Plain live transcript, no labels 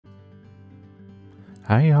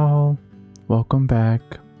Hi y'all, welcome back.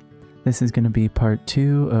 This is going to be part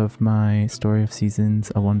 2 of my Story of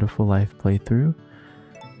Seasons, A Wonderful Life playthrough.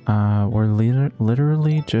 We're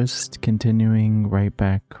literally just continuing right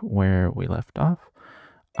back where we left off,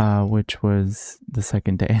 which was the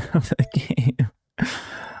second day of the game.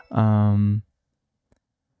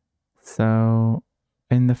 So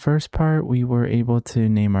in the first part, we were able to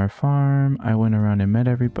name our farm. I went around and met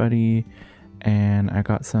everybody, and I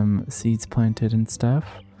got some seeds planted and stuff.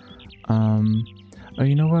 Oh,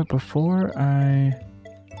 you know what? Before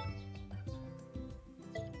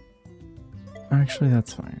actually,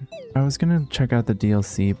 that's fine. I was gonna check out the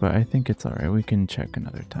DLC, but I think it's alright. We can check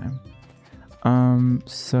another time.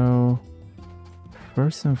 So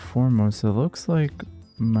first and foremost, it looks like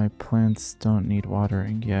my plants don't need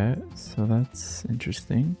watering yet, so that's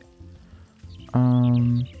interesting.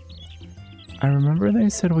 I remember they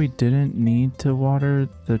said we didn't need to water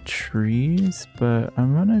the trees, but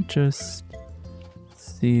I'm gonna just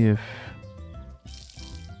see if...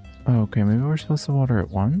 Oh, okay, maybe we're supposed to water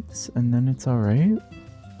it once and then it's alright?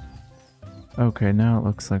 Okay, now it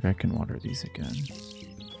looks like I can water these again.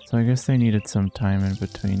 So I guess they needed some time in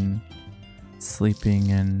between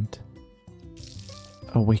sleeping and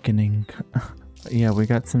awakening. Yeah, we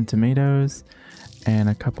got some tomatoes and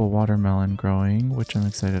a couple watermelon growing, which I'm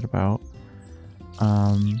excited about.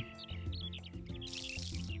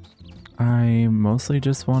 I mostly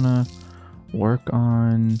just want to work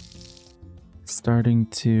on starting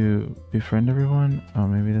to befriend everyone. Oh,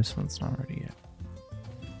 maybe this one's not ready yet.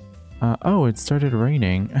 Oh, it started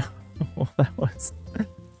raining. Well, that was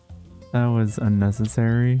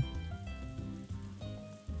unnecessary.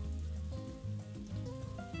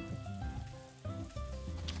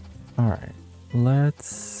 Alright,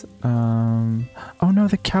 let's, oh no,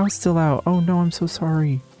 the cow's still out. Oh no, I'm so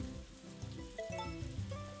sorry.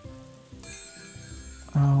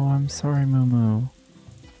 Oh, I'm sorry, Moo.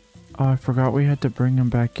 Oh, I forgot we had to bring him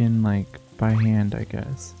back in, like, by hand, I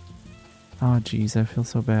guess. Oh, geez, I feel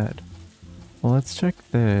so bad. Well, let's check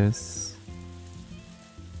this.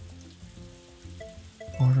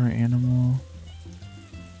 Order animal.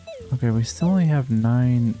 Okay, we still only have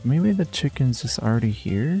 9. Maybe the chicken's just already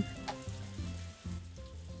here?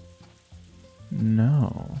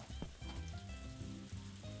 No.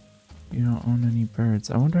 You don't own any birds.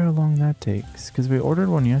 I wonder how long that takes. Because we ordered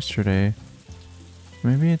one yesterday.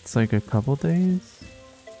 Maybe it's like a couple days?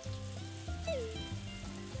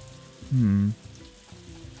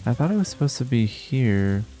 I thought it was supposed to be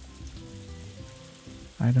here.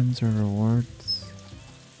 Items or rewards?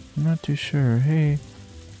 I'm not too sure. Hey.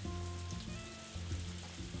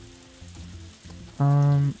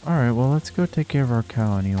 Alright, well, let's go take care of our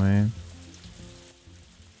cow anyway.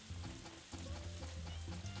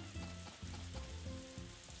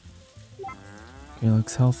 He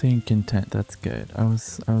looks healthy and content. That's good. I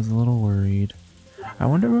was a little worried. I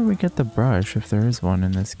wonder where we get the brush, if there is one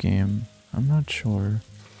in this game. I'm not sure.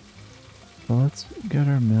 But let's get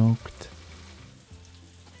her milked.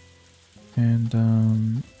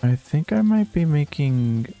 And I think I might be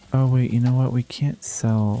making... Oh wait, you know what? We can't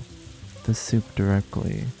sell the soup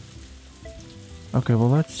directly. Okay, well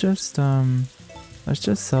let's just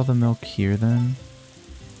sell the milk here then.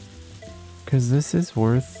 'Cause this is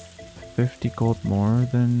worth 50 gold more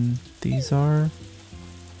than these are,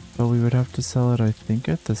 but we would have to sell it, I think,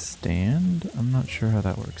 at the stand. I'm not sure how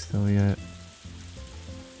that works though yet.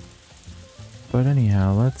 But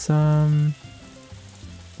anyhow, let's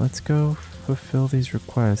go fulfill these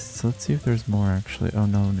requests. Let's see if there's more actually. Oh,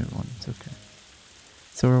 no new ones. Okay.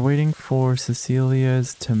 So we're waiting for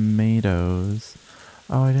Cecilia's tomatoes.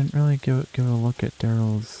 Oh, I didn't really give a look at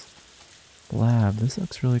Daryl's lab. This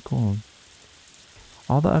looks really cool.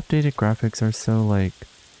 All the updated graphics are so, like,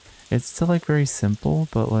 it's still, like, very simple,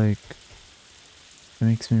 but, like, it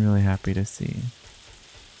makes me really happy to see.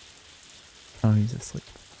 Oh, he's asleep.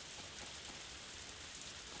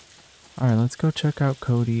 Alright, let's go check out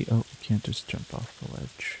Cody. Oh, we can't just jump off the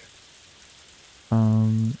ledge.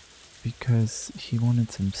 Because he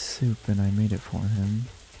wanted some soup and I made it for him.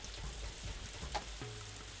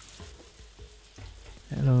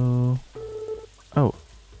 Hello. Oh.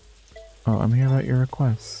 Oh, I'm here about your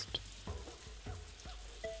request.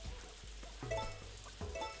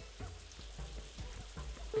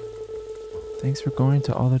 Thanks for going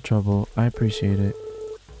to all the trouble. I appreciate it.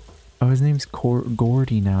 Oh, his name's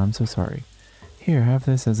Gordy now. I'm so sorry. Here, have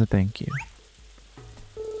this as a thank you.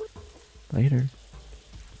 Later.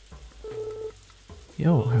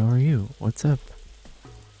 Yo, how are you? What's up?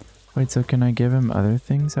 Wait, so can I give him other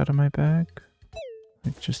things out of my bag?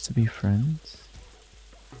 Like, just to be friends?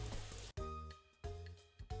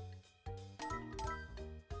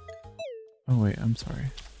 Oh wait, I'm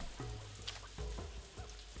sorry.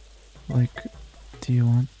 Like, do you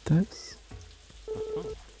want this?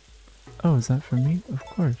 Oh, is that for me? Of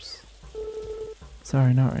course.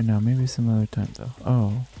 Sorry, not right now. Maybe some other time though.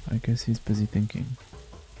 Oh, I guess he's busy thinking.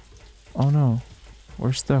 Oh no,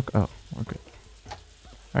 we're stuck. Oh, we're good.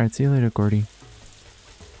 Alright, see you later, Gordy.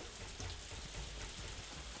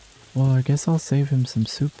 Well, I guess I'll save him some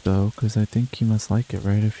soup though, because I think he must like it,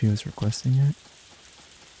 right, if he was requesting it?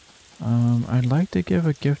 I'd like to give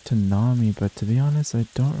a gift to Nami, but to be honest, I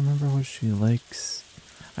don't remember what she likes.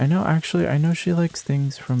 I know she likes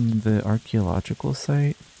things from the archaeological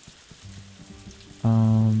site.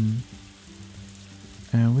 And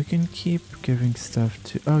we can keep giving stuff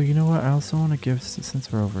to... Oh, you know what? I also want to give,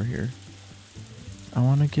 since we're over here, I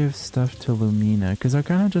want to give stuff to Lumina, because I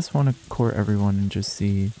kind of just want to court everyone and just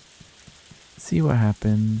see what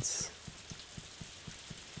happens.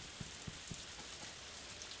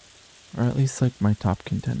 Or at least like my top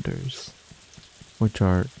contenders, which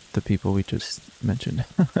are the people we just mentioned.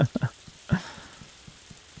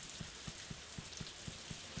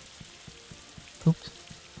 Oops.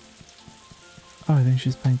 Oh, I think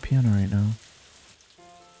she's playing piano right now.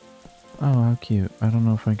 Oh, how cute. I don't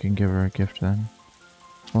know if I can give her a gift then.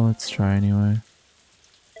 Well, let's try anyway.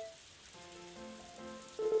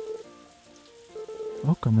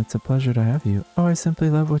 Welcome, it's a pleasure to have you. Oh, I simply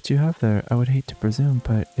love what you have there. I would hate to presume,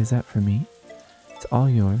 but is that for me? It's all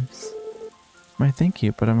yours. Why, thank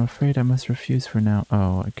you, but I'm afraid I must refuse for now.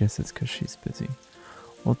 Oh, I guess it's because she's busy.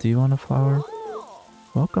 Well, do you want a flower?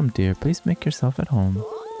 Welcome, dear. Please make yourself at home.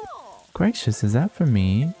 Gracious, is that for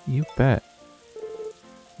me? You bet.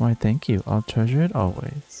 Why, thank you. I'll treasure it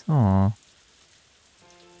always. Aww.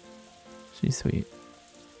 She's sweet.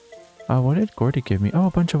 What did Gordy give me? Oh,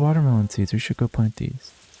 a bunch of watermelon seeds. We should go plant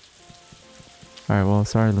these. Alright, well,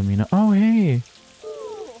 sorry, Lumina. Oh, hey!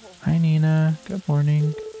 Hi, Nina. Good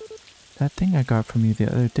morning. That thing I got from you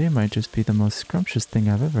the other day might just be the most scrumptious thing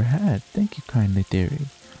I've ever had. Thank you kindly, dearie.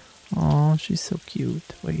 Aw, she's so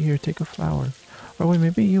cute. Wait, here, take a flower. Or wait,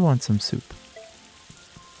 maybe you want some soup.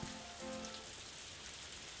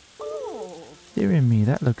 Dearie me,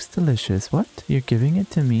 that looks delicious. What? You're giving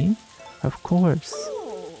it to me? Of course.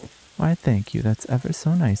 Why, thank you. That's ever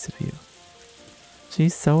so nice of you.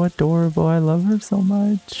 She's so adorable. I love her so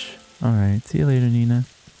much. Alright, see you later, Nina.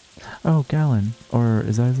 Oh, Gallon. Or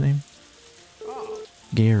is that his name?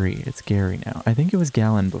 Gary. It's Gary now. I think it was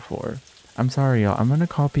Gallon before. I'm sorry, y'all. I'm gonna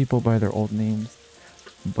call people by their old names,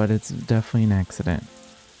 but it's definitely an accident.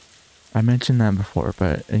 I mentioned that before,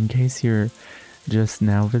 but in case you're just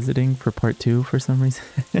now visiting for part 2 for some reason,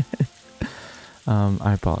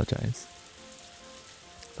 I apologize.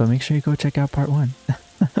 But make sure you go check out part 1.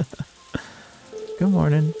 Good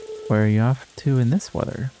morning. Where are you off to in this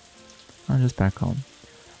weather? I'm just back home.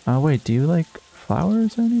 Wait, do you like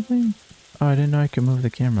flowers or anything? Oh, I didn't know I could move the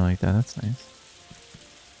camera like that. That's nice.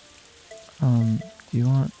 Do you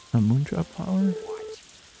want a moondrop flower?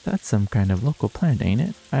 That's some kind of local plant, ain't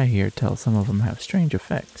it? I hear tell some of them have strange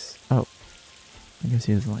effects. Oh, I guess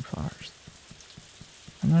he doesn't like flowers.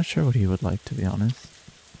 I'm not sure what he would like, to be honest.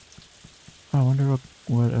 Oh, I wonder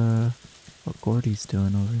what Gordy's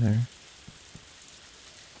doing over there.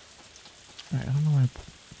 Alright, I don't know why I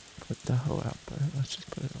put the hoe out, but let's just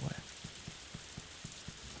put it away.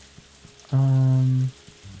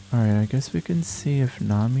 Alright, I guess we can see if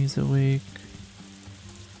Nami's awake.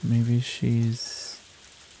 Maybe she's...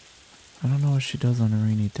 I don't know what she does on a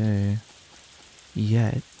rainy day.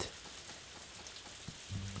 Yet.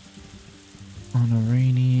 On a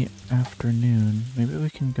rainy afternoon. Maybe we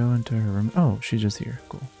can go into her room. Oh, she's just here.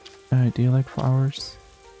 Cool. Do you like flowers?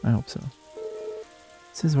 I hope so.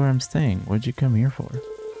 This is where I'm staying. What'd you come here for?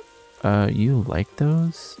 You like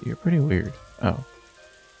those? You're pretty weird. Oh.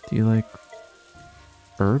 Do you like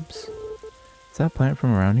herbs? Is that a plant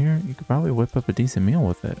from around here? You could probably whip up a decent meal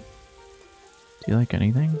with it. Do you like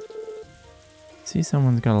anything? See,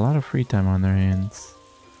 someone's got a lot of free time on their hands.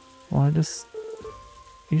 Well,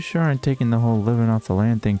 you sure aren't taking the whole living off the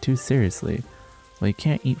land thing too seriously. Well, you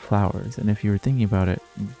can't eat flowers, and if you were thinking about it,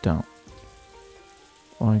 don't.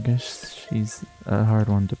 Well, I guess she's a hard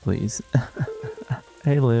one to please.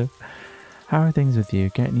 Hey, Liv. How are things with you?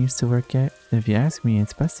 Getting used to work yet? If you ask me,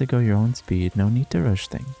 it's best to go your own speed. No need to rush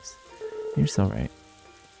things. You're so right.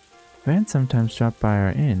 Van sometimes drops by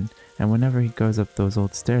our inn, and whenever he goes up those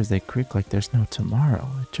old stairs, they creak like there's no tomorrow.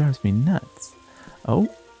 It drives me nuts. Oh?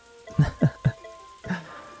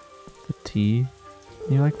 The tea.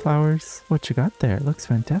 You like flowers? What you got there? It looks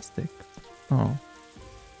fantastic. Oh.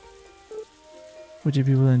 Would you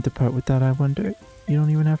be willing to part with that, I wonder? You don't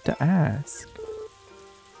even have to ask.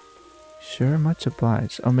 Sure, much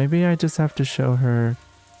obliged. Oh, maybe I just have to show her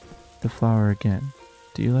the flower again.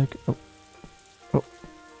 Do you like... Oh. Oh.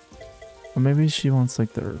 Or maybe she wants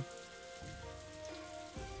like the herb.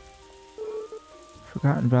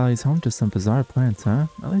 Forgotten Valley's home to some bizarre plants, huh?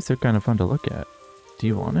 At least they're kind of fun to look at. Do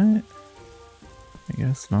you want it? I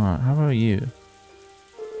guess not. How about you?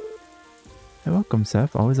 Hey, welcome,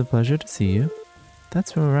 Seph. Always a pleasure to see you.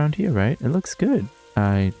 That's from around here, right? It looks good,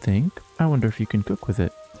 I think. I wonder if you can cook with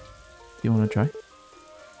it. Do you want to try?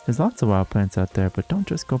 There's lots of wild plants out there, but don't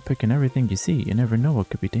just go picking everything you see. You never know what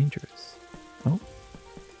could be dangerous. Oh.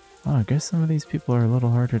 Oh, I guess some of these people are a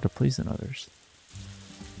little harder to please than others.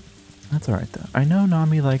 That's alright though. I know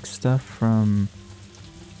Nami likes stuff from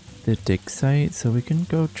the dig site, so we can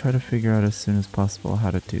go try to figure out as soon as possible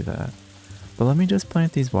how to do that. But let me just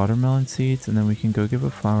plant these watermelon seeds and then we can go give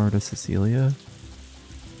a flower to Cecilia.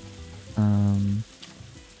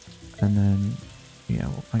 And then, yeah,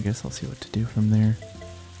 well, I guess I'll see what to do from there.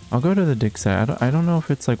 I'll go to the dig site. I don't know if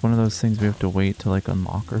it's like one of those things we have to wait to like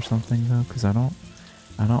unlock or something though, because I don't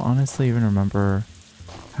honestly even remember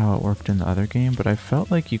how it worked in the other game, but I felt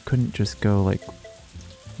like you couldn't just go like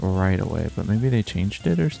right away, but maybe they changed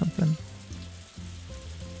it or something.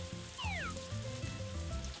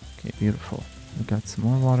 Okay, beautiful. We got some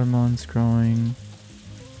more watermelons growing.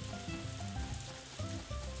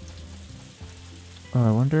 Oh,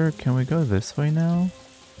 I wonder, can we go this way now?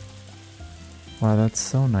 Wow, that's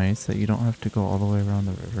so nice that you don't have to go all the way around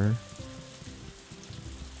the river.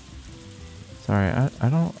 Sorry, I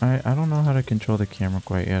don't know how to control the camera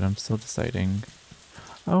quite yet. I'm still deciding.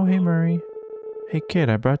 Oh, hey Murray. Hey kid,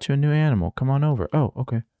 I brought you a new animal. Come on over. Oh,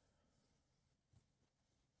 okay.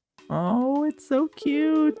 Oh, it's so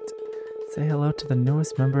cute. Say hello to the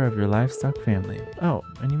newest member of your livestock family. Oh,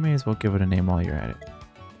 and you may as well give it a name while you're at it.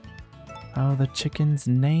 Oh, the chicken's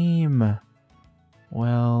name.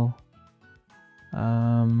 Well,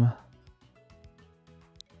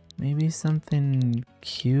 maybe something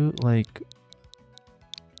cute like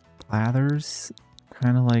Blathers,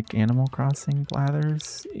 kind of like Animal Crossing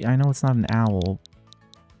Blathers. I know it's not an owl,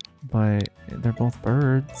 but they're both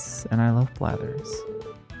birds, and I love Blathers.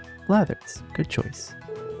 Blathers, good choice.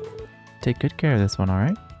 Take good care of this one,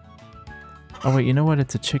 alright? Oh wait, you know what?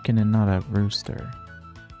 It's a chicken and not a rooster.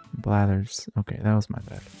 Blathers. Okay, that was my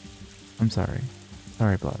bad. I'm sorry.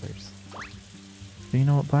 Sorry, Blathers. But you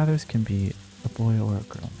know what? Blathers can be a boy or a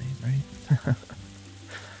girl name, right?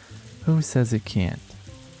 Who says it can't?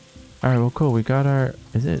 Alright, well cool, we got our...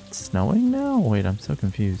 Is it snowing now? Wait, I'm so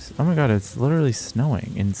confused. Oh my god, it's literally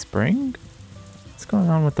snowing. In spring? What's going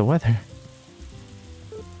on with the weather?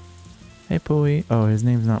 Hey Pooey. Oh, his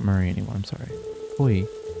name's not Murray anymore, I'm sorry. Pooey,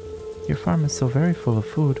 your farm is so very full of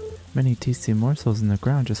food. Many tasty morsels in the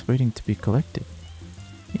ground just waiting to be collected.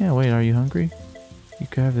 Yeah, wait, are you hungry? You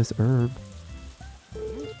could have this herb.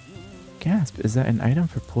 Gasp, is that an item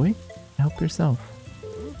for Pooey? Help yourself.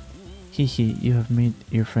 Hee hee, you have made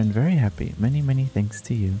your friend very happy. Many, many thanks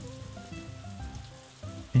to you.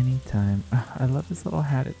 Anytime. I love this little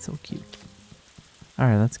hat, it's so cute.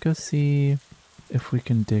 Alright, let's go see if we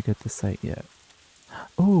can dig at the site yet.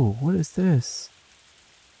 Oh, what is this?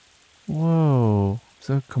 Whoa, is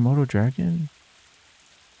that a Komodo dragon?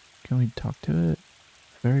 Can we talk to it?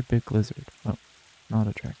 Very big lizard. Oh, not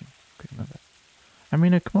a dragon. Okay, my bad. I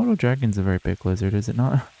mean, a Komodo dragon's a very big lizard, is it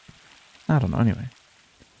not? I don't know, anyway.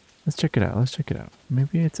 Let's check it out, let's check it out.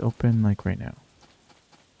 Maybe it's open like right now.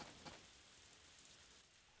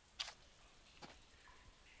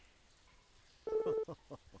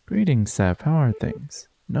 Greetings, Seph. How are things?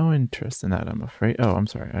 No interest in that, I'm afraid. Oh, I'm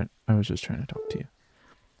sorry. I was just trying to talk to you.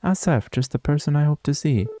 Ah, Seph, just the person I hope to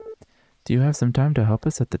see. Do you have some time to help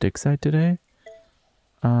us at the dig site today?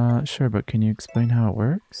 Sure, but can you explain how it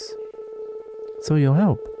works? So you'll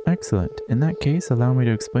help. Excellent. In that case, allow me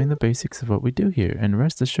to explain the basics of what we do here, and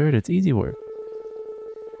rest assured it's easy work.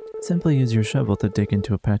 Simply use your shovel to dig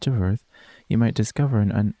into a patch of earth. You might discover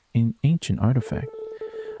an ancient artifact.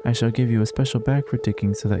 I shall give you a special bag for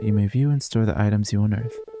digging so that you may view and store the items you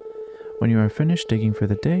unearth. When you are finished digging for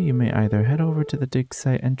the day, you may either head over to the dig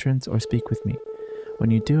site entrance or speak with me. When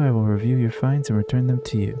you do, I will review your finds and return them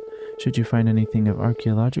to you. Should you find anything of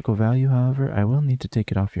archaeological value, however, I will need to take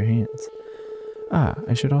it off your hands. Ah,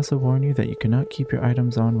 I should also warn you that you cannot keep your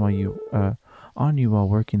items on you while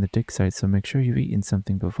working the dig site, so make sure you've eaten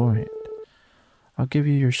something beforehand. I'll give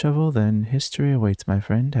you your shovel, then history awaits, my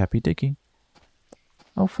friend. Happy digging.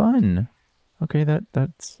 Oh, fun! Okay, that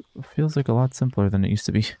feels like a lot simpler than it used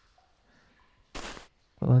to be.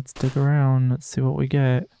 But let's dig around, let's see what we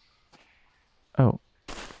get. Oh.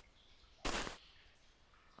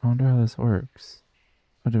 I wonder how this works.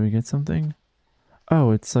 Oh, did we get something?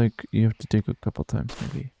 Oh, it's like you have to dig a couple times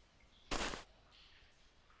maybe.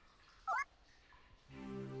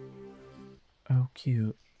 Oh,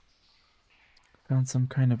 cute. Found some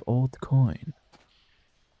kind of old coin.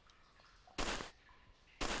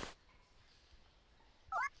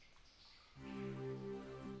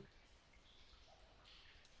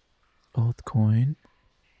 Old coin.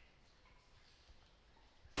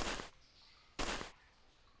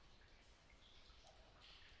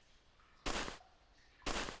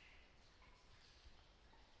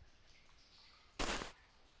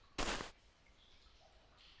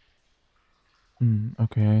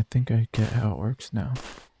 Okay, I think I get how it works now.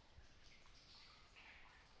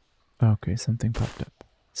 Okay, something popped up.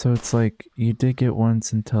 So it's like you dig it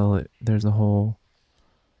once until there's a hole.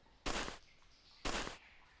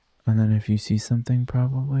 And then if you see something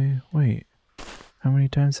probably... Wait, how many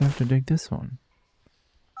times do I have to dig this one?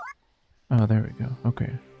 Oh, there we go.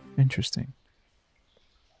 Okay, interesting.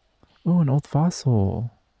 Oh, an old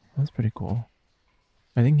fossil. That's pretty cool.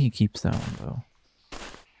 I think he keeps that one though.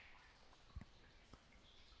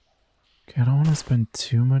 Okay, I don't want to spend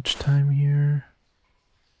too much time here.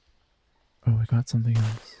 Oh, we got something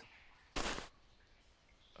else.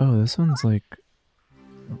 Oh, this one's like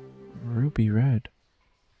ruby red.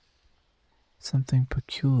 Something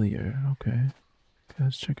peculiar. Okay. Okay,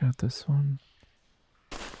 let's check out this one.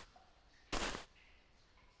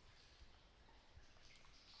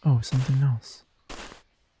 Oh, something else.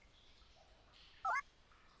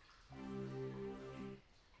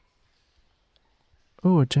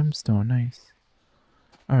 Oh, a gemstone. Nice.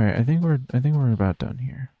 All right, I think we're about done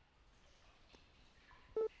here.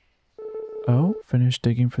 Oh, finished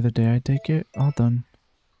digging for the day, I take it? All done.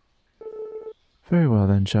 Very well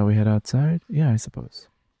then, shall we head outside? Yeah, I suppose.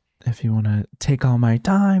 If you want to take all my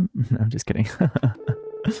time. I'm just kidding.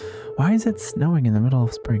 Why is it snowing in the middle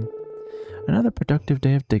of spring? Another productive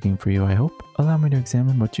day of digging for you, I hope. Allow me to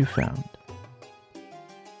examine what you found.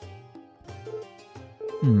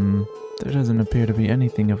 There doesn't appear to be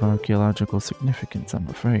anything of archaeological significance, I'm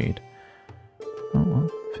afraid. Oh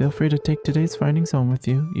well, feel free to take today's findings home with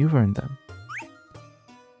you. You've earned them.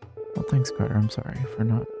 Well, thanks, Carter. I'm sorry for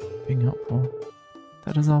not being helpful.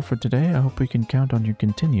 That is all for today. I hope we can count on your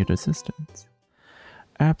continued assistance.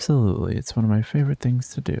 Absolutely, it's one of my favorite things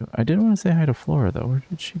to do. I did want to say hi to Flora, though. Where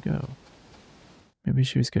did she go? Maybe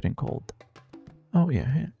she was getting cold. Oh,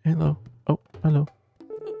 yeah. Hello. Oh, hello.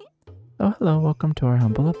 Oh, hello. Welcome to our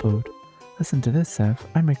humble abode. Listen to this, Seph.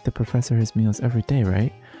 I make the professor his meals every day,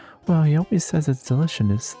 right? Well, he always says it's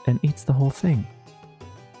delicious and eats the whole thing.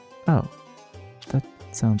 Oh, that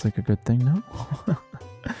sounds like a good thing, no?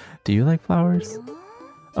 Do you like flowers?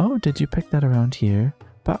 Oh, did you pick that around here?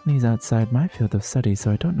 Botany's outside my field of study, so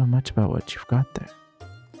I don't know much about what you've got there.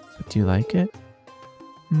 But do you like it?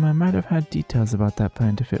 I might have had details about that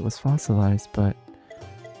plant if it was fossilized, but...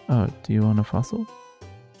 Oh, do you want a fossil?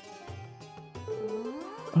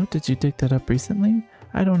 Oh, did you dig that up recently?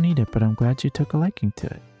 I don't need it, but I'm glad you took a liking to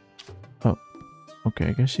it. Oh, okay,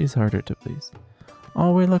 I guess she's harder to please.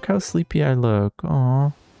 Oh, wait, look how sleepy I look.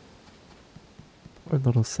 Aw. Poor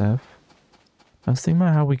little Seph. I was thinking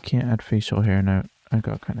about how we can't add facial hair, and I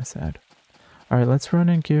got kind of sad. Alright, let's run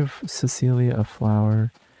and give Cecilia a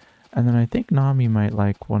flower. And then I think Nami might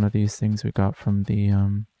like one of these things we got from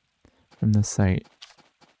the site.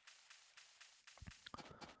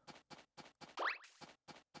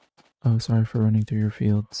 Oh, sorry for running through your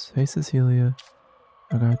fields. Hey, Cecilia.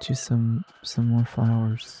 I got you some more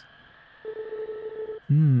flowers.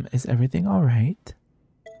 Is everything alright?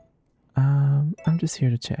 I'm just here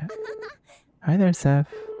to chat. Hi there, Seph.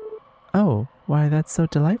 Oh, why that's so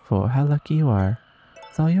delightful. How lucky you are.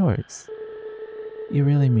 It's all yours. You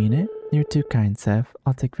really mean it? You're too kind, Seph.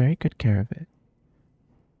 I'll take very good care of it.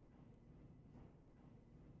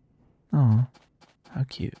 Oh, how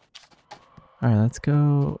cute. Alright, let's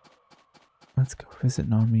go visit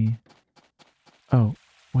Nami. Oh,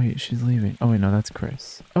 wait, she's leaving. Oh wait, no, that's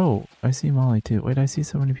Chris. Oh, I see Molly too. Wait, I see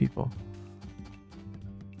so many people.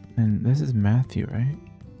 And this is Matthew, right?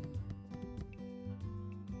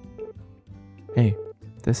 Hey,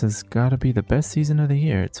 this has gotta be the best season of the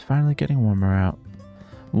year. It's finally getting warmer out.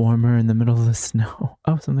 Warmer in the middle of the snow.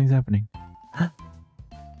 Oh, something's happening.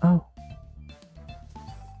 Oh.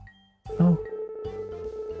 Oh.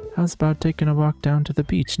 How's about taking a walk down to the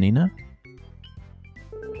beach, Nina?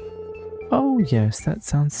 Oh, yes, that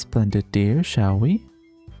sounds splendid, dear. Shall we?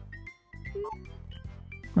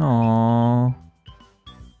 Aww.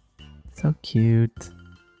 So cute.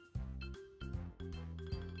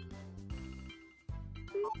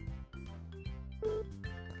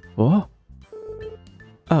 Whoa.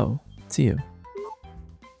 Oh, it's you.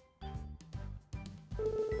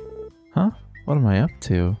 Huh? What am I up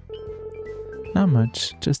to? Not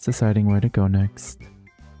much, just deciding where to go next.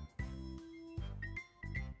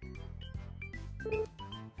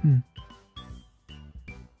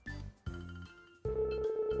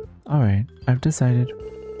 Alright, I've decided.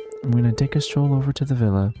 I'm gonna take a stroll over to the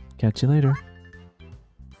villa. Catch you later.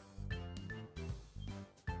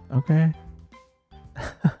 Okay.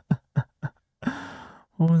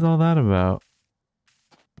 What was all that about?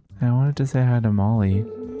 I wanted to say hi to Molly.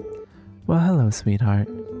 Well, hello, sweetheart.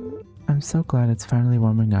 I'm so glad it's finally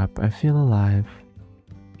warming up. I feel alive.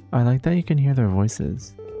 I like that you can hear their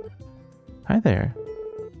voices. Hi there.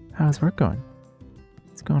 How's work going?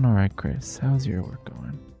 It's going alright, Chris. How's your work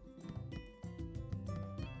going?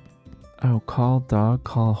 Oh, call dog,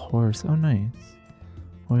 call horse. Oh, nice.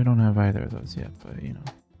 Well, we don't have either of those yet, but you know.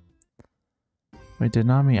 Wait, did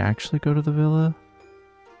Nami actually go to the villa?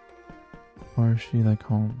 Or is she like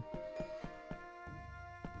home?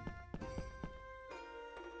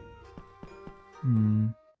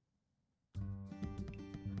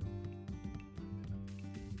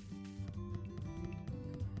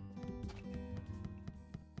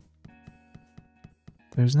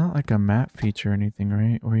 There's not like a map feature or anything,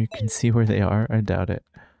 right? Where you can see where they are? I doubt it.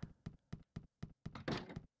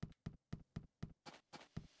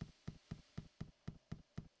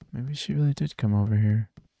 Maybe she really did come over here.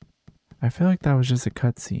 I feel like that was just a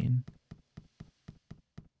cutscene.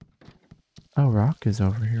 Oh, Rock is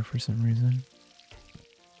over here for some reason.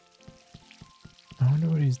 I wonder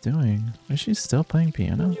what he's doing. Is she still playing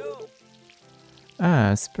piano?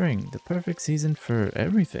 Ah, spring, the perfect season for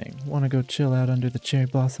everything. Wanna go chill out under the cherry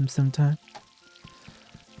blossoms sometime?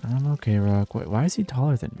 I'm okay, Rock. Wait, why is he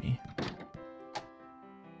taller than me?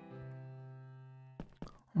 Oh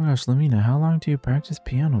my gosh, Lamina, how long do you practice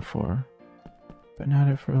piano for? Been at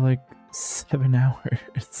it for like 7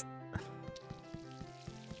 hours.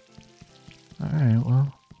 Alright,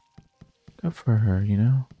 well, good for her, you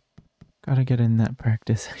know? Gotta get in that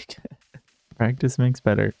practice. Practice makes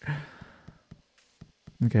better.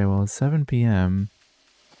 Okay, well, it's 7 p.m.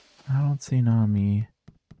 I don't see Nami.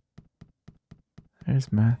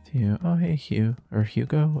 There's Matthew. Oh, hey, Hugh. Or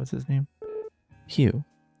Hugo? What's his name? Hugh.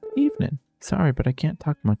 Evening. Sorry, but I can't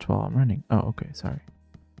talk much while I'm running. Oh, okay, sorry.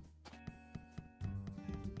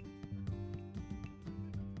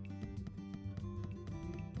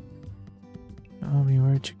 Nami,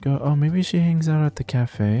 where'd you go? Oh, maybe she hangs out at the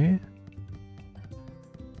cafe?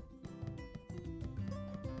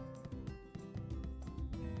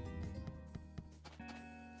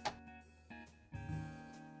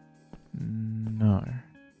 No.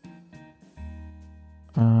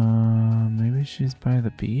 Maybe she's by the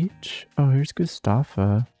beach? Oh, here's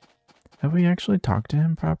Gustafa. Have we actually talked to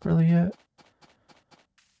him properly yet?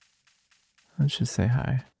 Let's just say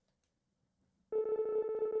hi.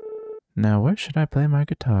 Now, where should I play my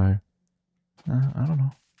guitar? I don't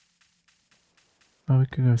know. Oh, we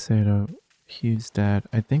could go say to Hugh's dad.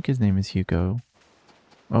 I think his name is Hugo.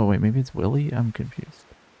 Oh, wait, maybe it's Willie? I'm confused.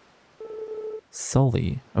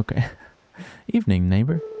 Sully. Okay. Evening,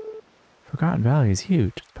 neighbor. Forgotten Valley is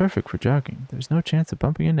huge. It's perfect for jogging. There's no chance of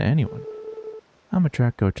bumping into anyone. I'm a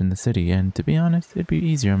track coach in the city, and to be honest, it'd be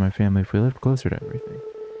easier on my family if we lived closer to everything.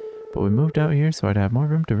 But we moved out here so I'd have more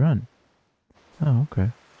room to run. Oh,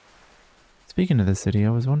 okay. Speaking of the city,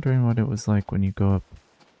 I was wondering what it was like when you go up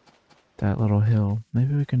that little hill.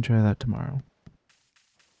 Maybe we can try that tomorrow.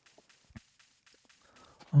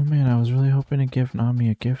 Oh man, I was really hoping to give Nami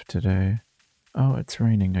a gift today. Oh, it's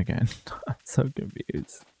raining again. I'm so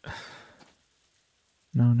confused.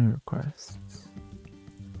 No new requests.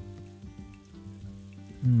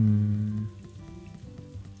 I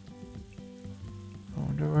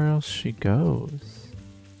wonder where else she goes.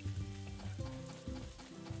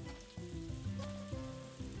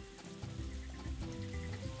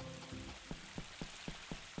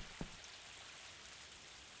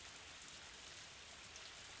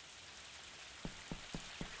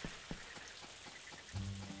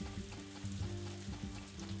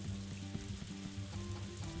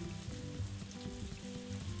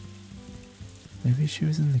 Maybe she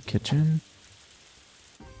was in the kitchen?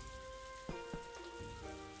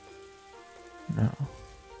 No.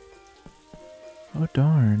 Oh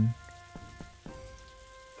darn.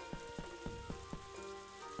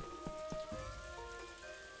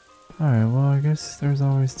 Alright, well I guess there's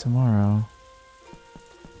always tomorrow.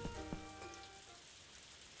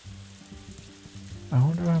 I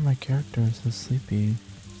wonder why my character is so sleepy.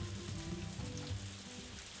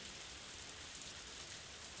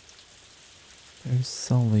 There's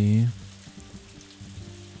Sully.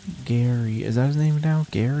 Gary. Is that his name now?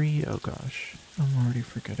 Gary? Oh gosh. I'm already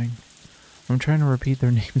forgetting. I'm trying to repeat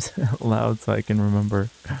their names out loud so I can remember.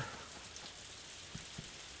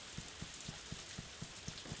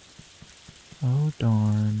 Oh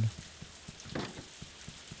darn. I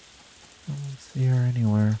don't see her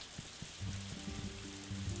anywhere.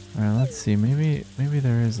 Alright, let's see. Maybe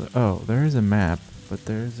there is there is a map, but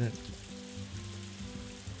there isn't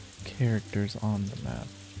characters on the map.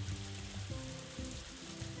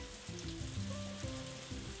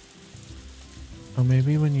 Oh,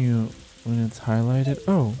 maybe when it's highlighted.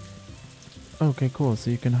 Oh. Okay, cool.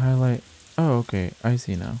 So you can highlight. Oh, okay. I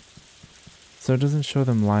see now. So it doesn't show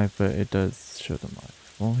them live, but it does show them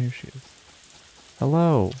live. Well, here she is.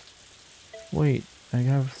 Hello. Wait, I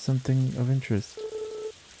have something of interest.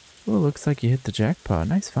 Oh, looks like you hit the jackpot.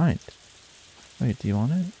 Nice find. Wait, do you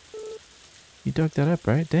want it? You dug that up,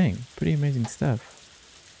 right? Dang, pretty amazing stuff.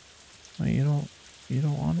 Wait, you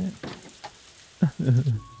don't want it?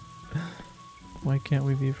 Why can't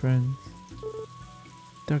we be friends?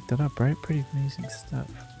 Dug that up, right? Pretty amazing stuff.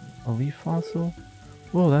 A leaf fossil?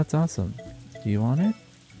 Whoa, that's awesome. Do you want it?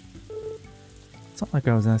 It's not like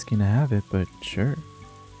I was asking to have it, but sure.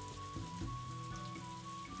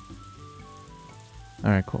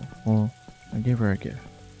 Alright, cool. Well, I gave her a gift.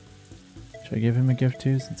 Should I give him a gift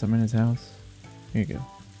too, since I'm in his house? Here you go.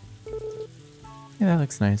 Yeah, that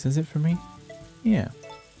looks nice. Is it for me? Yeah.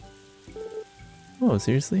 Whoa,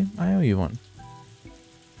 seriously? I owe you one.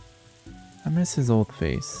 I miss his old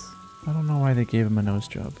face. I don't know why they gave him a nose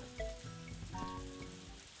job.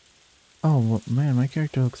 Oh, well, man, my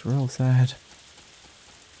character looks real sad.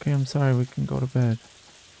 Okay, I'm sorry, we can go to bed.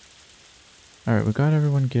 Alright, we got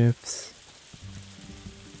everyone gifts.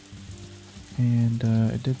 And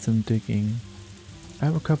I did some digging. I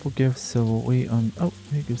have a couple gifts, so we'll wait on... Oh,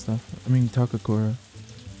 hey Gustav. I mean Takakura.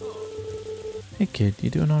 Hey kid, you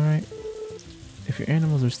doing alright? If your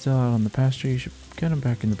animals are still out on the pasture, you should get them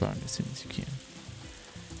back in the barn as soon as you can.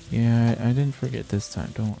 Yeah, I didn't forget this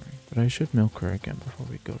time, don't worry. But I should milk her again before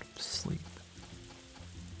we go to sleep.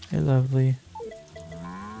 Hey lovely.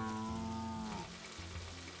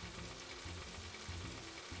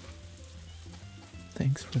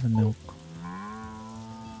 Thanks for the milk.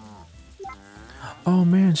 Oh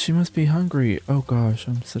man, she must be hungry. Oh gosh,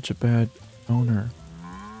 I'm such a bad owner.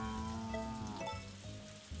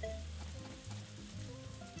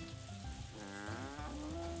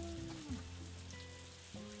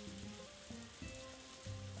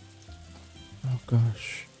 Oh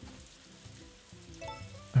gosh.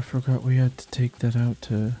 I forgot we had to take that out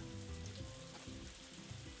to...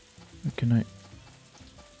 Can I...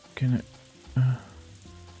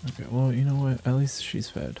 Okay, well, you know what? At least she's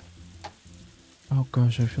fed. Oh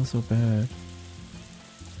gosh, I feel so bad.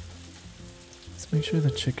 Let's make sure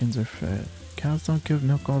the chickens are fed. Cows don't give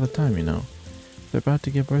milk all the time, you know. If they're about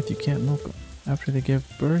to give birth, you can't milk them. After they give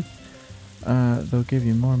birth, they'll give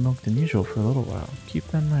you more milk than usual for a little while. Keep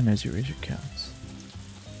that in mind as you raise your cows.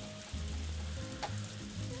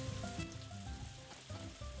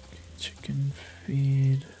 Okay, chicken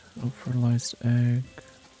feed, fertilized egg.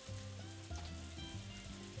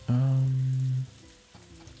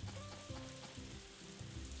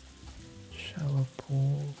 Shallow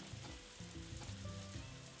pool.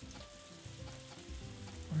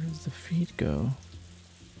 Where does the feed go?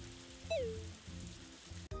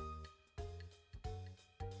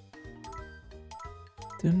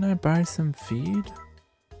 Didn't I buy some feed?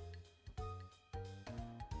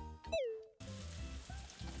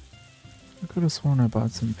 I could have sworn I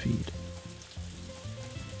bought some feed.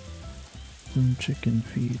 Some chicken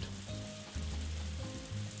feed.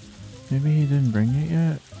 Maybe he didn't bring it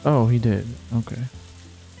yet? Oh, he did. Okay.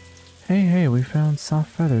 Hey, we found soft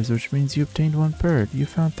feathers, which means you obtained one bird. You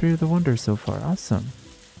found 3 of the wonders so far. Awesome.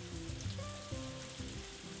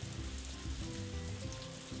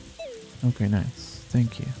 Okay, nice.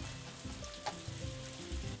 Thank you.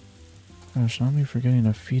 Gosh, not me forgetting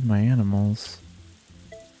to feed my animals.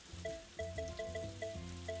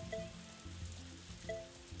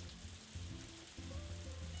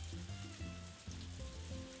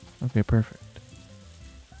 Okay, perfect.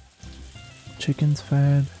 Chickens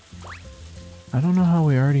fed. I don't know how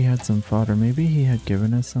we already had some fodder. Maybe he had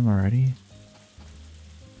given us some already.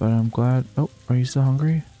 But I'm glad... Oh, are you still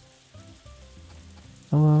hungry?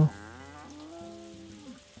 Hello?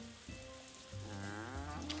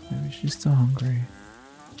 Maybe she's still hungry.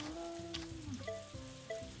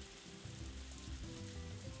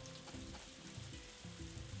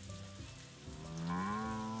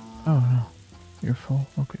 Oh no. You're full?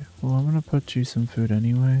 Okay. Well, I'm gonna put you some food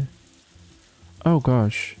anyway. Oh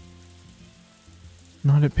gosh.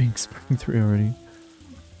 Not it being spring 3 already.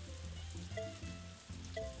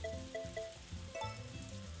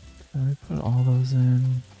 Let me put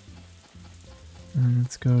And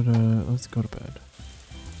let's go to bed.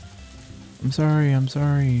 I'm sorry, I'm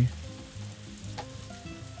sorry.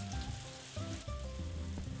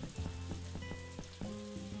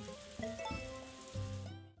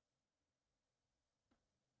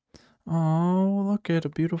 Oh, look at a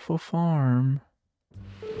beautiful farm.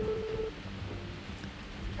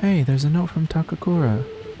 Hey, there's a note from Takakura.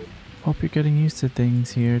 Hope you're getting used to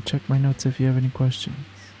things here. Check my notes if you have any questions.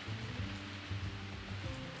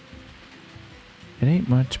 It ain't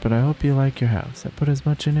much, but I hope you like your house. I put as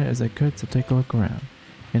much in it as I could, so take a look around.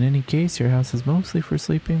 In any case, your house is mostly for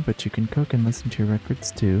sleeping, but you can cook and listen to your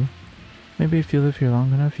records too. Maybe if you live here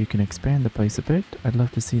long enough, you can expand the place a bit. I'd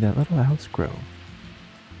love to see that little house grow.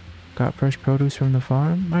 Got fresh produce from the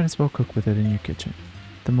farm? Might as well cook with it in your kitchen.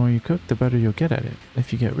 The more you cook, the better you'll get at it.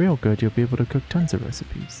 If you get real good, you'll be able to cook tons of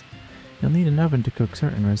recipes. You'll need an oven to cook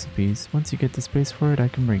certain recipes. Once you get the space for it, I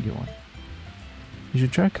can bring you one. You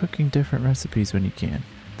should try cooking different recipes when you can.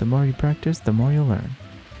 The more you practice, the more you'll learn.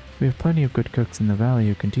 We have plenty of good cooks in the valley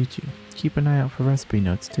who can teach you. Keep an eye out for recipe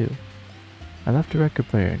notes too. I left a record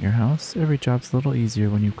player in your house. Every job's a little easier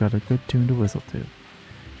when you've got a good tune to whistle to.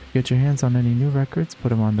 If you get your hands on any new records, put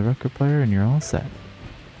them on the record player and you're all set.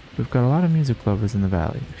 We've got a lot of music lovers in the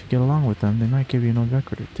valley. If you get along with them, they might give you an old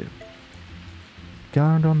record or two. The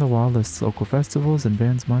calendar on the wall lists local festivals and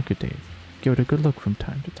bands' market days. Give it a good look from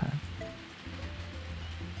time to time.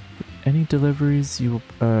 Any deliveries you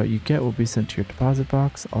get will be sent to your deposit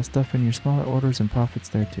box. I'll stuff in your smaller orders and profits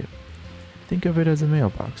there too. Think of it as a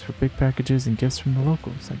mailbox for big packages and gifts from the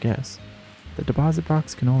locals, I guess. The deposit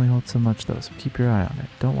box can only hold so much though, so keep your eye on it.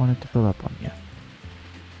 Don't want it to fill up on you.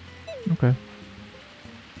 Okay.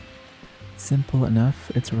 Simple enough.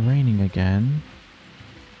 It's raining again.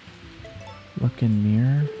 Look in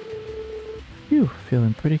mirror. Phew,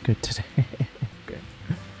 feeling pretty good today. Okay.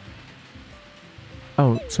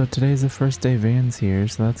 Oh, so today's the first day Van's here,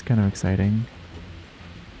 so that's kind of exciting.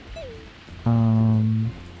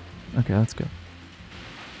 Okay, let's go.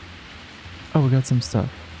 Oh, we got some stuff.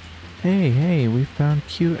 Hey, we found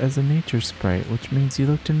cute as a nature sprite, which means you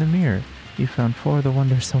looked in the mirror. You found 4 of the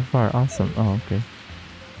wonders so far. Awesome. Oh, okay.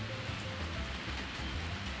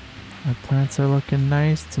 Our plants are looking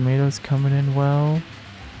nice. Tomatoes coming in well.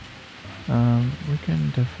 We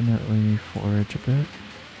can definitely forage a bit.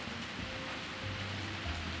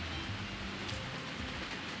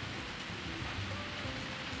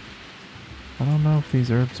 I don't know if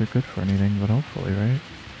these herbs are good for anything, but hopefully, right?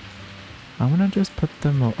 I'm gonna just put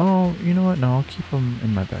them... Oh, you know what? No, I'll keep them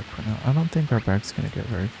in my bag for now. I don't think our bag's gonna get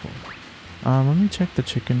very full. Let me check the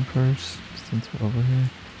chicken first, since we're over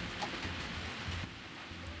here.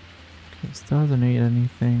 Okay, still hasn't ate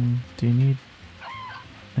anything. Do you need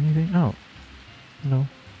anything? Oh. Hello.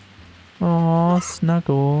 Aw,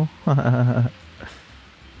 snuggle. Pretty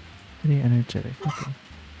energetic. Okay.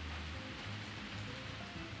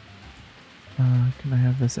 Can I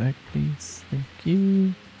have this egg, please? Thank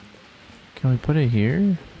you. Can we put it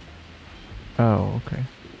here? Oh, okay.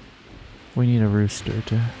 We need a rooster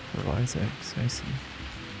to fertilize eggs. I see.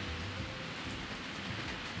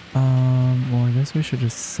 Well, I guess we should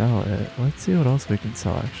just sell it. Let's see what else we can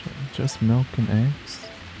sell, actually. Just milk and eggs?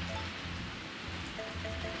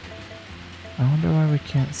 I wonder why we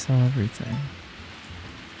can't sell everything.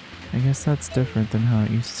 I guess that's different than how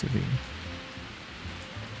it used to be.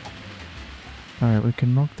 Alright, we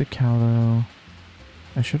can milk the cow though.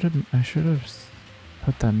 I should have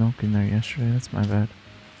put that milk in there yesterday. That's my bad.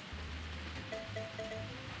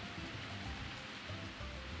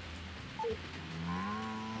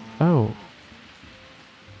 Oh.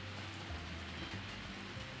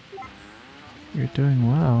 You're doing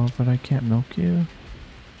well, but I can't milk you.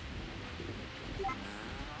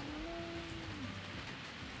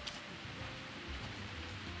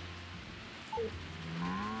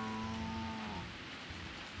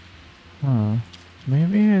 Huh.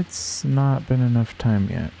 Maybe it's not been enough time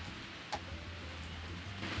yet.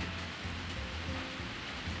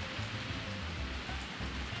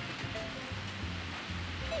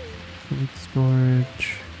 Food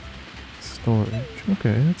storage. Storage.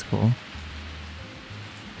 Okay, that's cool.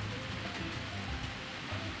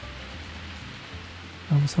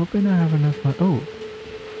 I was hoping I have enough money. Oh!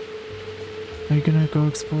 Are you gonna go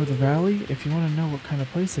explore the valley? If you want to know what kind of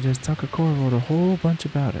place it is, Takakura wrote a whole bunch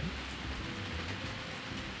about it.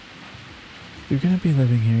 If you're gonna be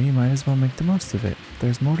living here, you might as well make the most of it.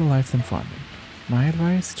 There's more to life than farming. My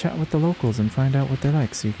advice? Chat with the locals and find out what they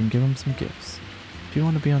like so you can give them some gifts. If you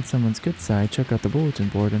want to be on someone's good side, check out the bulletin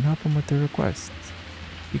board and help them with their requests.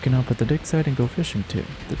 You can help at the dig site and go fishing too.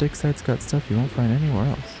 The dig site's got stuff you won't find anywhere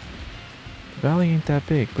else. The valley ain't that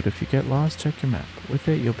big, but if you get lost, check your map. With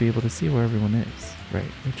it, you'll be able to see where everyone is.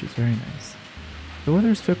 Right, which is very nice. The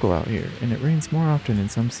weather's fickle out here, and it rains more often in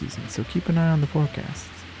some seasons, so keep an eye on the forecasts.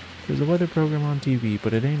 There's a weather program on TV,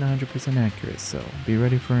 but it ain't 100% accurate, so be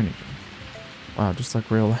ready for anything. Wow, just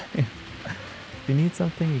like real life. If you need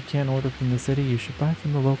something you can't order from the city, you should buy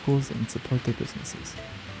from the locals and support their businesses.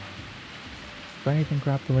 For anything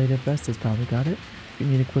crop related, Vesta's probably got it. If you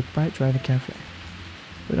need a quick bite, try the cafe.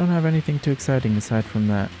 We don't have anything too exciting aside from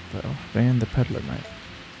that, though. Van the peddler might.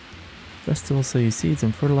 Vesta will sell you seeds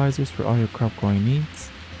and fertilizers for all your crop growing needs.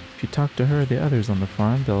 If you talk to her or the others on the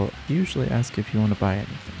farm, they'll usually ask if you want to buy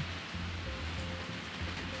anything.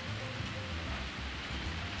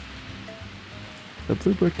 The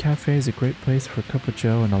Bluebird Cafe is a great place for a cup of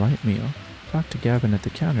joe and a light meal. Talk to Gavin at the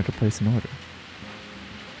counter to place an order.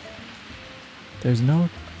 There's a no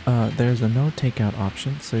takeout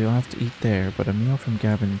option, so you'll have to eat there, but a meal from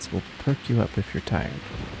Gavin's will perk you up if you're tired.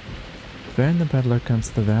 Van the Peddler comes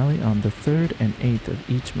to the valley on the 3rd and 8th of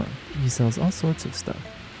each month. He sells all sorts of stuff.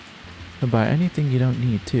 He'll buy anything you don't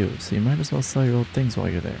need too, so you might as well sell your old things while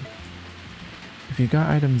you're there. If you got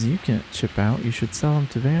items you can't ship out, you should sell them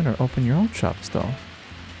to Van or open your own shop stall.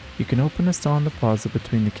 You can open a stall in the plaza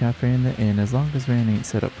between the cafe and the inn as long as Van ain't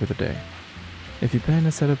set up for the day. If you plan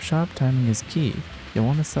to set up shop, timing is key. You'll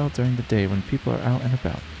want to sell during the day when people are out and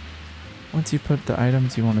about. Once you put the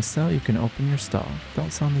items you want to sell, you can open your stall.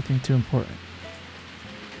 Don't sell anything too important.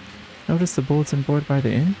 Notice the bulletin board by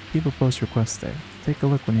the inn? People post requests there. Take a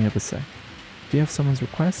look when you have a sec. If you have someone's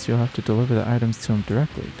request, you'll have to deliver the items to them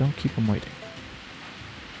directly. Don't keep them waiting.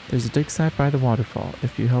 There's a dig site by the waterfall.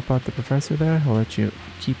 If you help out the professor there, he'll let you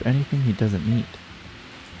keep anything he doesn't need.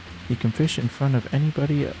 You can fish in front of any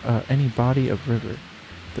body of river.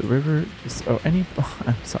 The river is, any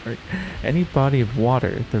body of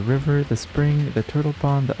water, the river, the spring, the turtle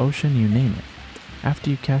pond, the ocean, you name it. After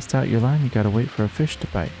you cast out your line, you gotta wait for a fish to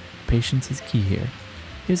bite. Patience is key here.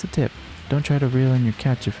 Here's a tip. Don't try to reel in your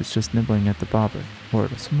catch if it's just nibbling at the bobber, or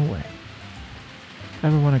it'll swim away.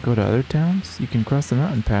 Ever want to go to other towns? You can cross the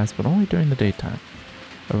mountain pass, but only during the daytime.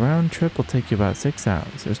 A round trip will take you about 6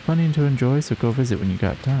 hours. There's plenty to enjoy, so go visit when you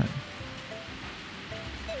got time.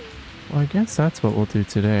 Well, I guess that's what we'll do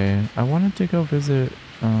today. I wanted to go visit,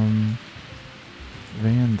 Van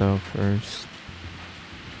though first.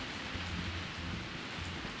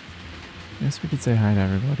 Guess we could say hi to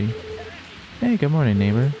everybody. Hey, good morning,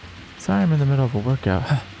 neighbor. Sorry I'm in the middle of a workout.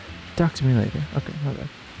 Talk to me later. Okay, bye-bye.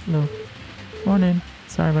 Hello. Morning.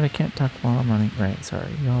 Sorry, but I can't talk while I'm running. Right,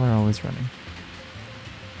 sorry. Y'all are always running.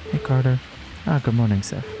 Hey, Carter. Good morning,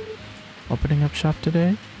 Seth. Opening up shop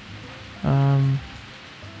today?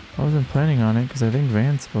 I wasn't planning on it because I think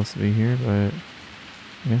Van's supposed to be here, but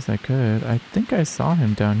I guess I could. I think I saw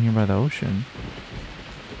him down here by the ocean.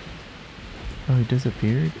 Oh, he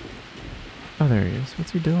disappeared? Oh, there he is.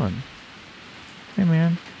 What's he doing? Hey,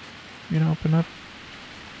 man. You gonna open up?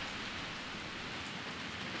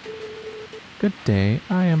 Good day.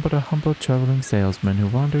 I am but a humble traveling salesman who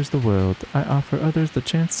wanders the world. I offer others the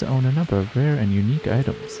chance to own a number of rare and unique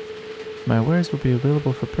items. My wares will be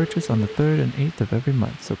available for purchase on the 3rd and 8th of every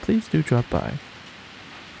month, so please do drop by.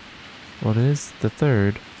 Well, it is the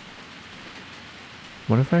 3rd.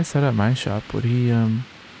 What if I set up my shop? Would he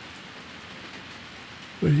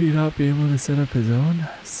not be able to set up his own?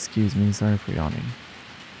 Excuse me, sorry for yawning.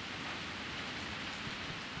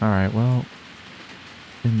 Alright, well,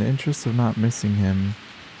 in the interest of not missing him,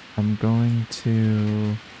 I'm going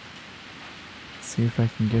to see if I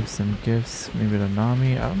can give some gifts, maybe to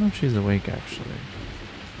Nami. I don't know if she's awake actually.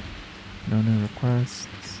 No new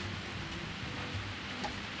requests.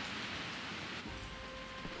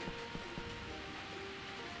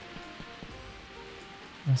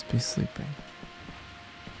 Must be sleeping.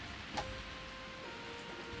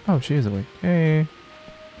 Oh, she is awake. Hey!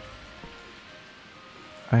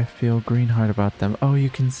 I feel green-heart about them. Oh, you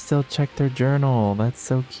can still check their journal. That's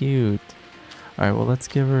so cute. Alright, well, let's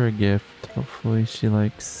give her a gift. Hopefully she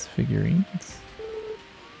likes figurines.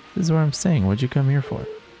 This is where I'm staying. What'd you come here for?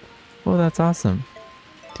 Oh, that's awesome.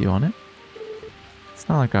 Do you want it? It's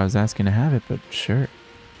not like I was asking to have it, but sure.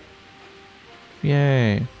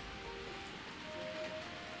 Yay.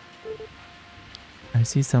 I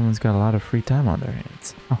see someone's got a lot of free time on their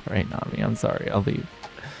hands. Alright, Nami, I'm sorry. I'll leave.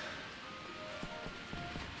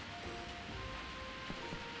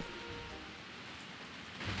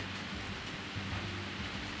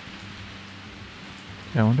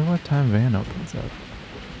 I wonder what time Van opens up.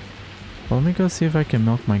 Well, let me go see if I can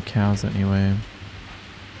milk my cows anyway.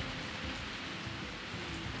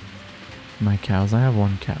 My cows? I have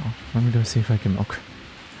one cow. Let me go see if I can milk her.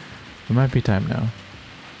 It might be time now.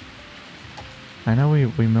 I know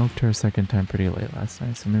we milked her a second time pretty late last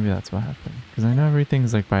night, so maybe that's what happened. Because I know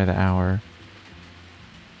everything's like by the hour.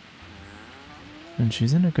 And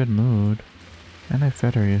she's in a good mood. And I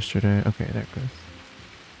fed her yesterday. Okay, there it goes.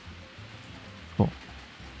 Cool.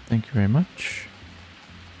 Thank you very much.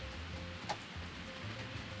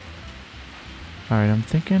 Alright, I'm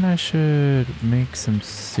thinking I should make some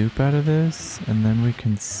soup out of this, and then we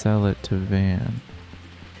can sell it to Van.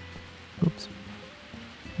 Oops.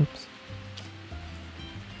 Oops.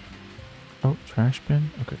 Oh, trash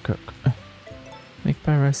bin? Okay, cook. Make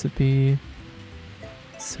by recipe.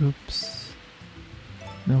 Soups.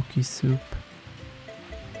 Milky soup.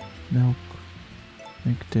 Milk.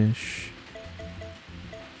 Make dish.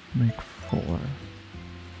 Make 4.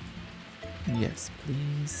 Yes,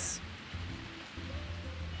 please.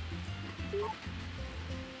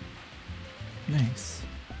 Nice.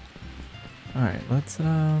 Alright, let's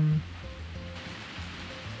oh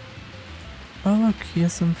look, he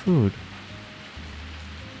has some food.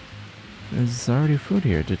 There's already food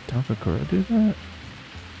here. Did Takakura do that?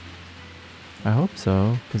 I hope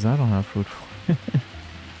so, because I don't have food for it.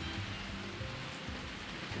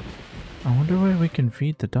 I wonder where we can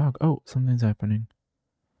feed the dog. Oh, something's happening.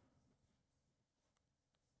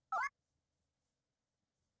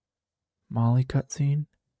 Molly cutscene.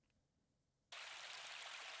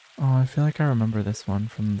 Oh, I feel like I remember this one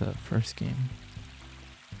from the first game.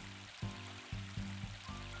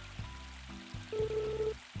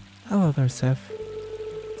 Hello there, Seph.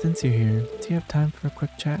 Since you're here, do you have time for a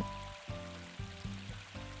quick chat?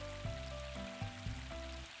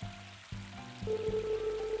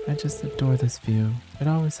 I just adore this view. It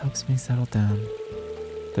always helps me settle down.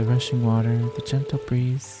 The rushing water, the gentle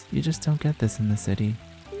breeze, you just don't get this in the city.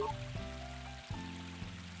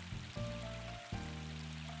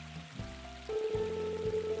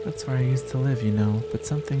 That's where I used to live, you know, but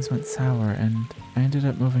some things went sour and I ended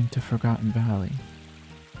up moving to Forgotten Valley.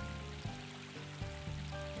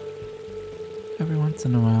 Every once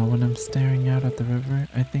in a while, when I'm staring out at the river,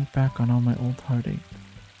 I think back on all my old heartache.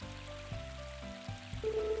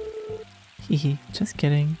 Hehe, just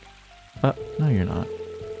kidding. Oh, no you're not.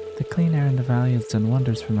 The clean air in the valley has done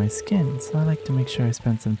wonders for my skin, so I like to make sure I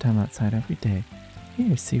spend some time outside every day.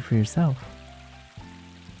 Here, see for yourself.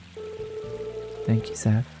 Thank you,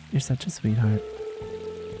 Seph. You're such a sweetheart.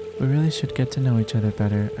 We really should get to know each other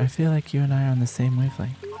better. I feel like you and I are on the same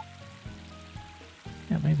wavelength.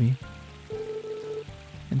 Yeah, maybe.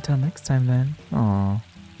 Until next time then. Aw,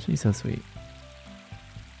 she's so sweet.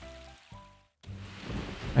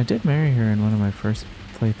 I did marry her in one of my first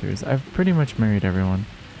playthroughs. I've pretty much married everyone.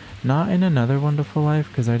 Not in Another Wonderful Life,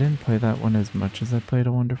 because I didn't play that one as much as I played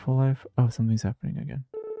A Wonderful Life. Oh, something's happening again.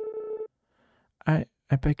 I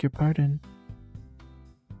beg your pardon.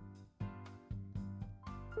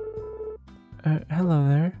 Hello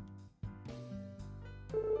there.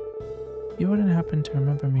 You wouldn't happen to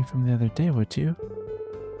remember me from the other day, would you?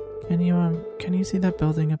 Can you see that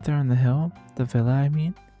building up there on the hill? The villa, I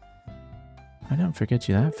mean? I don't forget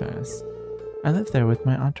you that fast. I live there with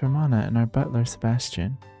my Aunt Romana and our butler,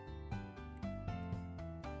 Sebastian.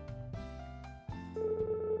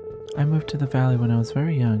 I moved to the valley when I was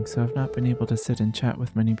very young, so I've not been able to sit and chat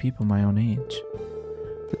with many people my own age.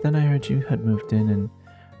 But then I heard you had moved in and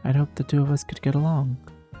I'd hoped the two of us could get along.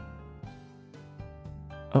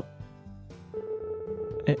 Oh.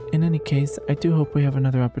 In any case, I do hope we have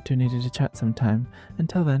another opportunity to chat sometime.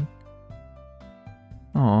 Until then.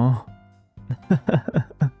 Aww.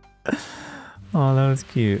 Oh, that was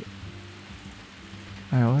cute.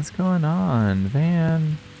 Alright, what's going on?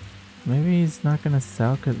 Van. Maybe he's not gonna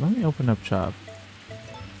sell, cause let me open up shop.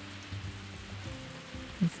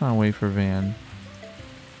 Let's not wait for Van.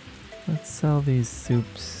 Let's sell these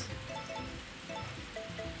soups.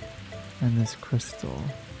 And this crystal.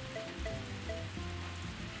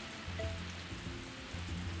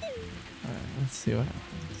 Alright, let's see what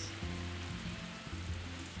happens.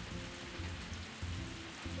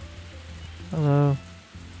 Hello.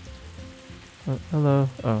 Hello.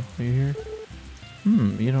 Oh, are you here?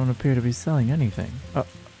 You don't appear to be selling anything. Oh,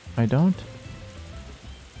 I don't?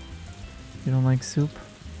 You don't like soup?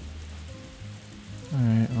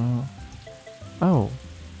 Alright, well... Oh!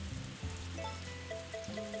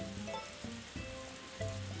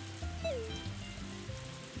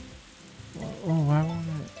 Oh, why won't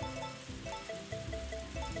it...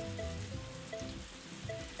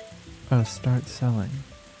 Oh, start selling.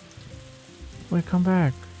 Wait, come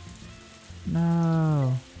back!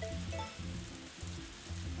 No!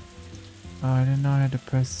 Oh, I didn't know I had to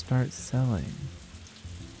press start selling.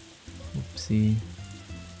 Oopsie.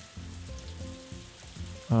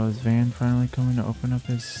 Oh, is Van finally coming to open up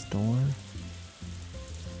his store?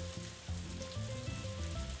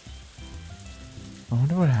 I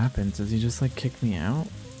wonder what happens. Does he just like kick me out?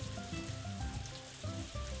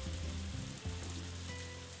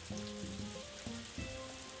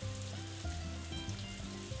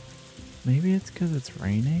 Maybe it's because it's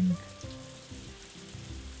raining?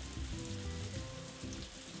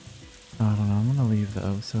 I don't know. I'm gonna leave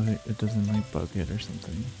though so it doesn't like bug it or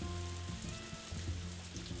something.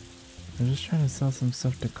 I was just trying to sell some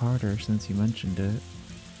stuff to Carter since you mentioned it.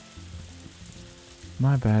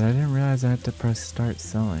 My bad, I didn't realize I had to press start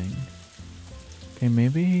selling. Okay,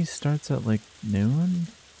 maybe he starts at like noon?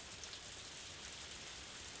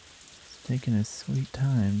 He's taking his sweet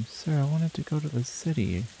time. Sir, I wanted to go to the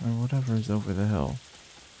city, or whatever is over the hill.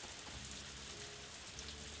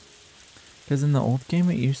 Because in the old game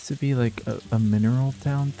it used to be like a mineral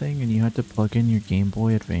town thing and you had to plug in your Game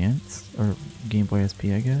Boy Advance, or Game Boy SP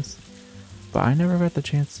I guess. But I never got the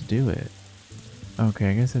chance to do it. Okay,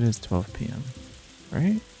 I guess it is 12 p.m.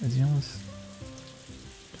 Right? Is he almost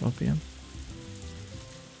 12 p.m.?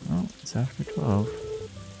 Oh, it's after 12.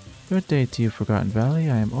 Good day to you, Forgotten Valley.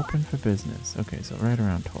 I am open for business. Okay, so right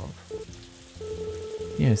around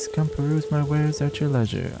 12. Yes, come peruse my wares at your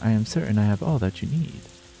leisure. I am certain I have all that you need.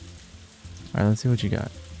 Alright, let's see what you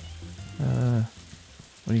got. What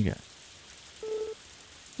do you got?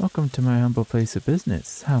 Welcome to my humble place of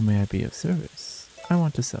business. How may I be of service? I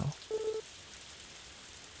want to sell.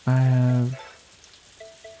 I have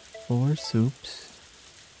 4 soups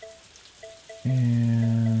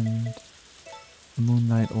and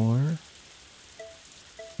moonlight ore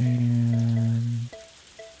and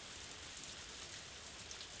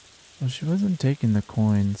well, she wasn't taking the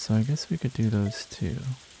coins, so I guess we could do those too.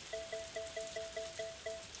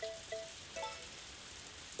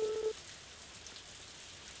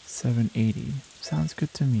 $7.80 sounds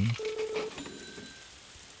good to me.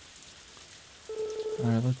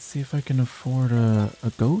 Alright, let's see if I can afford a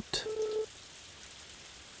goat.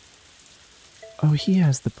 Oh, he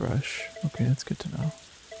has the brush. Okay, that's good to know.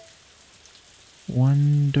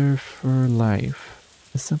 Wonder for life.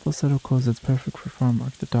 A simple set of clothes that's perfect for farm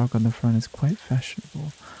work. The dog on the front is quite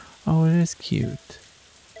fashionable. Oh, it is cute.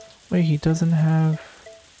 Wait, he doesn't have...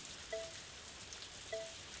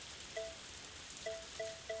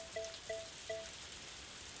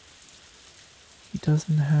 He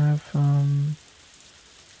doesn't have,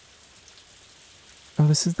 Oh,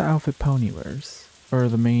 this is the outfit Pony wears. Or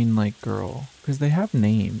the main, like, girl. Because they have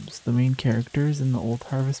names. The main characters in the old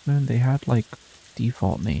Harvest Moon, they had, like,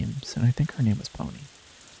 default names. And I think her name was Pony.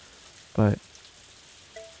 But...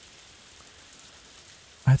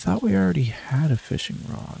 I thought we already had a fishing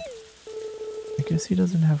rod. I guess he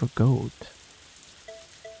doesn't have a goat.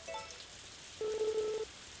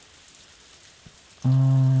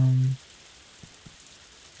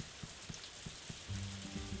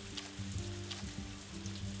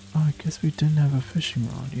 Oh, I guess we didn't have a fishing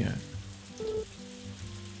rod yet.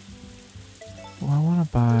 Well, I want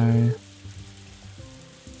to buy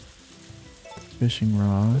the fishing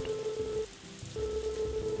rod.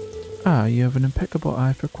 Ah, you have an impeccable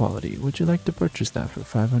eye for quality. Would you like to purchase that for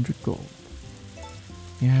 500 gold?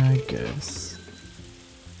 Yeah, I guess.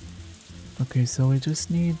 Okay, so we just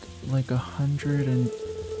need like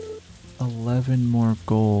 111 more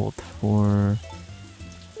gold for...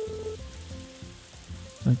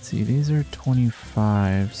 Let's see, these are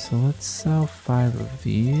 25, so let's sell 5 of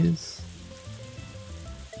these.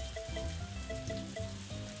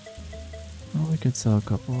 Well, we could sell a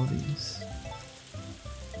couple of these.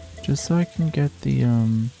 Just so I can get the,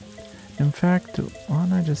 in fact, why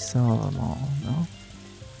don't I just sell them all, no?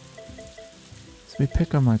 So we pick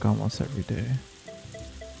them like almost every day.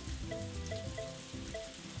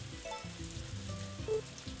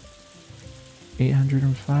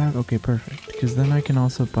 $805? Okay, perfect. Because then I can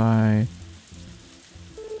also buy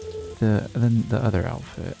the other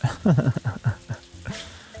outfit.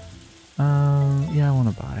 Yeah, I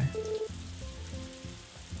want to buy.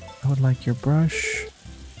 I would like your brush.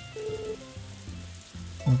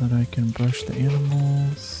 So that I can brush the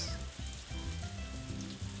animals.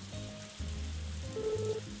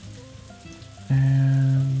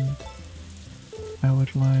 And I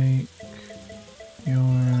would like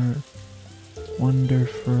your wonder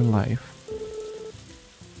for life.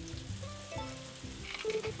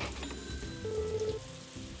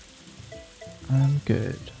 I'm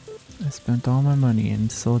good. I spent all my money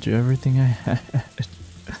and sold you everything I had.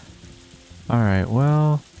 Alright,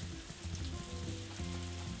 well...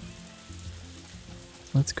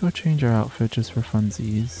 Let's go change our outfit just for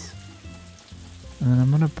funsies. And then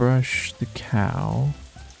I'm gonna brush the cow.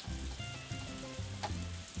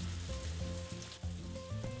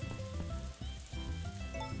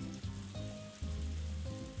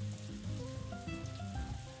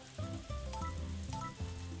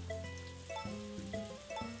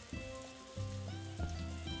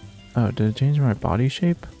 Oh, did it change my body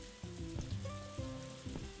shape?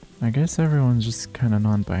 I guess everyone's just kind of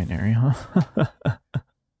non-binary, huh?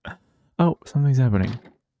 Oh, something's happening.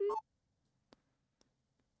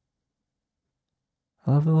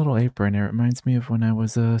 I love the little apron. It reminds me of when I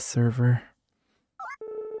was a server.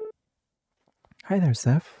 Hi there,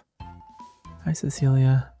 Seth. Hi,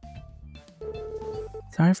 Cecilia.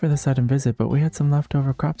 Sorry for the sudden visit, but we had some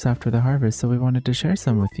leftover crops after the harvest, so we wanted to share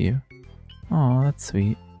some with you. Aw, that's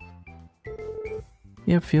sweet.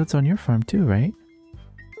 You have fields on your farm too, right?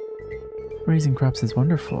 Raising crops is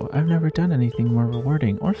wonderful. I've never done anything more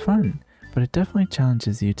rewarding or fun, but it definitely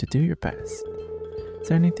challenges you to do your best. Is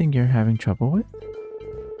there anything you're having trouble with?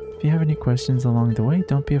 If you have any questions along the way,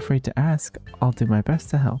 don't be afraid to ask. I'll do my best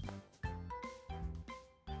to help.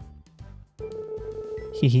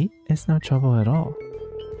 Hehe, it's no trouble at all.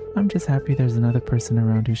 I'm just happy there's another person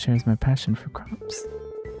around who shares my passion for crops.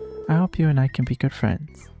 I hope you and I can be good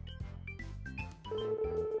friends.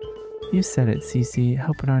 You said it, Cece.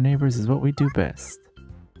 Helping our neighbors is what we do best.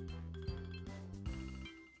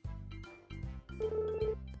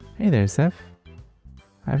 Hey there, Seth.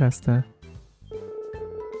 Hi, Vesta.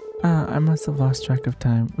 I must have lost track of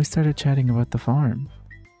time. We started chatting about the farm.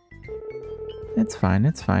 It's fine,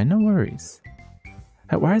 no worries.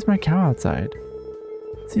 Why is my cow outside?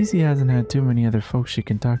 Cece hasn't had too many other folks she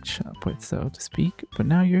can talk shop with, so to speak, but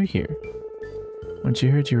now you're here. When she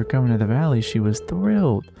heard you were coming to the valley, she was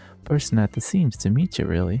thrilled, bursting at the seams to meet you,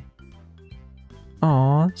 really.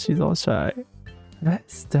 Aw, she's all shy.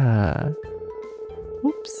 Vesta.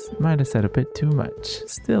 Oops, might have said a bit too much.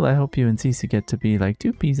 Still, I hope you and Cece get to be like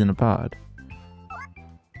two peas in a pod.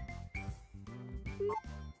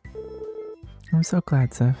 I'm so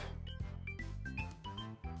glad, Seth.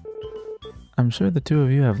 I'm sure the two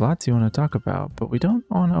of you have lots you want to talk about, but we don't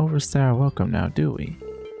want to overstay our welcome now, do we?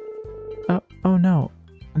 Oh no.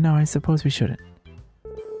 No, I suppose we shouldn't.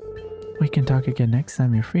 We can talk again next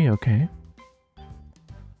time you're free, okay?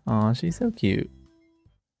 Aw, she's so cute.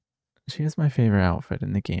 She has my favorite outfit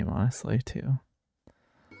in the game, honestly, too.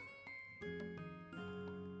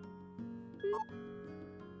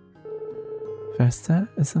 Vesta,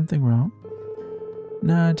 is something wrong?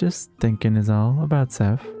 Nah, just thinking is all about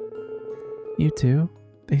Seth. You two,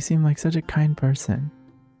 they seem like such a kind person.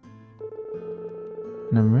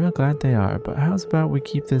 And I'm real glad they are, but how's about we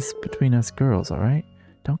keep this between us girls, alright?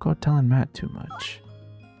 Don't go telling Matt too much.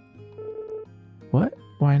 What?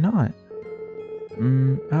 Why not?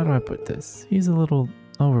 How do I put this? He's a little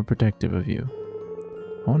overprotective of you.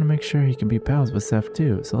 I want to make sure he can be pals with Seth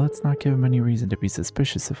too, so let's not give him any reason to be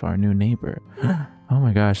suspicious of our new neighbor. Oh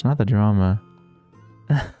my gosh, not the drama.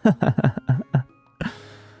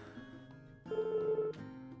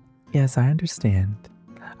 Yes, I understand.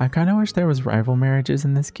 I kind of wish there was rival marriages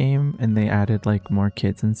in this game and they added like more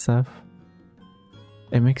kids and stuff.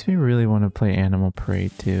 It makes me really want to play Animal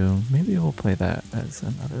Parade too. Maybe we'll play that as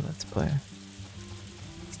another Let's Play.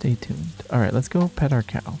 Stay tuned. Alright, let's go pet our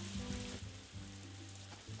cow.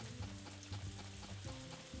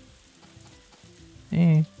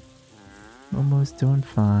 Hey. Momo's doing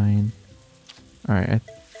fine. Alright, I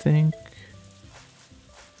think...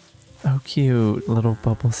 Oh, cute. Little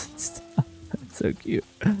bubbles and stuff. That's so cute.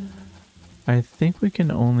 I think we can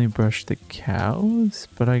only brush the cows,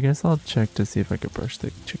 but I guess I'll check to see if I could brush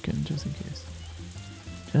the chicken just in case.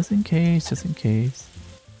 Just in case, just in case.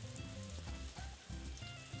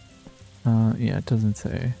 Yeah, it doesn't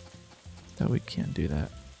say that we can't do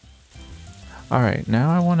that. Alright,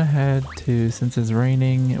 now I want to head to, since it's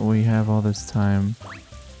raining, we have all this time.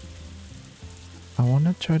 I want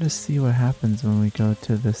to try to see what happens when we go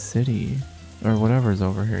to the city, or whatever's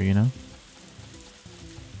over here, you know?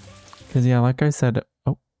 Because yeah, like I said,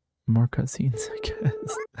 oh, more cutscenes, I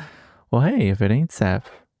guess. Well, hey, if it ain't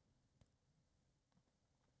Seth.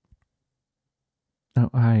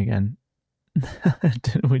 Oh, hi again.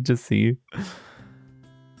 Didn't we just see you?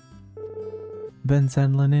 Been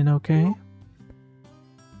settling in okay?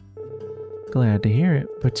 Glad to hear it,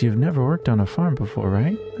 but you've never worked on a farm before,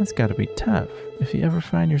 right? That's gotta be tough. If you ever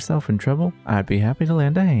find yourself in trouble, I'd be happy to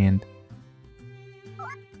lend a hand.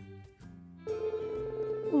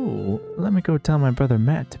 Ooh, let me go tell my brother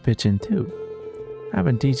Matt to pitch in too. I've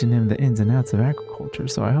been teaching him the ins and outs of agriculture,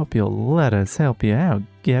 so I hope you'll let us help you out.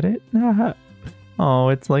 Get it? Oh,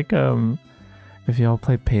 it's like if y'all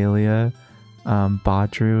play Palia,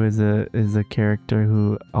 Badru is a character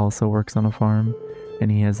who also works on a farm, and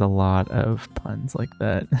he has a lot of puns like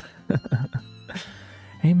that.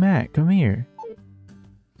 Hey Matt, come here.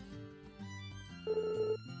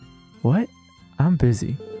 What? I'm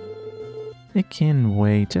busy. It can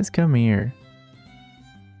wait, just come here.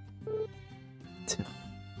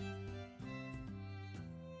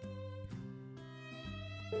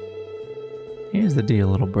 Here's the deal,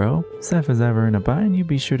 little bro. Seth is ever in a bind, you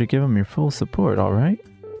be sure to give him your full support, alright?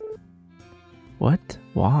 What?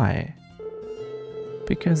 Why?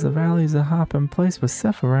 Because the valley's a hopping place with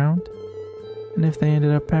Seth around. And if they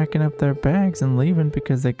ended up packing up their bags and leaving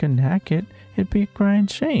because they couldn't hack it, it'd be a crying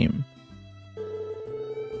shame.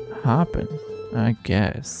 Hopping? I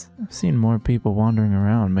guess. I've seen more people wandering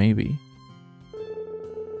around, maybe.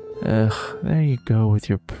 Ugh, there you go with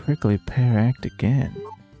your prickly pear act again.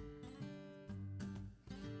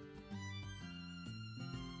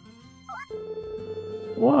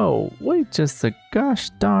 Whoa, wait just a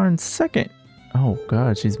gosh darn second. Oh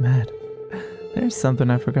god, she's mad. There's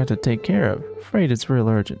something I forgot to take care of. Afraid it's real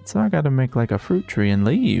urgent, so I gotta make like a fruit tree and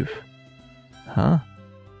leave. Huh?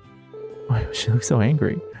 Why, she looks so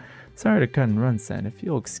angry. Sorry to cut and run, Sen, if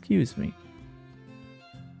you'll excuse me.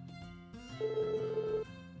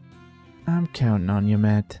 I'm counting on you,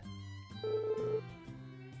 Matt.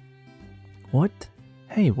 What?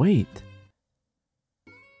 Hey, wait.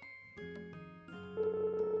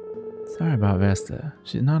 Sorry about Vesta.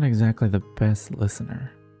 She's not exactly the best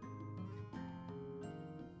listener.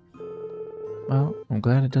 Well, I'm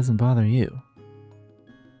glad it doesn't bother you.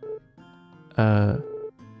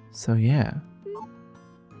 So yeah.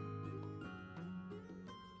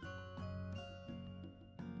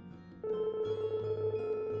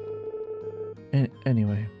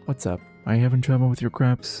 Anyway, what's up? Are you having trouble with your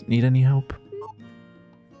crops? Need any help?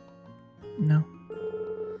 No.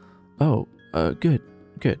 Oh, good.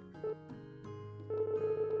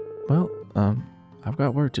 Well, I've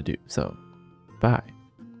got work to do, so bye.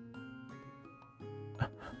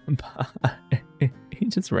 Bye. He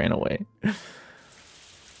just ran away. Well,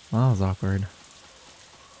 that was awkward.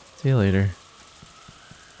 See you later.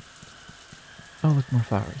 Oh, look, more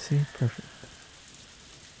flowers. See? Perfect.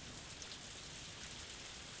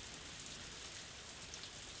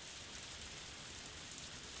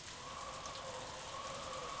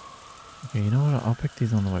 Okay, you know what? I'll pick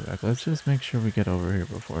these on the way back. Let's just make sure we get over here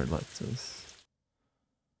before it lets us.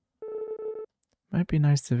 Might be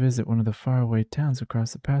nice to visit one of the faraway towns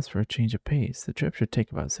across the pass for a change of pace. The trip should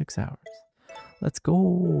take about 6 hours. Let's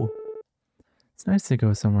go! It's nice to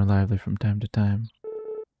go somewhere lively from time to time.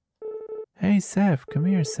 Hey, Seth, come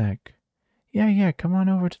here a sec. Yeah, come on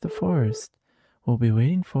over to the forest. We'll be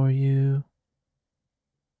waiting for you.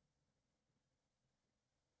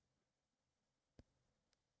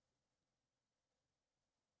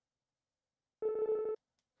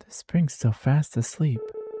 The spring's still fast asleep.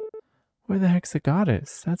 Where the heck's the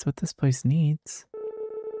goddess? That's what this place needs.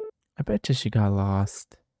 I bet you she got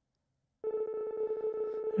lost.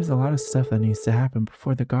 There's a lot of stuff that needs to happen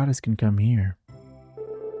before the goddess can come here.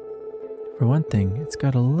 For one thing, it's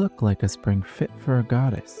gotta look like a spring fit for a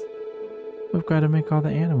goddess. We've gotta make all the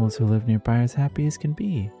animals who live nearby as happy as can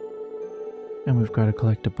be. And we've gotta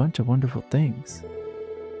collect a bunch of wonderful things.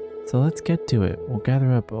 So let's get to it. We'll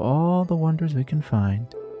gather up all the wonders we can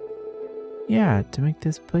find. Yeah, to make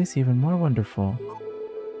this place even more wonderful.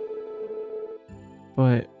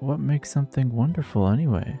 But what makes something wonderful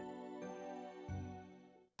anyway?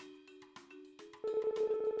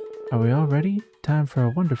 Are we all ready? Time for a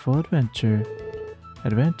wonderful adventure.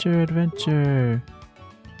 Adventure.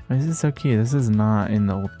 This is so cute. This is not in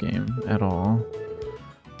the old game at all.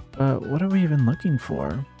 But what are we even looking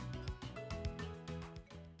for?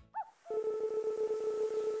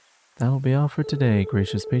 That'll be all for today,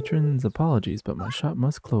 gracious patrons. Apologies, but my shop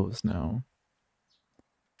must close now.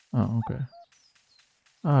 Oh, okay.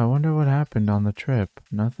 Oh, I wonder what happened on the trip.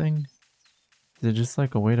 Nothing? Is it just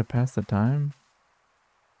like a way to pass the time?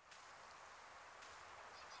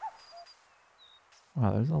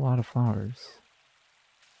 Wow, there's a lot of flowers.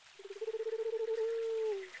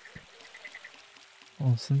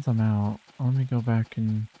 Well, since I'm out, let me go back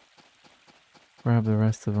and grab the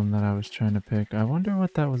rest of them that I was trying to pick. I wonder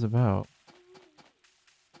what that was about.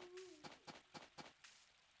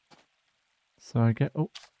 So I get, oh.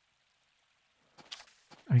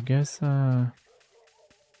 I guess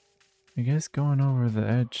going over the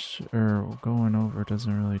edge, or going over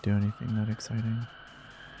doesn't really do anything that exciting.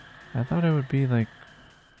 I thought it would be like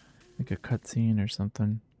a cutscene or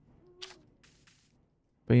something.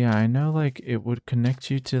 But yeah, I know like it would connect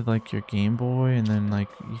you to like your Game Boy, and then like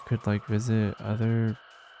you could like visit other,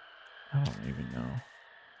 I don't even know,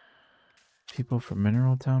 people from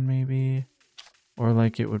Mineral Town maybe, or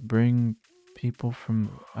like it would bring people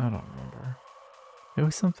from, I don't remember. It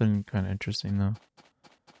was something kind of interesting though.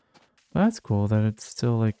 But that's cool that it's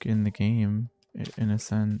still like in the game in a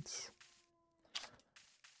sense.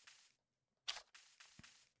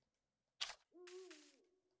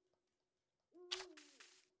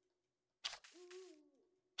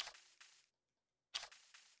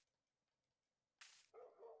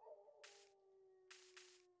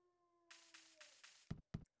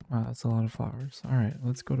 Wow, that's a lot of flowers. Alright,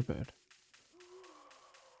 let's go to bed.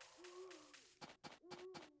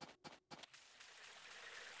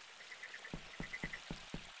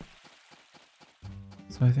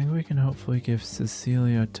 So I think we can hopefully give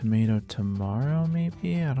Cecilia a tomato tomorrow,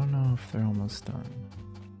 maybe? I don't know if they're almost done.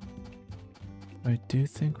 I do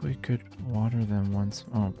think we could water them once.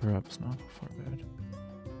 Oh, perhaps not before bed.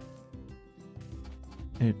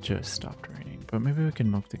 It just stopped raining, but maybe we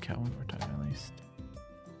can milk the cow one more time at least.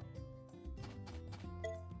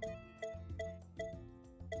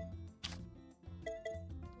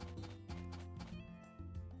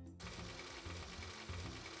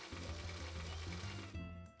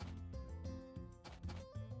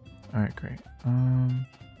 Alright, great.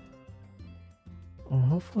 Well,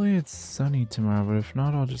 hopefully it's sunny tomorrow, but if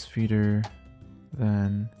not, I'll just feed her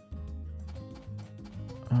then.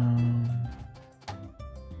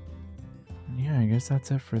 Yeah, I guess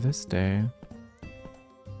that's it for this day.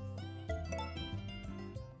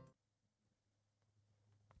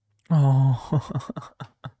 Oh,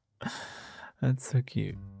 that's so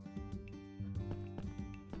cute.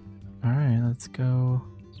 Alright, let's go.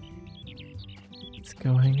 Let's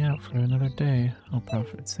go hang out for another day. Oh,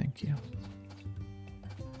 profits, thank you.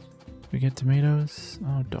 We get tomatoes?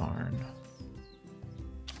 Oh, darn.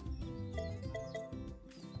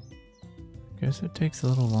 Guess it takes a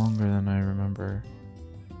little longer than I remember.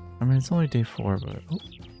 I mean, it's only day 4, but... Oh.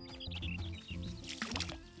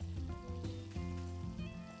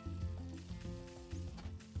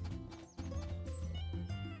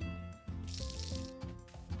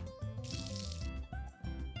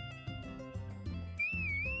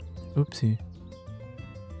 Oopsie.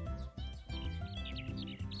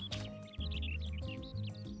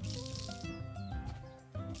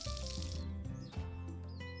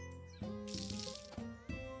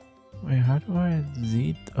 Wait, how do I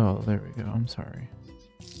Z? Oh, there we go. I'm sorry.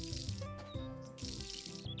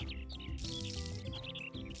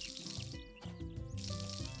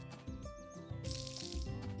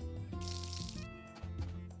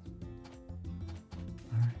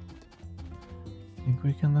 Alright. I think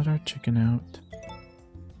we can let our chicken out.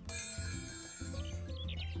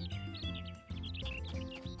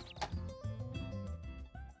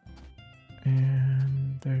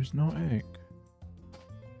 And there's no egg.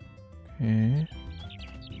 Okay.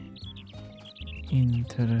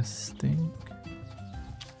 Interesting.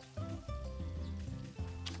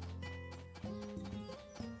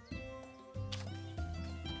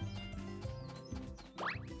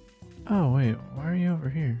 Oh wait, why are you over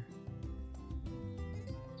here?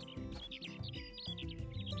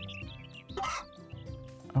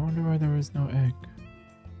 I wonder why there was no egg.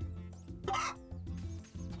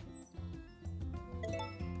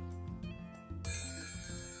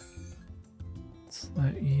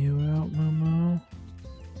 Let you out, Momo.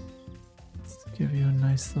 Let's give you a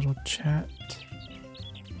nice little chat.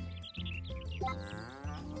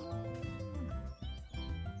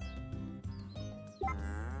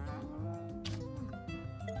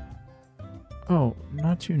 Oh,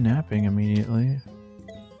 not you napping immediately.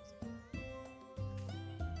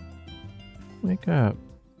 Wake up.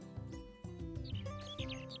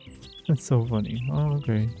 That's so funny. Oh,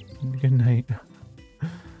 okay. Good night.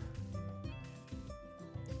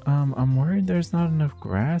 I'm worried there's not enough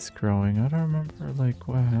grass growing. I don't remember, like,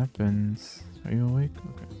 what happens. Are you awake?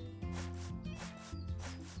 Okay.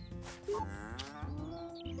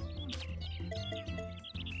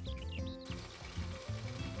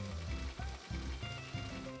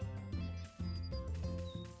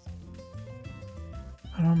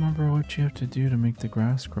 I don't remember what you have to do to make the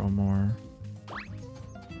grass grow more.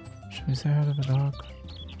 Should we say hi to the dog?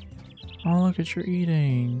 Oh, look at you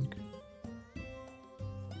eating.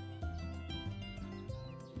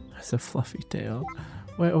 That's a fluffy tail.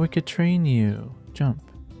 Wait, we could train you. Jump.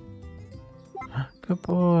 Good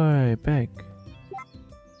boy. Beg.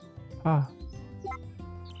 Ah.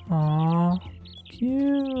 Aw.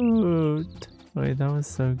 Cute. Wait, that was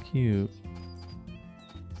so cute.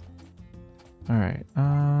 Alright,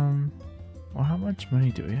 well, how much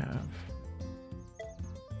money do we have?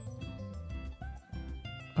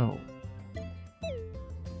 Oh.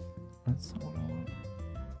 That's not what I want.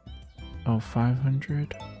 Oh,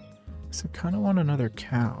 500? So I kind of want another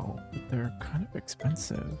cow, but they're kind of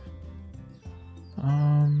expensive.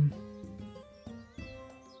 I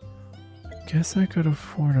guess I could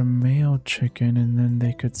afford a male chicken and then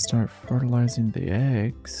they could start fertilizing the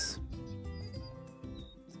eggs.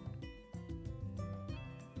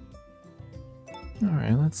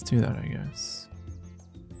 Alright, let's do that, I guess.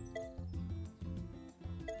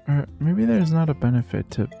 Or maybe there's not a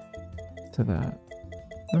benefit to that.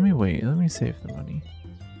 Let me wait, let me save the money.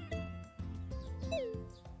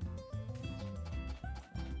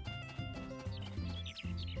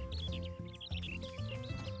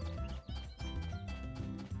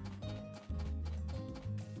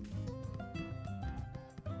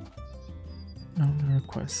 Oh, the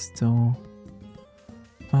request still.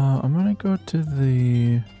 I'm gonna go to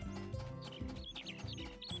the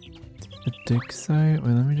dig site.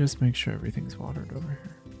 Wait, let me just make sure everything's watered over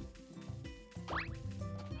here.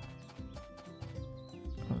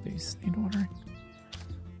 Oh, these need watering.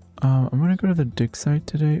 I'm gonna go to the dig site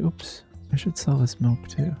today. Oops, I should sell this milk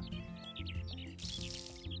too.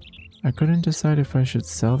 I couldn't decide if I should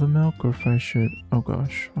sell the milk or if I should... Oh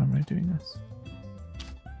gosh, why am I doing this?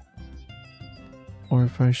 Or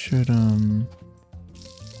if I should,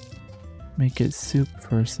 make it soup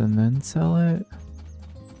first and then sell it.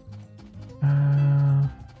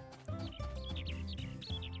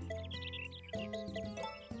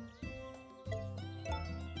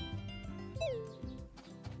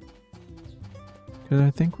 Because I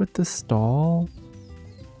think with the stall...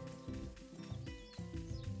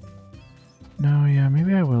 No, yeah,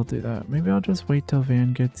 maybe I will do that. Maybe I'll just wait till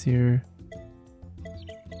Van gets here.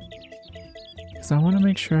 Because I want to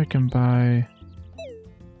make sure I can buy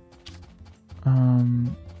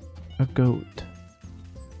a goat.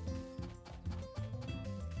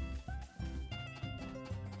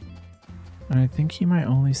 And I think he might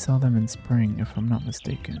only sell them in spring if I'm not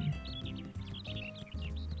mistaken.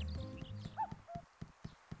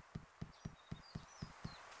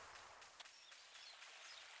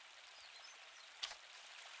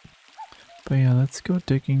 But yeah, let's go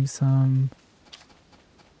digging some.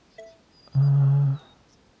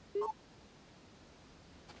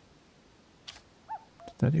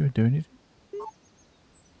 Did that even do anything?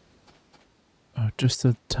 Oh, just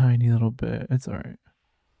a tiny little bit. It's alright.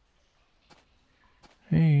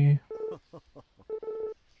 Hey.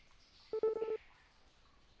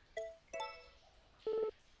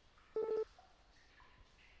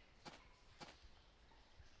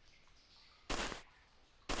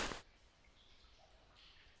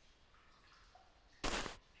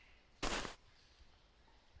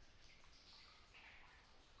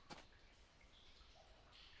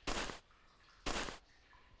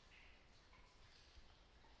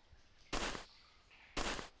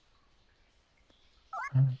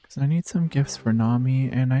 Because I need some gifts for Nami,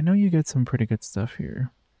 and I know you get some pretty good stuff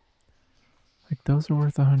here. Like, those are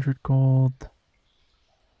worth 100 gold.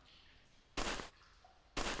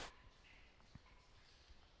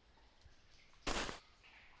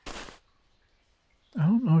 I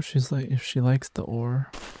don't know if she likes the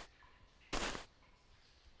ore.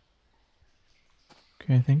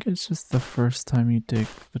 Okay, I think it's just the first time you dig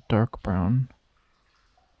the dark brown.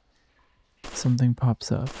 Something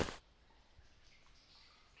pops up.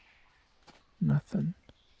 Nothing.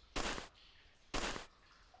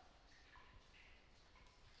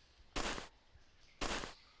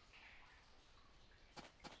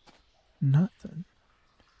 Nothing.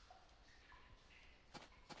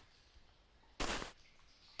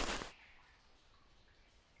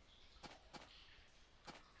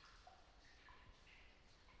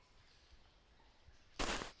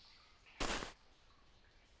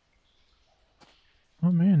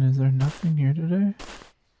 Oh man, is there nothing here today?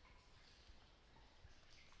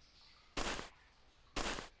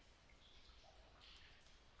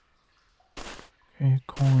 Okay,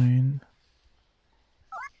 coin.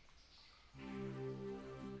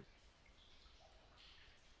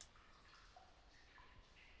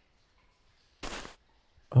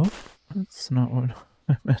 Oh, that's not what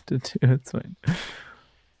I meant to do. It's fine.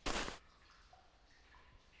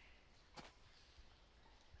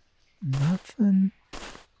 Nothing.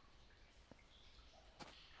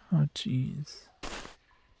 Oh, jeez.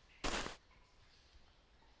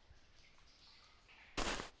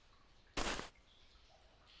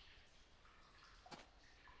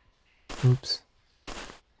 Oops.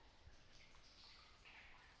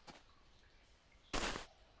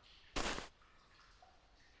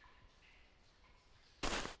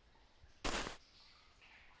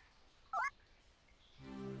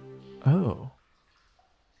 Oh.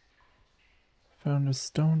 Found a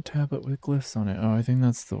stone tablet with glyphs on it. Oh, I think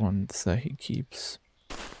that's the one that he keeps.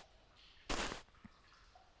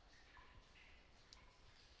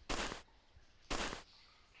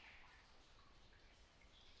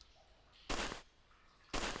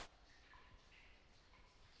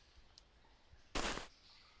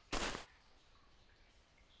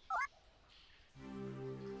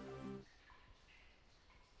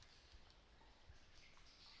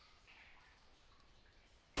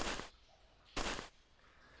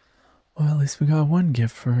 Well, at least we got one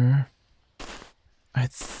gift for her. I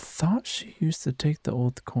thought she used to take the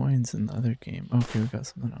old coins in the other game. Okay, we got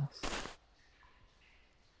something else.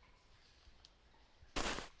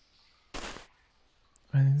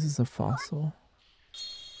 I think this is a fossil.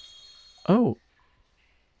 Oh!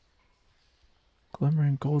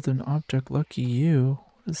 glimmering golden object, lucky you.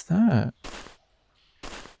 What is that?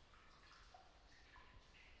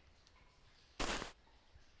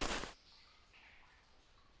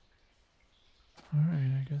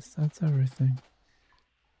 Alright, I guess that's everything.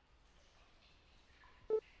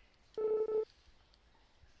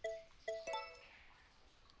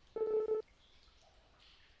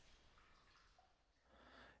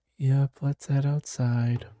 Yep, let's head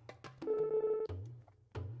outside.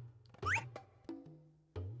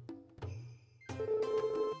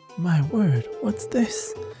 My word, what's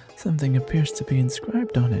this? Something appears to be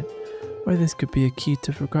inscribed on it. Or this could be a key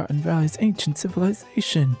to Forgotten Valley's ancient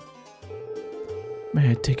civilization.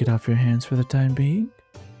 May I take it off your hands for the time being?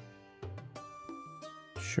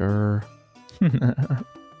 Sure. There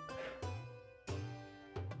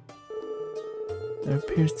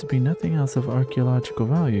appears to be nothing else of archaeological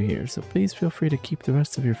value here, so please feel free to keep the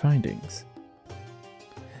rest of your findings.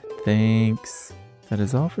 Thanks. That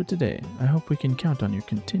is all for today. I hope we can count on your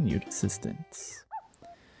continued assistance.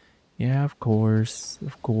 Yeah, of course.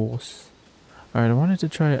 Of course. Alright, I wanted to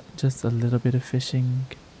try just a little bit of fishing.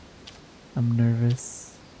 I'm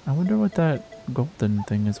nervous. I wonder what that golden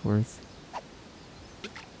thing is worth.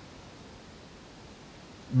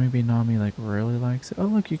 Maybe Nami like really likes it. Oh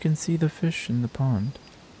look, you can see the fish in the pond.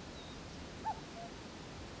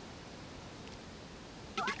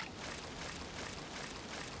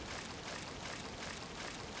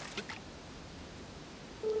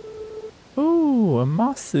 Ooh, a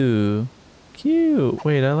masu. Cute.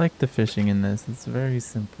 Wait, I like the fishing in this. It's very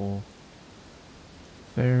simple.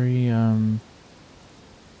 Very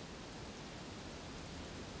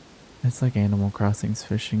it's like Animal Crossing's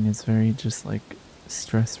fishing. It's very just like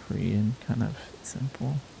stress-free and kind of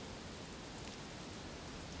simple.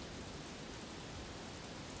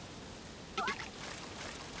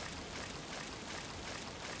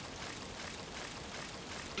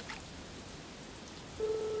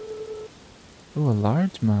 Ooh, a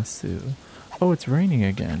large masu. Oh, it's raining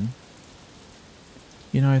again.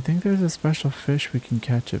 You know, I think there's a special fish we can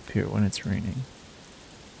catch up here when it's raining.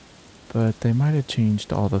 But they might have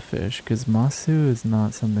changed all the fish, because masu is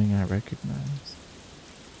not something I recognize.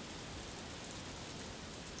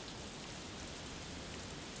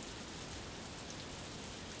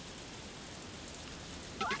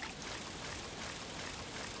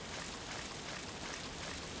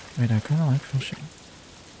 Wait, I kind of like fishing.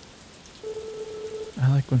 I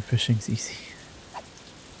like when fishing's easy.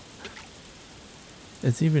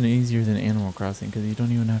 It's even easier than Animal Crossing because you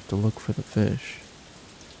don't even have to look for the fish.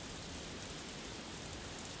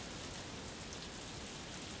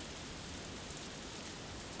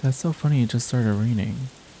 That's so funny, it just started raining.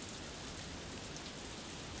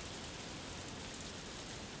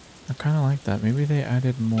 I kind of like that. Maybe they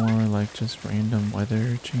added more like just random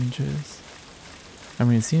weather changes. I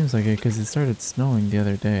mean, it seems like it because it started snowing the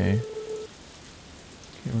other day.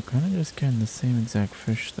 Okay, we're kind of just getting the same exact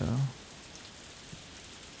fish though.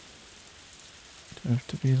 Do I have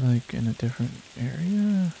to be like in a different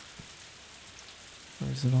area?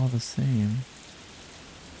 Or is it all the same?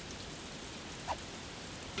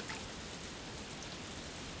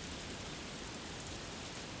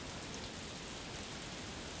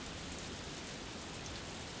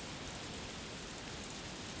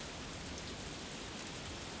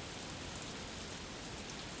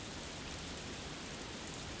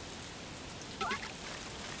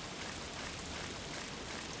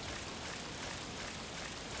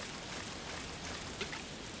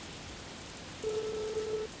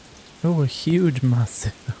 Oh, a huge masu.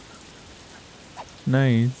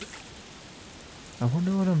 Nice. I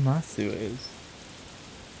wonder what a masu is.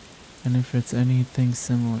 And if it's anything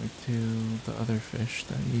similar to the other fish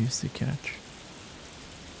that you used to catch.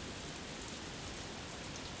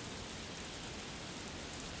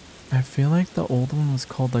 I feel like the old one was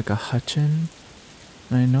called like a hutchin.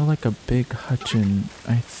 And I know like a big hutchin,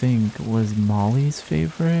 I think, was Molly's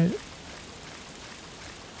favorite.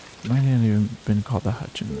 Might not even been called the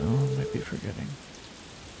hutchin though, I might be forgetting.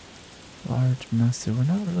 Large masu, we're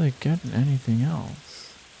not really getting anything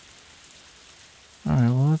else.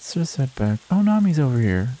 Alright, well let's just head back. Oh, Nami's over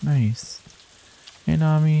here, nice. Hey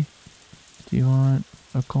Nami, do you want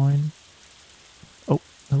a coin? Oh,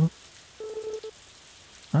 hello?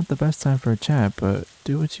 Not the best time for a chat, but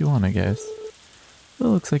do what you want I guess.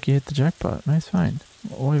 Well, it looks like you hit the jackpot, nice find.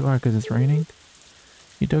 Wait, why, cause it's raining?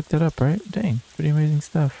 You dug that up, right? Dang, pretty amazing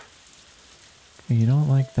stuff. You don't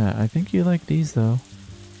like that. I think you like these though.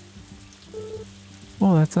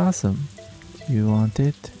 Well, that's awesome. Do you want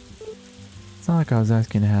it? It's not like I was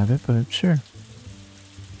asking to have it, but sure.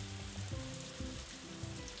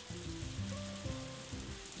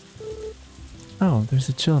 Oh, there's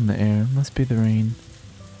a chill in the air. Must be the rain.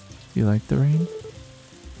 Do you like the rain?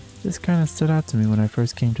 This kind of stood out to me when I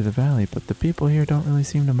first came to the valley, but the people here don't really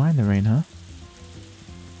seem to mind the rain, huh?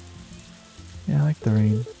 Yeah, I like the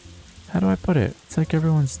rain. How do I put it? It's like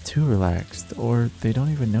everyone's too relaxed, or they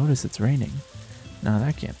don't even notice it's raining. No,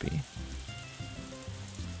 that can't be.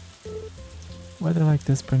 Weather like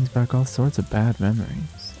this brings back all sorts of bad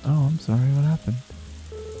memories. Oh, I'm sorry, what happened?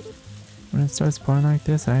 When it starts pouring like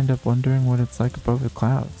this, I end up wondering what it's like above the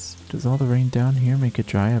clouds. Does all the rain down here make it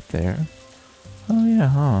dry up there? Oh yeah,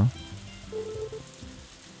 huh?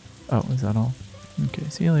 Oh, is that all? Okay,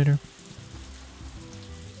 see you later.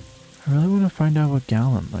 I really want to find out what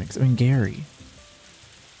Gallon likes. I mean, Gary.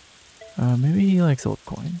 Maybe he likes old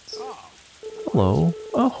coins. Hello.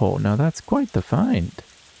 Oh, now that's quite the find.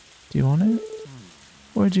 Do you want it?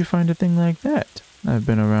 Where'd you find a thing like that? I've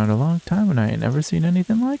been around a long time and I ain't never seen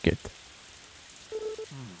anything like it.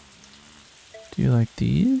 Do you like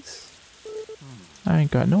these? I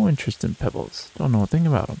ain't got no interest in pebbles. Don't know a thing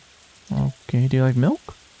about them. Okay, do you like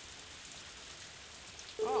milk?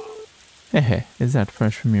 Hehe, is that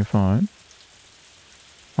fresh from your farm?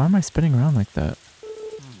 Why am I spinning around like that?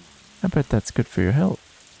 I bet that's good for your health.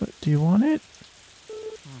 But do you want it?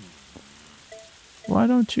 Why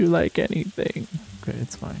don't you like anything? Okay,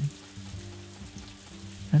 it's fine.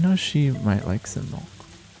 I know she might like some milk.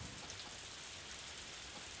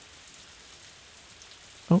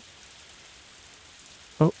 Oh.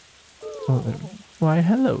 Oh. Oh, there we go. Why,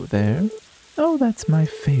 hello there. Oh, that's my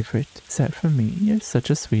favorite. Is that for me? You're such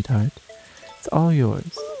a sweetheart. It's all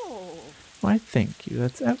yours. Why, thank you.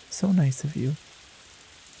 That's ever so nice of you.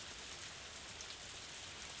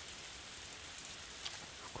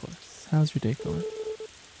 Of course. How's your day going?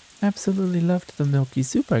 Absolutely loved the milky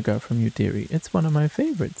soup I got from you, dearie. It's one of my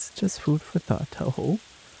favorites. Just food for thought.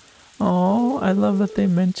 Oh, I love that they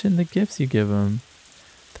mention the gifts you give them.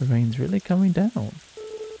 The rain's really coming down.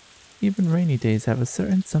 Even rainy days have a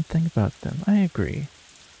certain something about them. I agree.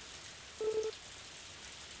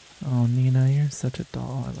 Oh, Nina, you're such a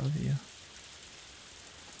doll. I love you.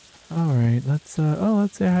 Alright, let's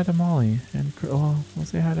say hi to Molly. And, well, we'll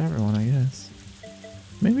say hi to everyone, I guess.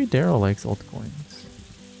 Maybe Daryl likes old coins.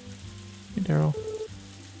 Hey, Daryl.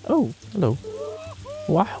 Oh, hello.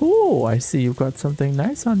 Wahoo! I see you've got something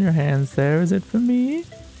nice on your hands there. Is it for me?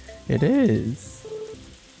 It is.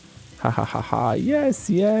 Ha ha ha ha. Yes,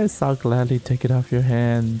 yes, I'll gladly take it off your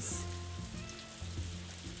hands.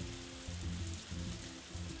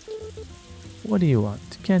 What do you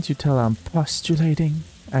want? Can't you tell I'm postulating?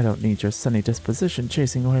 I don't need your sunny disposition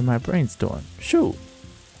chasing away my brainstorm. Shoo!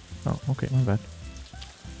 Oh, okay, my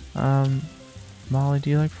bad. Molly, do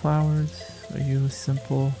you like flowers? Are you a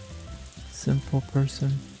simple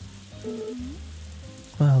person?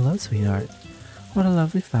 Well, hello, sweetheart. What a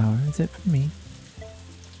lovely flower. Is it for me?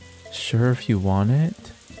 Sure, if you want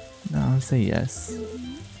it. No, I'll say yes.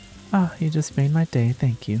 Ah, you just made my day.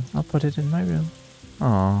 Thank you. I'll put it in my room.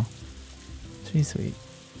 Aw. She's sweet.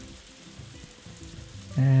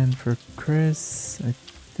 And for Chris, I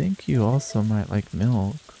think you also might like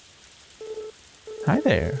milk. Hi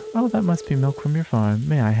there. Oh, that must be milk from your farm.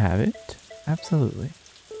 May I have it? Absolutely.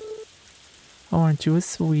 Oh, aren't you a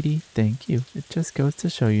sweetie? Thank you. It just goes to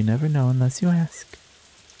show you never know unless you ask.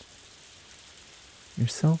 You're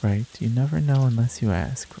so right. You never know unless you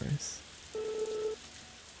ask, Chris.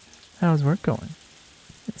 How's work going?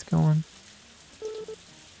 It's going.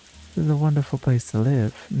 This is a wonderful place to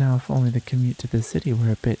live. Now if only the commute to the city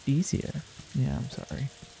were a bit easier. Yeah, I'm sorry.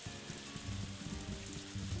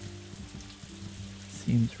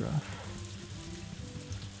 Seems rough.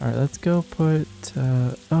 Alright, let's go put,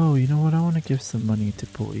 oh, you know what? I want to give some money to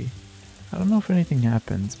Pui. I don't know if anything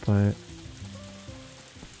happens, but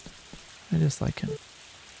I just like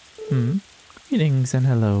him. Greetings and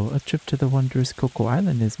hello. A trip to the wondrous Cocoa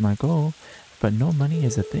Island is my goal, but no money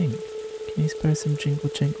is a thing. Can you spare some jingle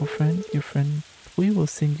jangle, friend? Your friend Pui will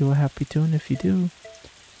sing you a happy tune if you do.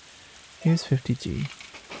 Here's 50G.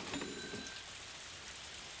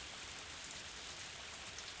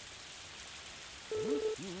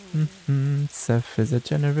 Seph is a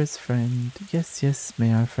generous friend. Yes, yes,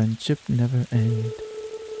 may our friendship never end.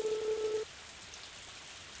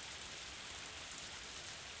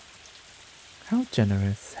 How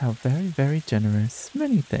generous, how very, very generous.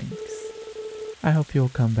 Many thanks. I hope you'll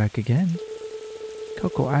come back again.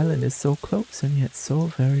 Cocoa Island is so close and yet so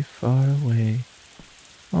very far away.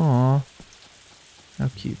 Aww. How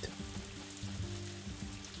cute.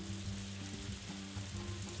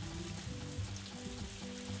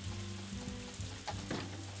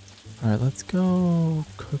 Alright, let's go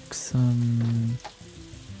cook some...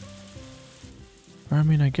 Or I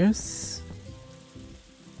mean, I guess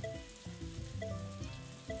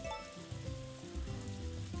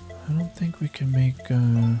I don't think we can make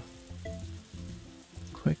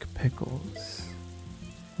quick pickles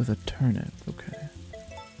with a turnip, okay.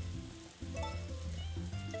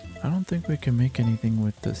 I don't think we can make anything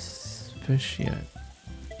with this fish yet.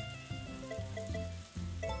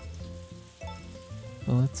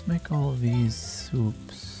 So let's make all of these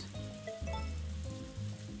soups.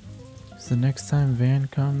 So the next time Van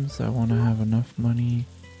comes, I want to have enough money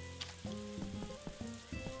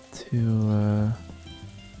to,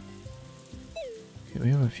 okay, we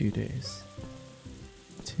have a few days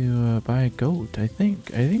to buy a goat, I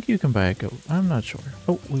think. I think you can buy a goat. I'm not sure.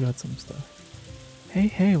 Oh, we got some stuff.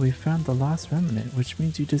 Hey, we found the lost remnant, which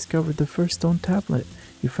means you discovered the first stone tablet.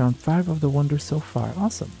 You found 5 of the wonders so far.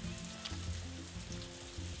 Awesome.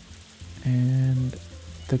 And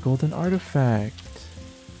the golden artifact.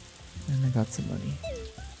 And I got some money.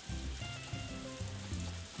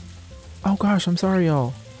 Oh gosh, I'm sorry,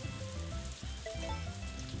 y'all.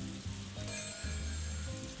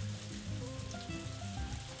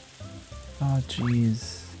 Oh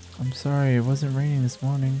jeez. I'm sorry, it wasn't raining this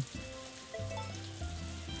morning.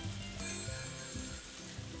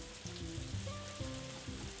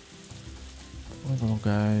 Poor little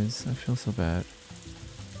guys, I feel so bad.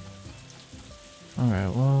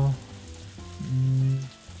 Alright, well...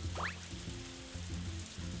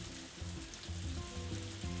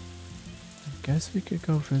 I guess we could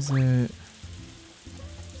go visit...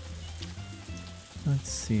 Let's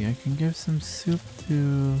see, I can give some soup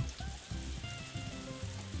to...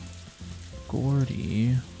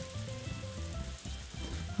 Gordy.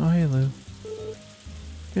 Oh, hey Lou.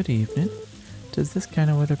 Good evening. Does this kind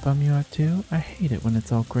of weather bum you out too? I hate it when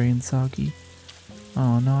it's all gray and soggy.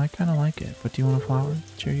 Oh no, I kind of like it. But do you want a flower?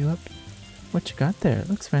 Cheer you up? What you got there? It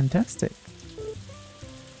looks fantastic.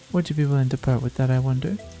 Would you be willing to part with that, I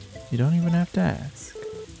wonder? You don't even have to ask.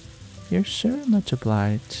 You're sure much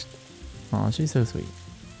obliged. Aw, she's so sweet.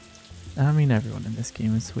 I mean, everyone in this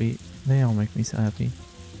game is sweet. They all make me so happy.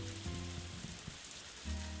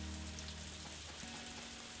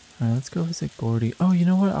 Alright, let's go visit Gordy. Oh, you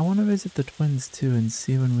know what? I want to visit the twins too and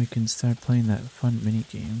see when we can start playing that fun mini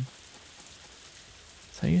game.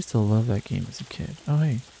 So I used to love that game as a kid. Oh,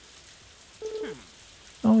 hey.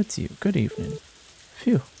 Oh, it's you. Good evening.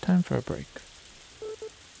 Phew, time for a break.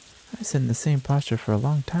 I sit in the same posture for a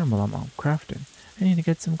long time while I'm out crafting. I need to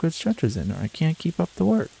get some good stretches in or I can't keep up the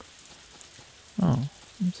work. Oh,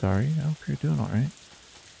 I'm sorry. I hope you're doing alright.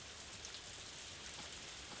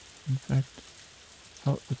 In fact...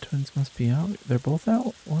 Oh, the twins must be out. They're both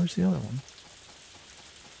out? Where's the other one?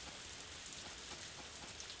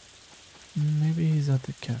 Maybe he's at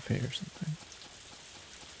the cafe or something.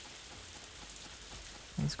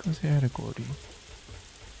 Let's go say hi to Gordy.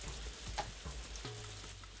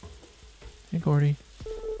 Hey Gordy.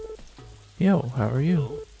 Yo, how are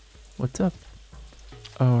you? What's up?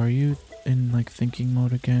 Oh, are you in like thinking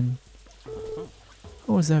mode again?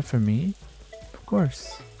 Oh, is that for me? Of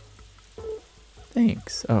course.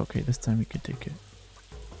 Thanks. Oh, okay, this time we can take it.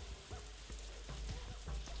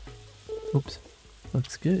 Oops.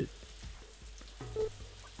 Looks good.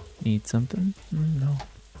 Need something? No.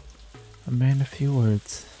 A man of few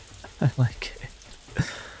words. I like it.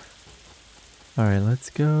 Alright, let's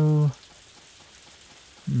go.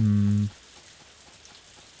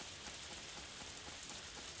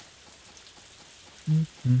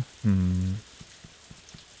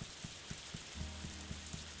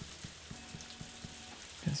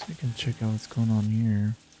 Guess we can check out what's going on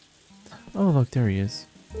here. Oh, look, there he is.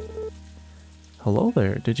 Hello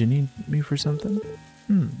there. Did you need me for something?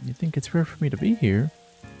 You think it's rare for me to be here?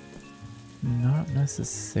 Not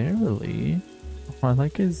necessarily. Oh, I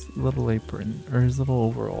like his little apron, or his little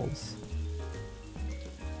overalls.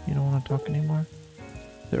 You don't want to talk anymore?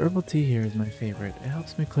 The herbal tea here is my favorite. It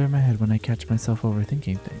helps me clear my head when I catch myself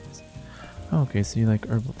overthinking things. Okay, so you like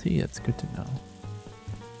herbal tea? That's good to know.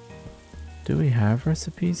 Do we have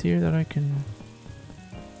recipes here that I can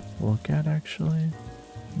look at, actually?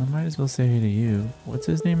 I might as well say hey to you. What's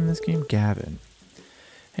his name in this game? Gavin.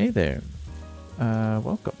 Hey there.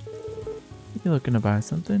 Welcome. You looking to buy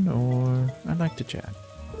something, or I'd like to chat?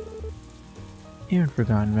 Here in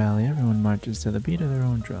Forgotten Valley, everyone marches to the beat of their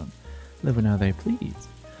own drum, living how they please.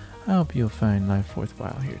 I hope you'll find life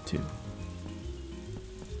worthwhile here, too.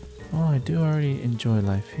 Well, I do already enjoy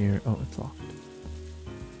life here. Oh, it's locked.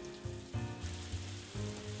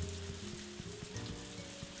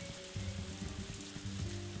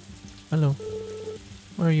 Hello.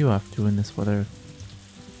 Where are you off to in this weather?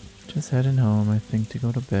 Just heading home, I think, to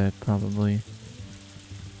go to bed, probably.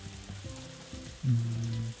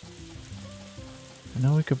 I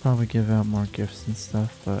know we could probably give out more gifts and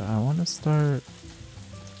stuff, but I want to start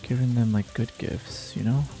giving them like good gifts, you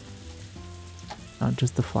know? Not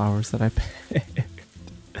just the flowers that I picked.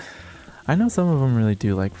 I know some of them really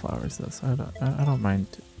do like flowers though, so I don't mind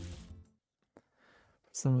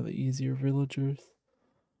some of the easier villagers.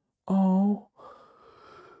 Oh,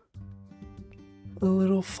 a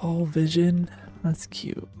little fall vision. That's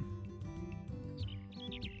cute.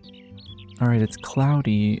 Alright, it's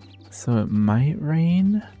cloudy, so it might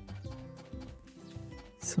rain.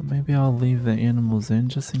 So maybe I'll leave the animals in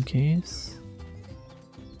just in case.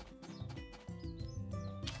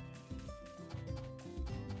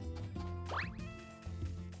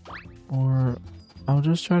 Or I'll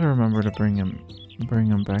just try to remember to bring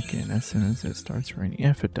him back in as soon as it starts raining.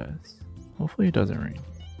 If it does. Hopefully it doesn't rain.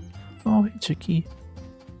 Oh, hey chickie.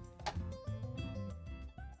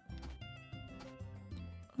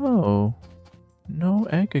 Oh, no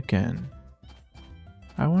egg again.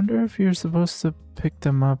 I wonder if you're supposed to pick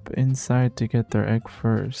them up inside to get their egg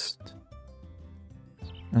first.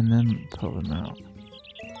 And then pull them out.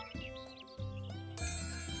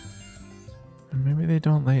 And maybe they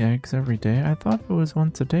don't lay eggs every day. I thought it was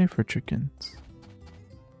once a day for chickens.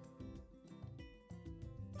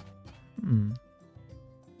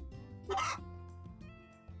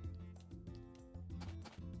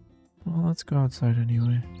 Well, let's go outside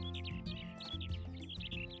anyway.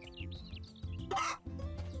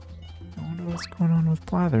 I wonder what's going on with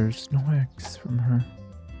Blathers. No eggs from her.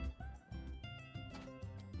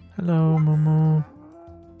 Hello, Momo.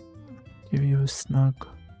 Give you a snug.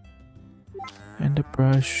 And a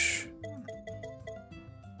brush.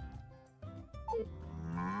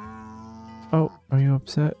 Oh, are you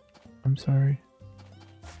upset? I'm sorry.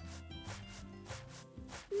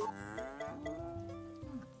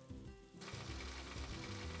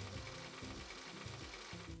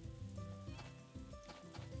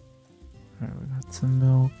 Alright, we got some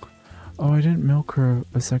milk. Oh, I didn't milk her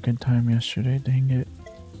a second time yesterday, dang it.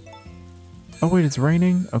 Oh wait, it's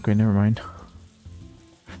raining? Okay, never mind.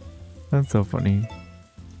 That's so funny.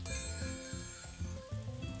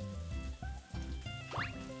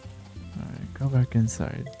 Alright, go back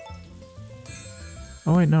inside.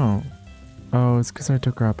 Oh wait, no. Oh, it's because I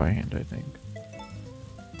took her out by hand, I think.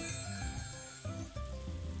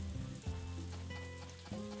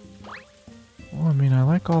 Well, I mean, I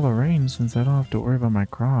like all the rain since I don't have to worry about my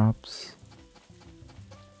crops.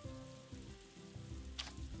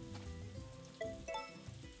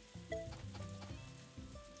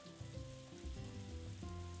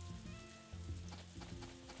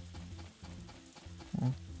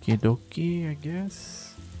 Okie dokie, I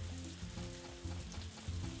guess.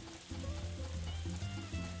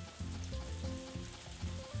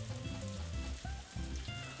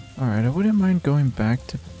 Alright, I wouldn't mind going back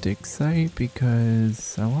to the dig site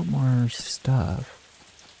because I want more stuff.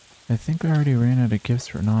 I think I already ran out of gifts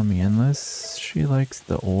for Nami, unless she likes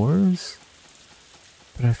the ores.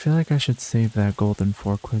 But I feel like I should save that golden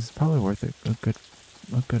fork because it's probably worth it, a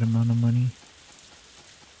good amount of money.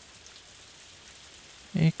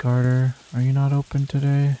 Hey Carter, are you not open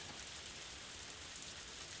today?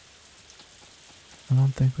 I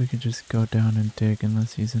don't think we could just go down and dig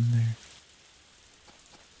unless he's in there.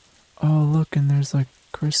 Oh look, and there's like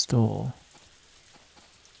crystal.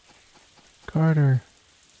 Carter,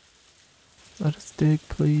 let us dig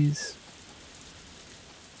please.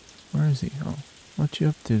 Where is he? Oh, what you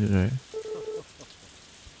up to today?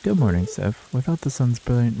 Good morning, Seph. Without the sun's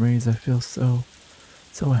brilliant rays I feel so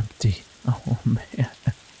empty. Oh man.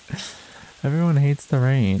 Everyone hates the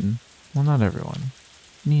rain. Well, not everyone.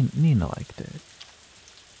 Nina liked it.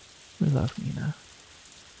 We love Nina.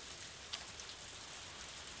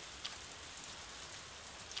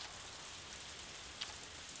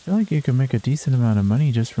 I feel like you can make a decent amount of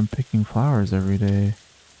money just from picking flowers every day.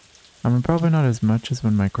 I mean, probably not as much as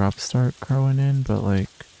when my crops start growing in, but like,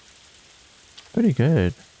 pretty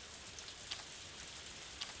good.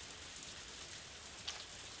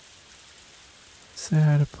 Say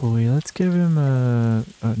hi to Pui. Let's give him an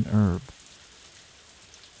herb.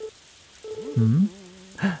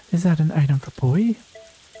 Is that an item for Pui?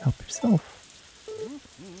 Help yourself.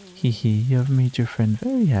 Hehe, you have made your friend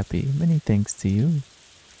very happy. Many thanks to you.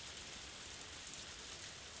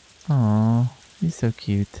 Aww, he's so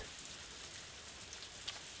cute.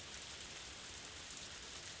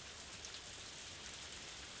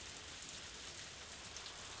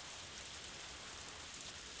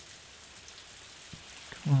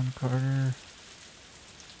 Come on, Carter.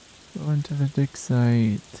 Go into the dig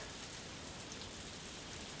site.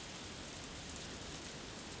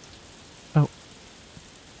 Oh.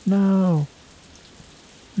 No.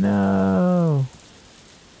 No.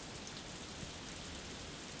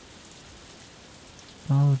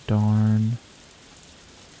 Oh,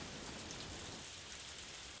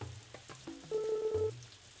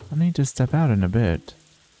 I'll need to step out in a bit.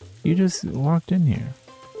 You just walked in here.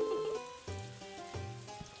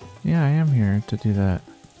 Yeah, I am here to do that.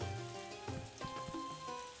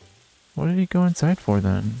 What did he go inside for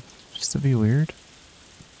then? Just to be weird?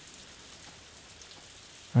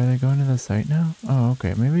 Are they going to the site now? Oh,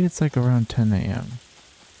 okay. Maybe it's like around 10 a.m.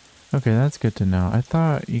 Okay, that's good to know. I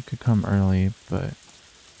thought you could come early, but...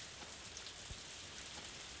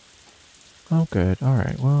 Oh, good.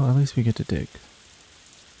 Alright, well, at least we get to dig.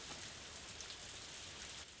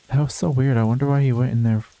 That was so weird. I wonder why he went in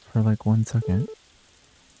there for like 1 second.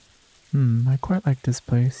 I quite like this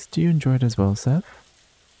place. Do you enjoy it as well, Seth?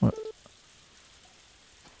 What?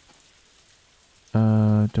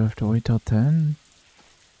 Do I have to wait till 10?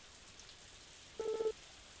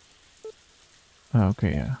 Oh,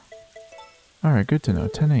 okay, yeah. Alright, good to know.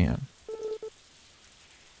 10 a.m.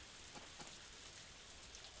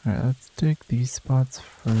 Alright, let's dig these spots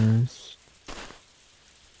first.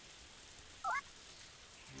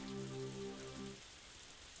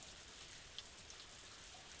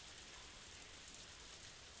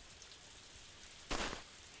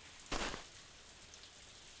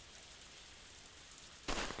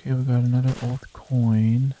 Okay, we got another old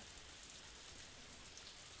coin.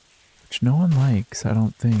 Which no one likes, I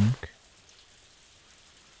don't think.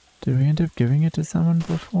 Did we end up giving it to someone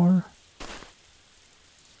before?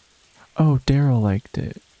 Oh, Daryl liked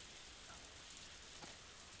it.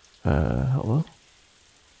 Hello?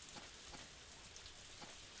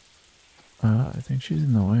 I think she's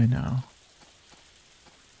in the way now.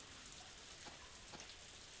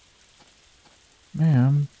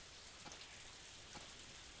 Ma'am.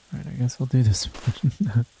 Alright, I guess we'll do this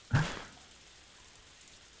one.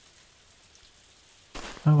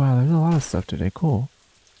 Oh wow, there's a lot of stuff today. Cool.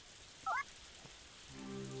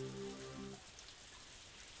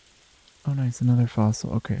 Oh nice, another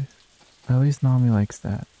fossil. Okay. At least Nami likes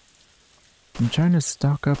that. I'm trying to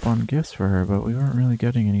stock up on gifts for her, but we weren't really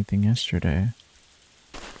getting anything yesterday.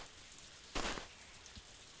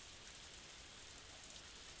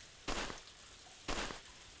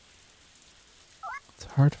 It's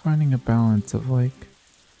hard finding a balance of like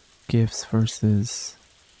gifts versus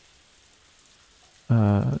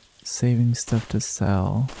saving stuff to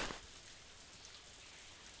sell.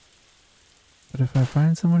 But if I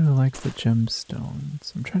find someone who likes the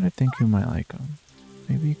gemstones, I'm trying to think who might like them.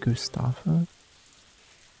 Maybe Gustafa?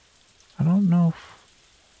 I don't know if...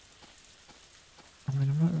 I mean,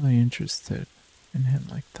 I'm not really interested in him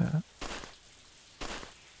like that.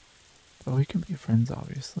 But we can be friends,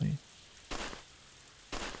 obviously.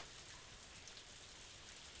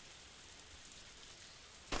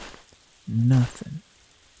 Nothing.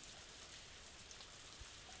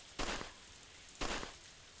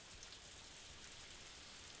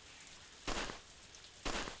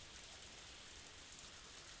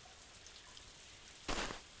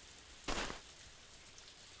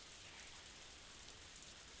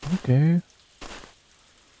 Okay.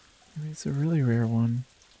 Maybe it's a really rare one.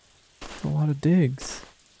 It's a lot of digs.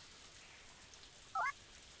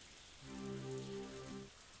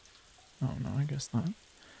 Oh no, I guess not.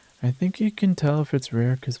 I think you can tell if it's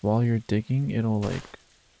rare because while you're digging, it'll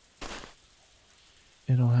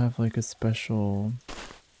have like a special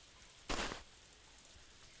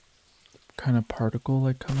kind of particle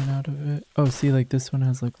like coming out of it. Oh, see, like this one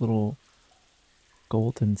has like little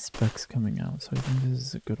golden specks coming out, so I think this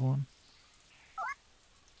is a good one.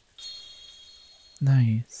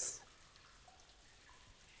 Nice.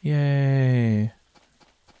 Yay.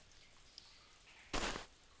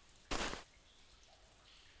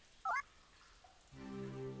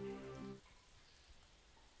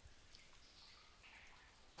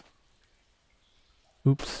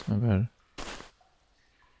 Oops, my bad.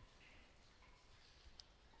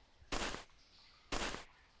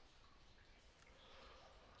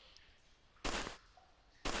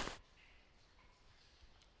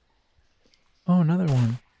 Oh, another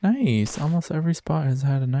one. Nice. Almost every spot has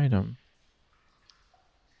had an item.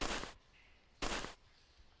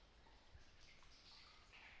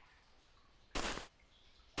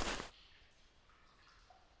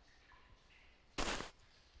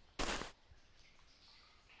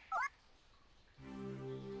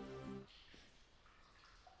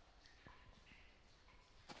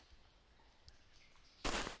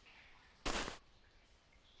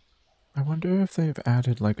 I wonder if they've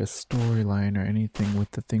added like a storyline or anything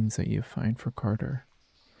with the things that you find for Carter.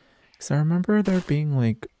 Because I remember there being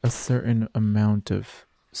like a certain amount of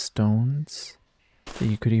stones that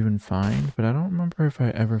you could even find, but I don't remember if I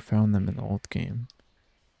ever found them in the old game.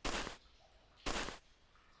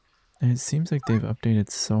 And it seems like they've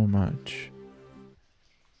updated so much.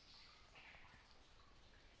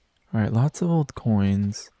 Alright, lots of old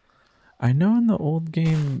coins. I know in the old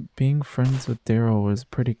game being friends with Daryl was a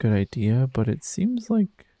pretty good idea, but it seems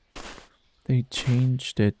like they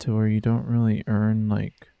changed it to where you don't really earn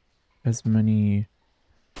like as many.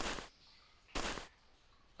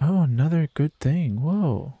 Oh, another good thing.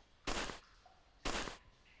 Whoa.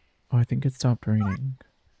 Oh, I think it stopped raining.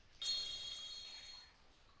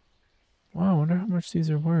 Wow, I wonder how much these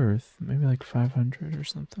are worth. Maybe like 500 or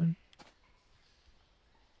something.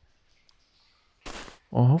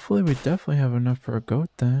 Well, hopefully we definitely have enough for a goat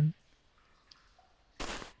then.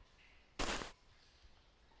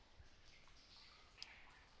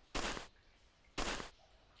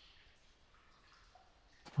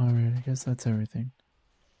 Alright, I guess that's everything.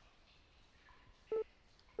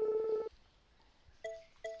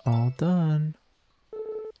 All done.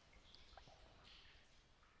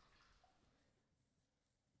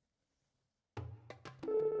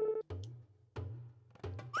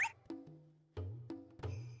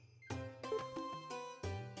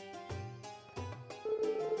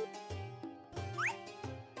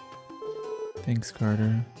 Thanks,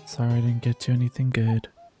 Carter. Sorry I didn't get you anything good.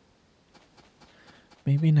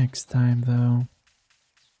 Maybe next time, though.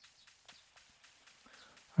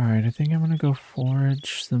 Alright, I think I'm gonna go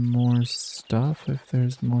forage some more stuff if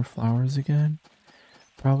there's more flowers again.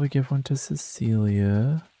 Probably give one to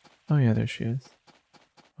Cecilia. Oh yeah, there she is.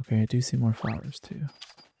 Okay, I do see more flowers too.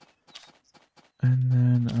 And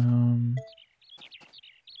then,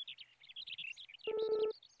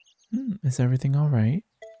 is everything alright?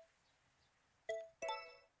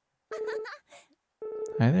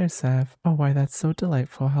 Hi there, Seth. Oh, why, that's so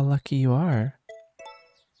delightful. How lucky you are.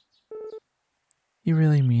 You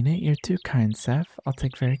really mean it? You're too kind, Seth. I'll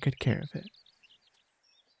take very good care of it.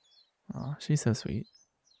 Oh, she's so sweet.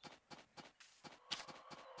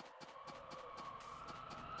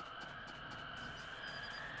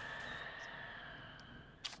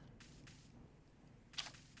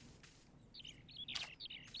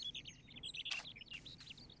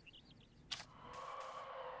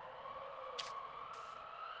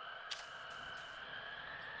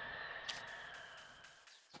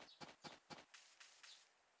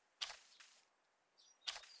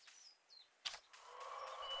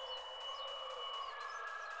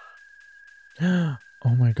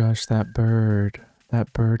 Oh my gosh, that bird.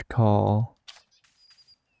 That bird call.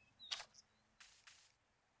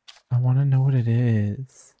 I want to know what it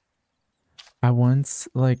is. I once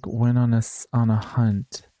like went on a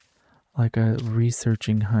hunt, like a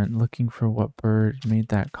researching hunt, looking for what bird made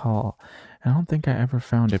that call. I don't think I ever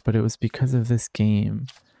found it, but it was because of this game.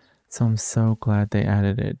 So I'm so glad they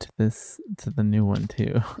added it to the new one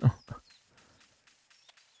too.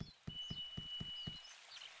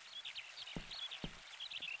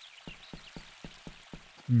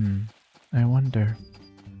 I wonder.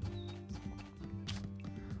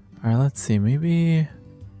 Alright, let's see. Maybe.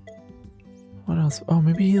 What else? Oh,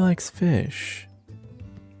 maybe he likes fish.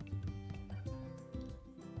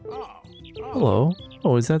 Hello.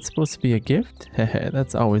 Oh, is that supposed to be a gift? Heh,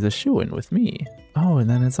 that's always a shoo-in with me. Oh, and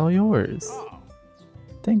then it's all yours.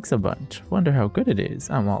 Thanks a bunch. Wonder how good it is.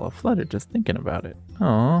 I'm all aflutter just thinking about it.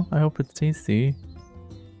 Oh, I hope it's tasty.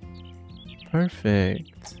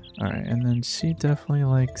 Perfect. Alright, and then she definitely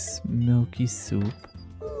likes milky soup.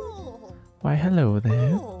 Why, hello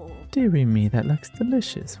there. Dearie me, that looks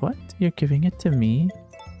delicious. What? You're giving it to me?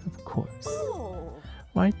 Of course.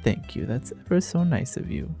 Why, thank you. That's ever so nice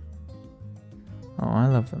of you. Oh, I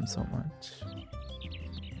love them so much.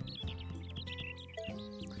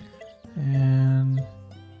 And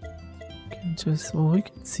we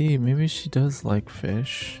can see, maybe she does like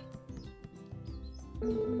fish.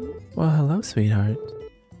 Well, hello, sweetheart.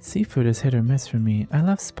 Seafood is hit or miss for me. I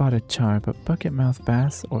love spotted char, but bucket mouth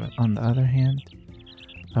bass, or on the other hand.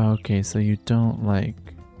 Okay, so you don't like.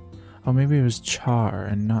 Oh, maybe it was char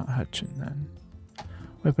and not Hutchin then.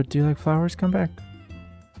 Wait, but do you like flowers? Come back.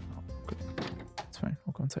 Oh, okay. It's fine.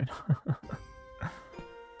 We'll go inside.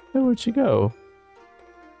 Hey, where'd she go?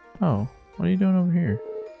 Oh, what are you doing over here?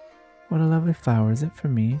 What a lovely flower. Is it for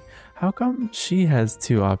me? How come she has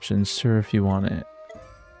two options? Sure, if you want it.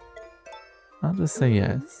 I'll just say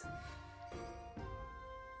yes.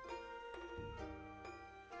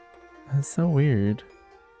 That's so weird.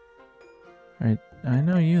 Alright, I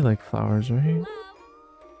know you like flowers, right?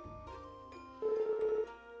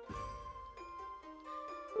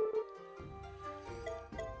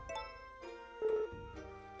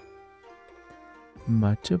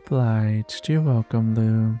 Much obliged. You're welcome,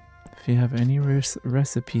 Lou. If you have any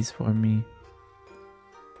recipes for me.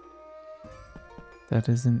 That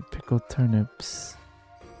isn't pickled turnips.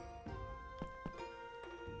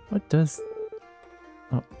 What does...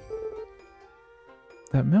 Oh,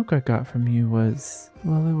 that milk I got from you was,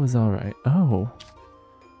 well, it was alright. Oh.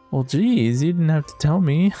 Well, geez, you didn't have to tell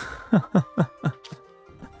me. I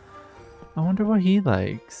wonder what he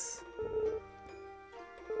likes.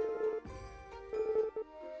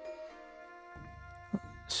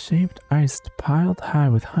 Shaved ice piled high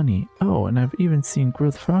with honey. Oh, and I've even seen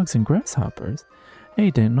grilled frogs and grasshoppers.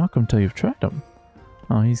 Hey, didn't knock him till you've tried them.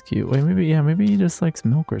 Oh, he's cute. Wait, maybe he just likes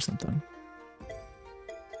milk or something.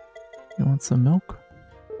 You want some milk?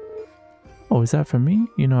 Oh, is that for me?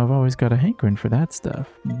 You know, I've always got a hankering for that stuff.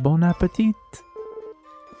 Bon appetit!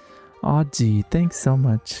 Aw, gee, thanks so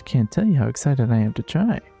much. Can't tell you how excited I am to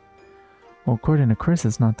try. Well, according to Chris,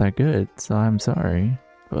 it's not that good, so I'm sorry.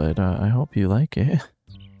 But I hope you like it.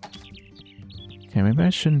 Okay, maybe I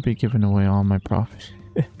shouldn't be giving away all my profit.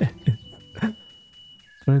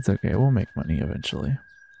 But it's okay, we'll make money eventually.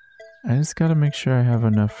 I just gotta make sure I have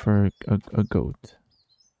enough for a goat.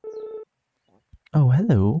 Oh,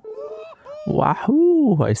 hello.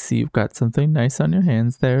 Wahoo! I see you've got something nice on your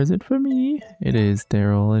hands there. Is it for me? It is,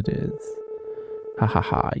 Daryl, it is. Ha ha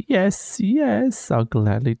ha. Yes, yes, I'll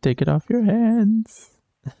gladly take it off your hands.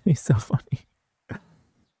 He's so funny.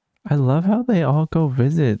 I love how they all go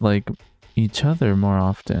visit, like, each other more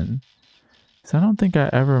often. So I don't think I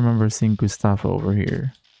ever remember seeing Gustavo over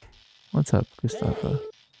here. What's up, Gustavo?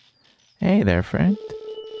 Hey there, friend.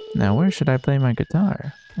 Now where should I play my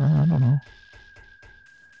guitar? I don't know.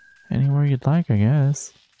 Anywhere you'd like, I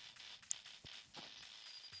guess.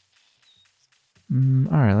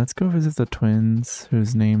 Alright, let's go visit the twins,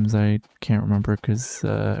 whose names I can't remember because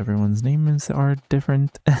everyone's names are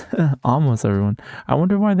different. Almost everyone. I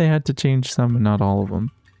wonder why they had to change some and not all of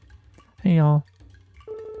them. Hey, y'all.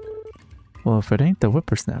 Well, if it ain't the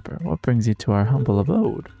whippersnapper, what brings you to our humble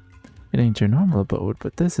abode? It ain't your normal abode,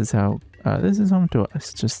 but this is how, this is home to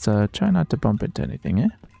us. Just try not to bump into anything, eh?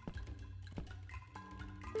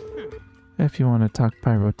 If you want to talk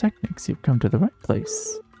pyrotechnics, you've come to the right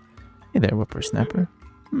place. Hey there, whippersnapper.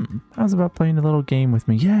 How's about playing a little game with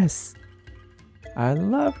me? Yes! I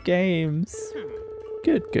love games!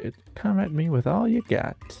 Good, good. Come at me with all you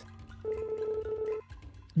got.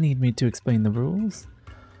 Need me to explain the rules?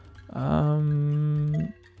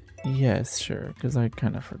 Yes, sure, because I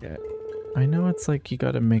kind of forget. I know it's like you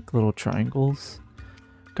gotta make little triangles.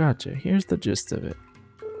 Gotcha, here's the gist of it.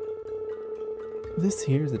 This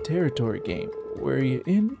here's a territory game where you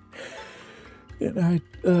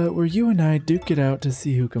and I duke it out to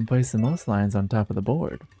see who can place the most lines on top of the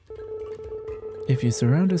board. If you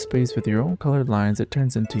surround a space with your own colored lines, it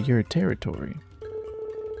turns into your territory.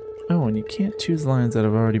 Oh, and you can't choose lines that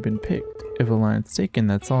have already been picked. If a line's taken,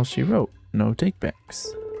 that's all she wrote. No takebacks.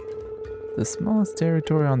 The smallest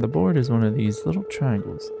territory on the board is one of these little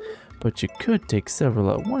triangles, but you could take several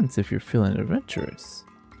at once if you're feeling adventurous.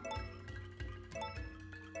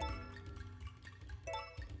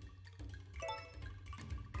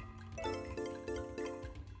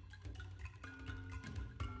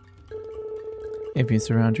 If you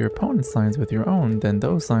surround your opponent's lines with your own, then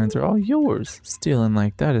those lines are all yours. Stealing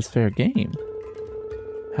like that is fair game.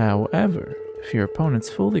 However, if your opponent's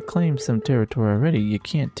fully claimed some territory already, you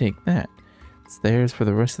can't take that. It's theirs for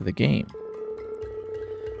the rest of the game.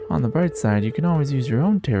 On the bright side, you can always use your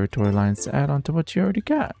own territory lines to add on to what you already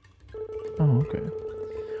got. Oh, okay.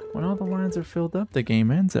 When all the lines are filled up, the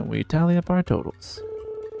game ends and we tally up our totals.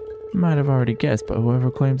 You might have already guessed, but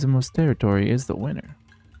whoever claims the most territory is the winner.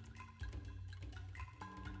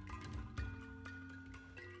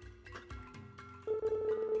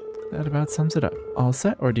 That about sums it up. All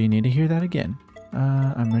set, or do you need to hear that again?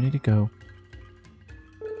 I'm ready to go.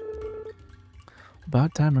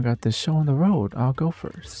 About time I got this show on the road. I'll go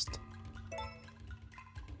first.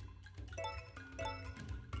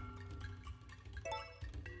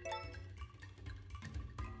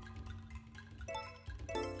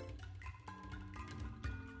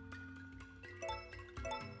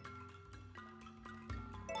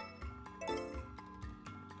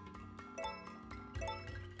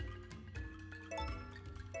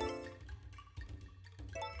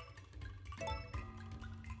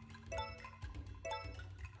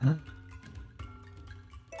 Huh?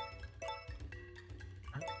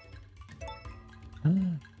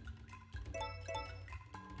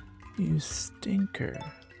 You stinker.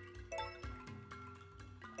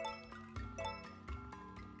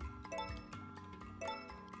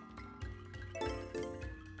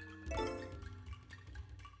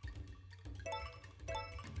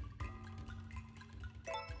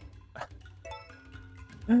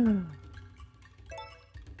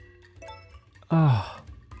 Oh.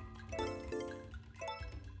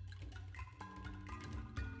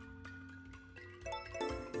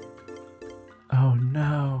 Oh no.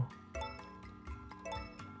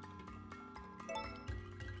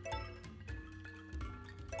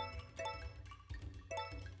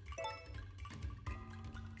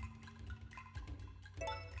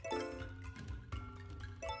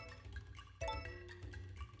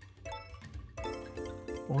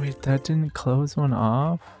 Wait, that didn't close one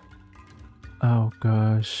off? Oh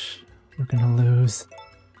gosh, we're gonna lose.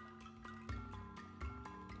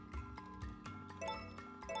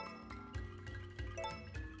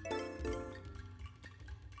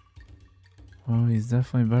 Oh, he's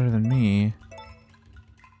definitely better than me.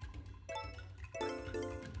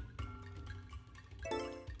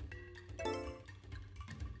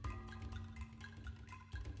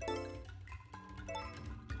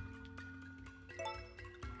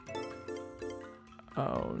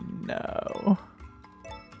 Oh no.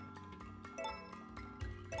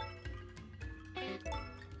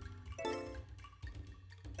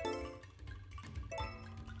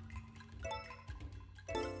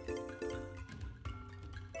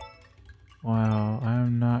 Wow,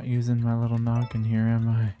 I'm not using my little noggin here, am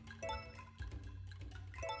I?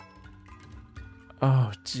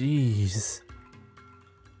 Oh, jeez.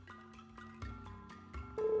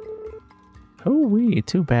 Oh-wee,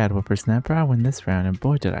 too bad, whippersnapper. I win this round, and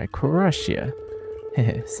boy, did I crush ya.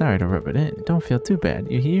 Heh, sorry to rub it in. Don't feel too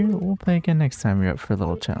bad. You hear? We'll play again next time you're up for a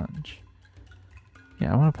little challenge.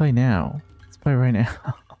 Yeah, I want to play now. Let's play right now.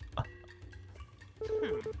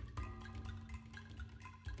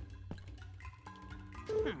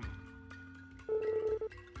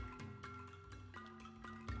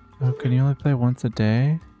 Oh, can you only play once a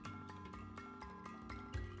day?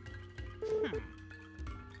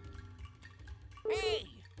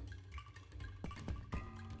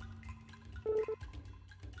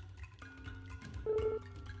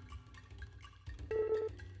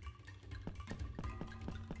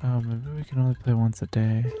 Oh, maybe we can only play once a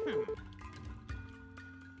day.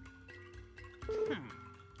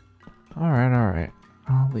 Alright.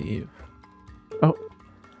 I'll leave. Oh,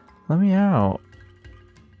 let me out.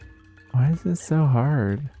 Why is this so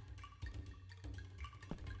hard?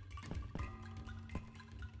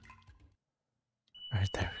 Alright,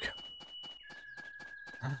 there we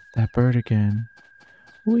go. That bird again.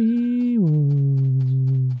 Wee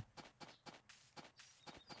woo.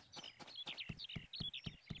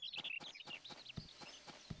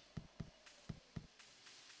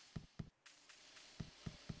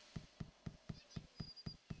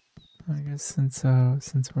 I guess since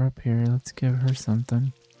we're up here, let's give her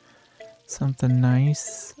something. Something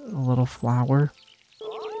nice. A little flower.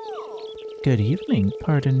 Good evening.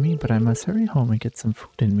 Pardon me, but I must hurry home and get some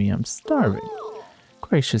food in me. I'm starving.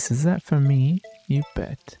 Gracious, is that for me? You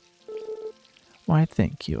bet. Why,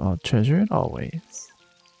 thank you. I'll treasure it always.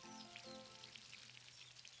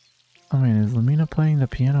 I mean, is Lumina playing the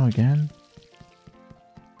piano again?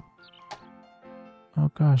 Oh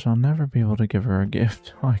gosh, I'll never be able to give her a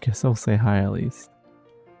gift. Well, I guess I'll say hi at least.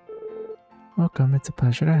 Welcome, it's a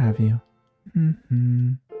pleasure to have you.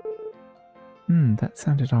 That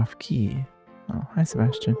sounded off key. Oh, hi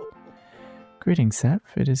Sebastian. Greetings, Seph.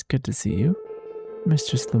 It is good to see you.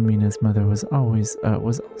 Mistress Lumina's mother was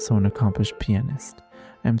also an accomplished pianist.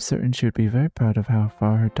 I am certain she would be very proud of how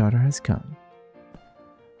far her daughter has come.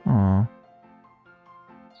 Aw.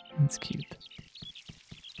 That's cute.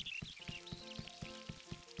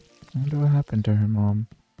 I wonder what happened to her mom.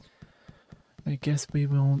 I guess we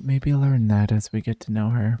will maybe learn that as we get to know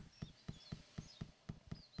her.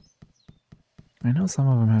 I know some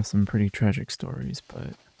of them have some pretty tragic stories,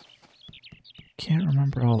 but can't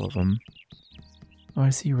remember all of them. Oh, I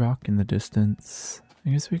see Rock in the distance. I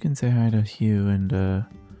guess we can say hi to Hugh, and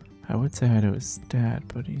I would say hi to his dad,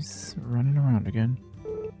 but he's running around again.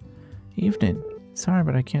 Evening. Sorry,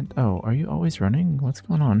 but I can't. Oh, are you always running? What's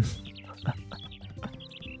going on?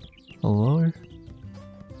 Hello?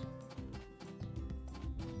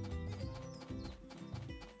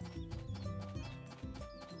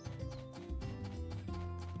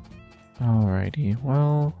 Alrighty,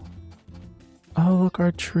 well... Oh, look,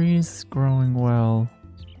 our tree's growing well.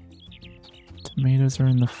 Tomatoes are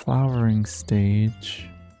in the flowering stage.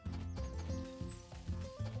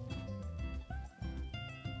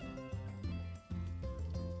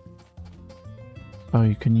 Oh,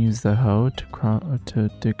 you can use the hoe to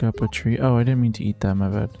dig up a tree. Oh, I didn't mean to eat that, my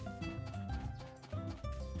bad.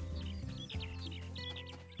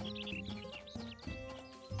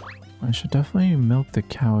 I should definitely milk the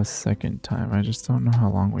cow a second time. I just don't know how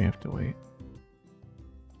long we have to wait.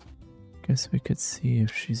 Guess we could see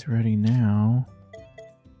if she's ready now.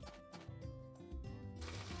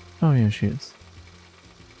 Oh yeah, she is.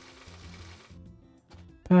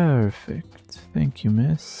 Perfect. Thank you,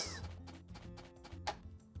 miss.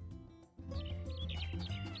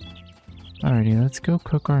 Alrighty, let's go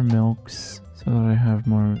cook our milks so that I have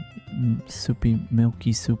more soupy,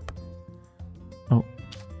 milky soup. Oh.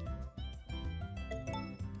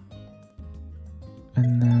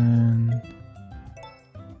 And then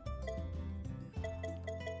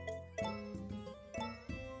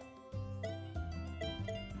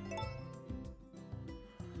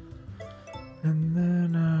And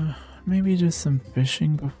then, maybe just some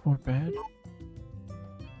fishing before bed.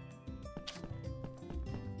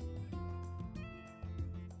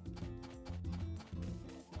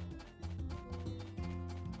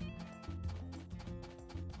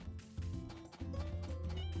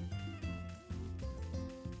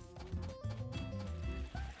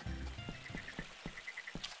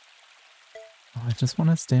 Oh, I just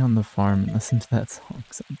want to stay on the farm and listen to that song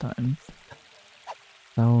sometimes.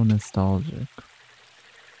 So nostalgic.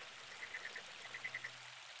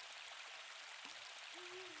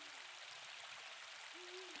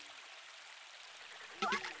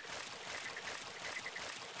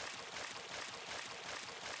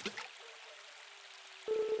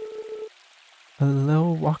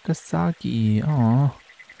 Hello, Wakasagi. Aw.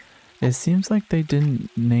 It seems like they didn't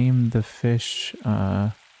name the fish,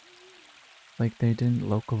 like they didn't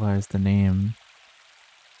localize the name.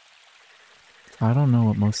 I don't know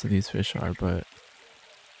what most of these fish are, but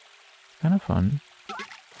kind of fun.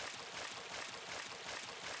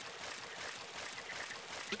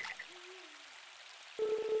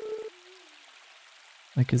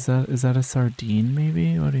 Like, is that a sardine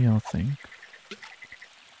maybe? What do y'all think?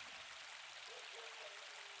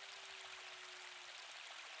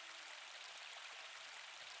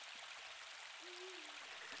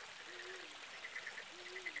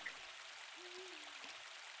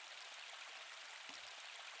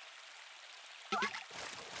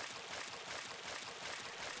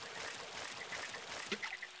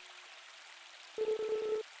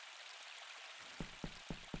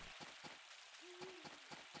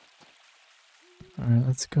 Alright,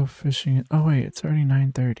 let's go fishing. Oh wait, it's already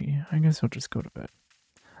 9:30. I guess we'll just go to bed.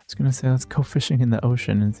 I was gonna say let's go fishing in the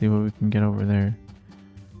ocean and see what we can get over there.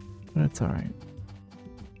 But it's alright.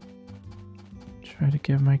 Try to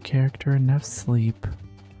give my character enough sleep.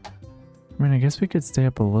 I mean, I guess we could stay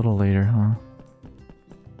up a little later, huh?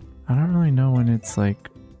 I don't really know when it's like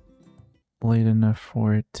late enough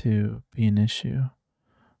for it to be an issue.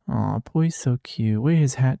 Aw, boy's so cute. Wait,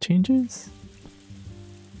 his hat changes?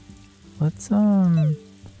 Let's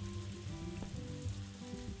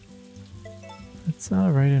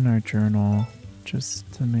write in our journal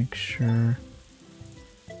just to make sure.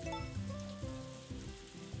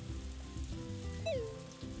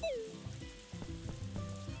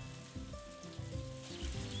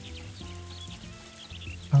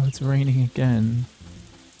 Oh, it's raining again.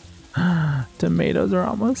 Tomatoes are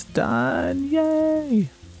almost done. Yay!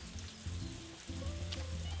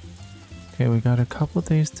 Okay, we got a couple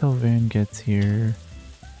days till Van gets here.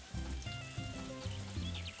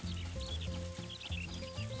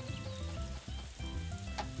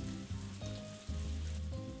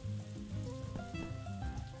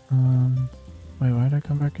 Wait, why did I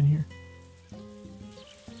come back in here?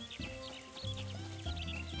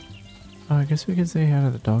 Oh, I guess we could say hi to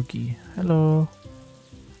the doggy. Hello.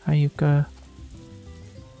 Hi, Yuka.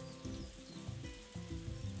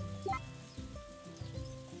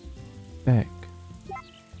 Back.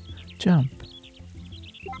 Jump.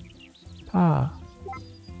 Paw.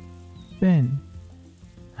 Spin.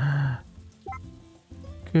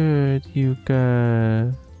 Good,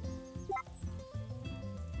 Yuka.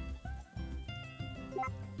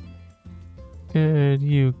 Good,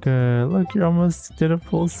 Yuka. Look, you almost did a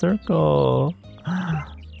full circle.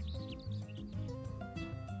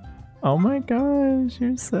 Oh my gosh,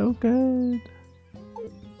 you're so good.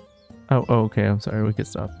 Oh, okay, I'm sorry, we could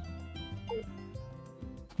stop.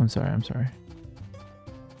 I'm sorry.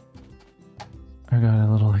 I got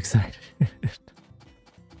a little excited.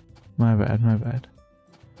 My bad.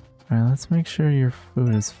 Alright, let's make sure your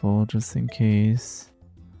food is full just in case.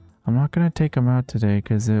 I'm not gonna take them out today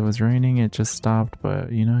because it was raining, it just stopped,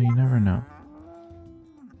 but you know, you never know.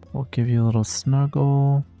 We'll give you a little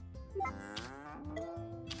snuggle.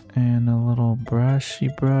 And a little brushy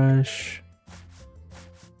brush.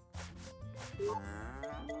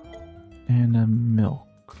 And a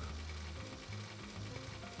milk.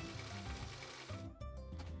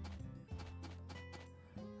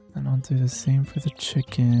 And I'll do the same for the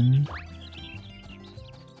chicken.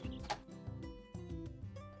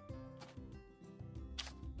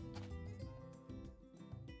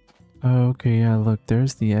 Okay, yeah, look,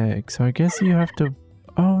 there's the egg. So I guess you have to...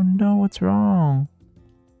 Oh no, what's wrong?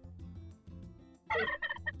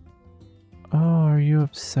 Oh, are you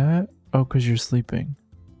upset? Oh, because you're sleeping.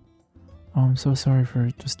 Oh, I'm so sorry for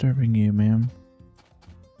disturbing you, ma'am.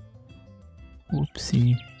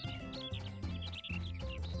 Whoopsie.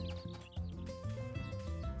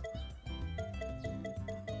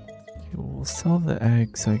 Okay, well, we'll sell the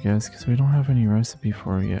eggs, I guess, because we don't have any recipe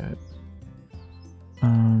for it yet.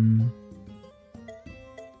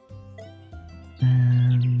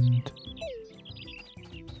 And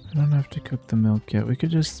I don't have to cook the milk yet. We could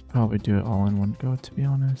just probably do it all in one go, to be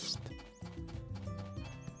honest.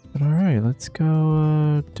 But alright, let's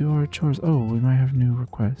go do our chores. Oh, we might have new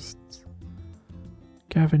requests.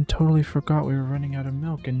 Gavin totally forgot we were running out of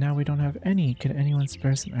milk and now we don't have any. Can anyone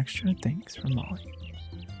spare some extra? Thanks, from Molly.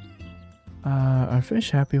 Are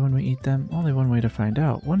fish happy when we eat them? Only one way to find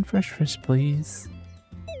out. One fresh fish, please.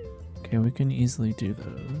 Okay, we can easily do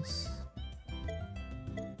those.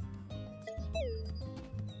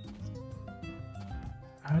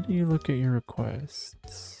 How do you look at your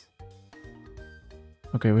requests?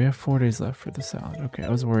 Okay, we have 4 days left for the salad. Okay, I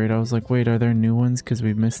was worried. I was like, wait, are there new ones because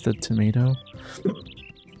we missed the tomato?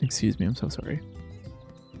 Excuse me, I'm so sorry.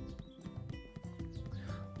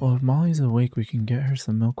 Well, if Molly's awake, we can get her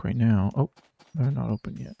some milk right now. Oh, they're not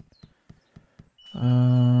open yet.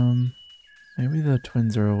 Maybe the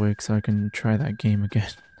twins are awake so I can try that game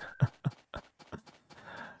again.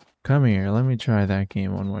 Come here, let me try that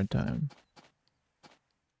game one more time.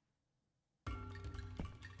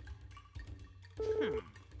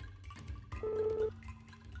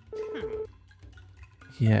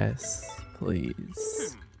 Yes,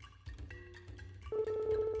 please.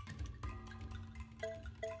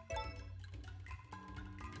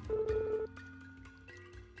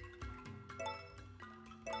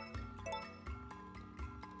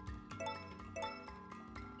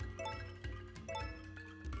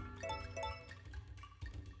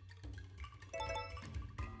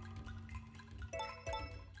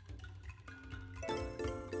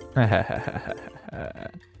 Ha ha ha ha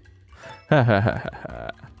ha ha ha ha ha.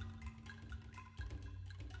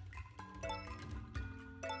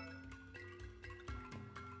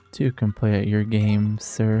 Two can play at your game,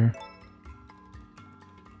 sir.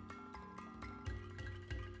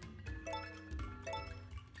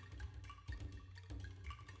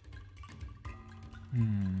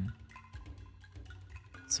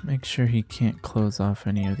 Let's make sure he can't close off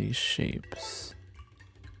any of these shapes.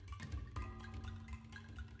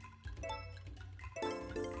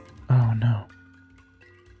 Oh no.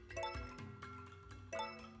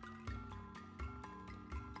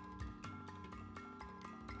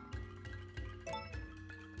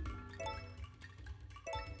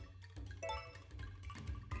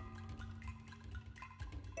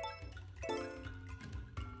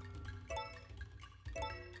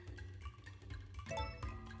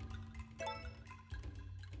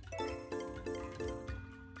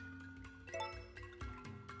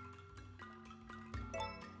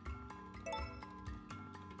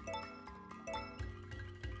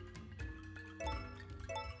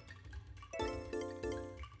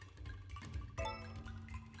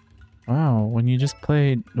 Wow, when you just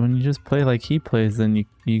play like he plays, then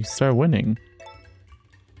you start winning.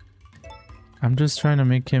 I'm just trying to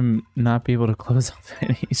make him not be able to close off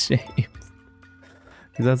any shapes.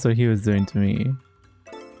 Because that's what he was doing to me.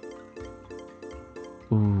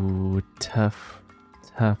 Ooh, tough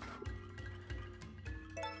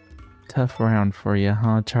round for you,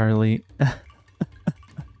 huh, Charlie?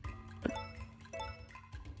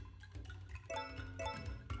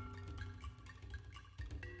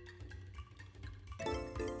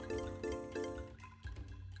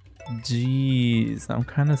 Jeez, I'm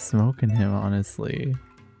kind of smoking him, honestly.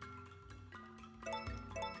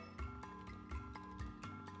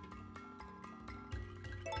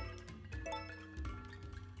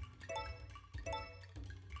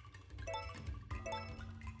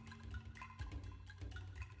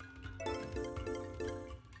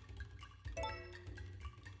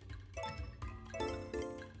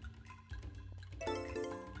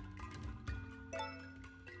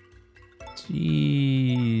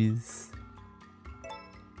 Jeez.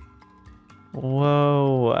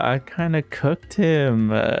 Whoa, I kind of cooked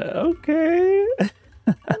him. Okay.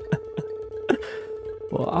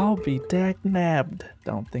 Well, I'll be dag-nabbed.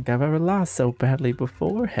 Don't think I've ever lost so badly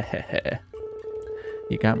before.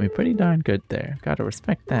 You got me pretty darn good there. Gotta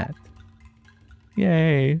respect that.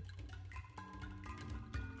 Yay.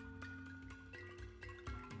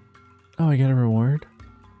 Oh, I got a reward?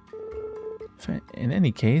 In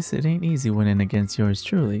any case, it ain't easy winning against yours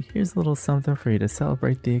truly. Here's a little something for you to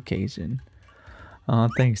celebrate the occasion. Aw,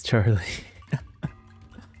 thanks, Charlie.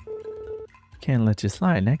 Can't let you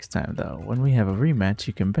slide next time, though. When we have a rematch,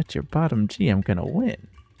 you can bet your bottom G I'm gonna win.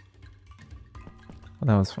 Well,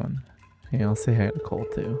 that was fun. Hey, I'll say hi to Cole,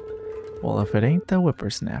 too. Well, if it ain't the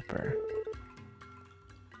whippersnapper.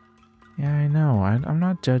 Yeah, I know. I'm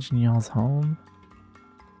not judging y'all's home.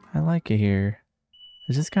 I like it here.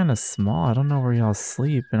 It's just kind of small. I don't know where y'all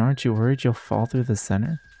sleep. And aren't you worried you'll fall through the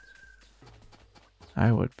center?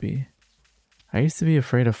 I would be. I used to be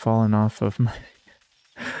afraid of falling off of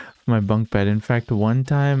my bunk bed. In fact, one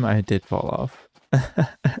time I did fall off.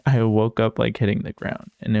 I woke up like hitting the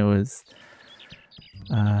ground, and it was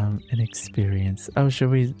an experience. Oh, should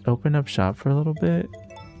we open up shop for a little bit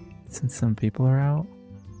since some people are out?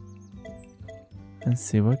 Let's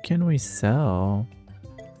see, what can we sell?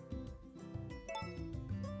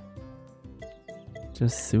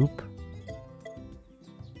 Just soup?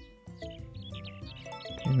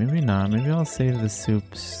 Okay, maybe not. Maybe I'll save the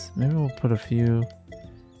soups. Maybe we'll put a few.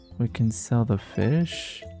 We can sell the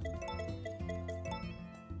fish.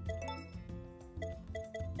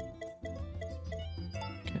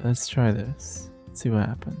 Okay, let's try this. Let's see what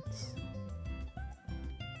happens.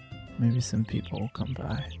 Maybe some people will come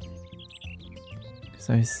by. Because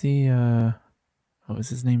I see, oh, is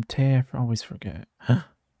his name Tay? I always forget.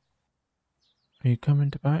 Are you coming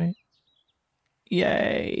to buy?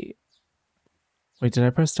 Yay! Wait, did I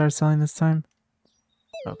press start selling this time?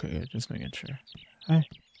 Okay, good. Just making sure. Hi.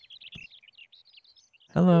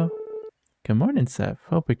 Hello. Good morning, Seph.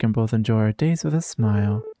 Hope we can both enjoy our days with a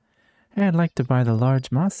smile. Hey, I'd like to buy the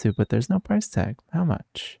large moss soup, but there's no price tag. How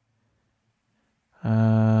much?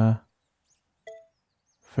 For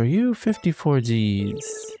you, 54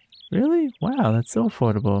 G's. Really? Wow, that's so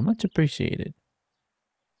affordable. Much appreciated.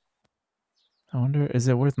 I wonder, is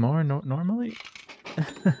it worth more normally?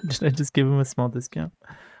 Did I just give him a small discount?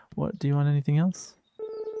 What, do you want anything else?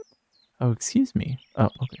 Oh, excuse me. Oh,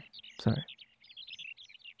 okay. Sorry.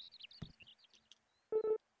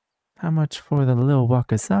 How much for the little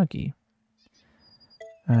wakasagi?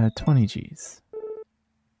 20 G's.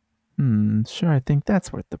 Sure, I think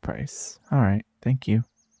that's worth the price. Alright, thank you.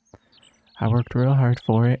 I worked real hard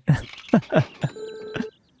for it. Could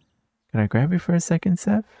I grab you for a second,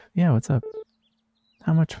 Seph? Yeah, what's up?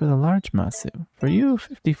 How much for the large masu? For you,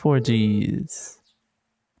 54 G's.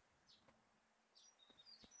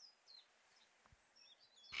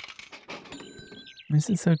 This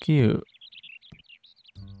is so cute.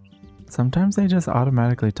 Sometimes they just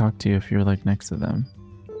automatically talk to you if you're like next to them.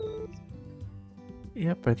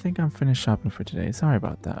 Yep, I think I'm finished shopping for today. Sorry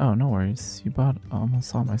about that. Oh, no worries. You bought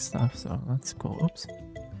almost all my stuff, so that's cool. Oops.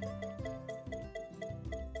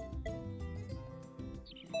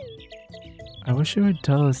 I wish it would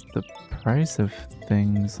tell us the price of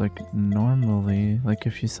things like normally, like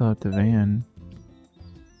if you saw at the van.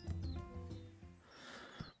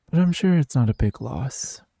 But I'm sure it's not a big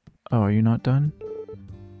loss. Oh, are you not done?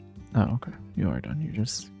 Oh, okay. You are done. You're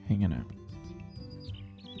just hanging out.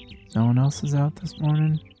 No one else is out this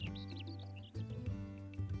morning?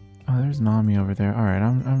 Oh, there's Nami over there. Alright,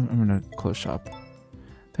 I'm gonna close shop.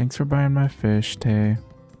 Thanks for buying my fish, Tay.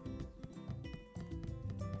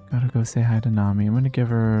 Gotta go say hi to Nami. I'm gonna give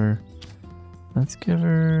her... Let's give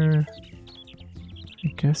her... I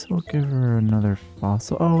guess we'll give her another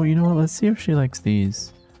fossil. Oh, you know what? Let's see if she likes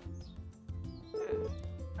these.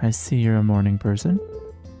 I see you're a morning person.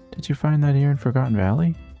 Did you find that here in Forgotten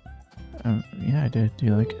Valley? Yeah, I did. Do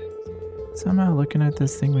you like it? Somehow looking at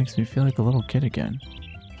this thing makes me feel like a little kid again.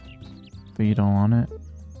 But you don't want it?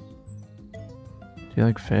 Do you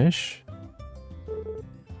like fish?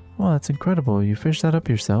 Well, that's incredible. You fish that up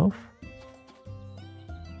yourself?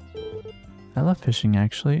 I love fishing,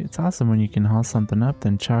 actually. It's awesome when you can haul something up,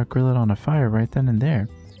 then grill it on a fire right then and there.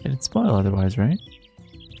 It'd spoil otherwise, right?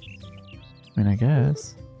 I mean, I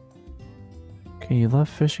guess. Okay, you love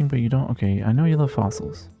fishing, but you don't... Okay, I know you love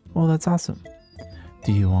fossils. Well, that's awesome.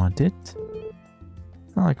 Do you want it?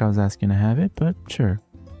 Not like I was asking to have it, but sure.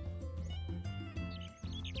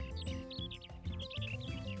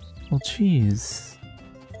 Well, geez.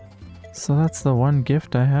 So that's the one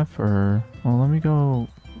gift I have for her. Well, let me go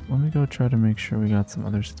try to make sure we got some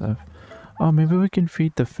other stuff. Oh, maybe we can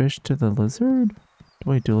feed the fish to the lizard?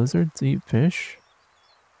 Wait, do lizards eat fish?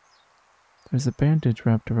 There's a bandage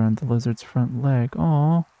wrapped around the lizard's front leg.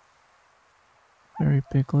 Aw. Very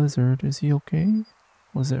big lizard. Is he okay?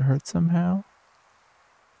 Was it hurt somehow?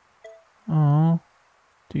 Aw.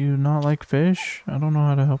 Do you not like fish? I don't know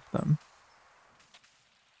how to help them.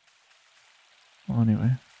 Well,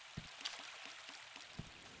 anyway.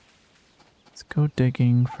 Let's go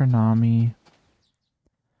digging for Nami.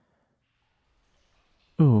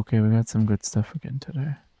 Ooh, okay, we got some good stuff again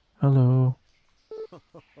today. Hello.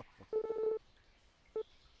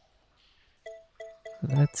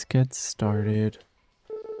 Let's get started.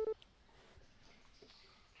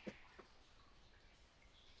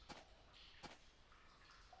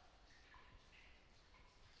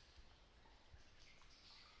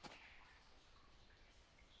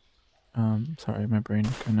 Sorry, my brain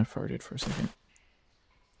kind of farted for a second.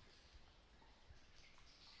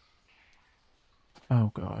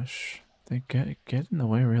 Oh gosh. They get in the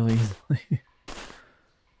way really easily.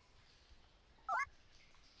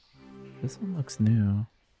 This one looks new.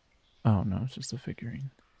 Oh no, it's just a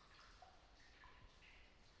figurine.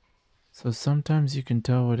 So sometimes you can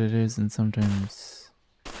tell what it is and sometimes...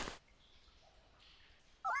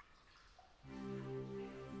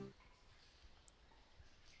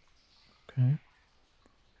 Okay.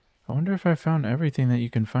 I wonder if I found everything that you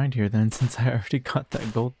can find here then, since I already got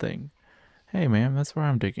that gold thing. Hey man, that's where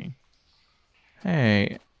I'm digging.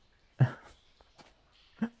 Hey.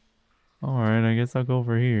 Alright, I guess I'll go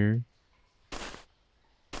over here.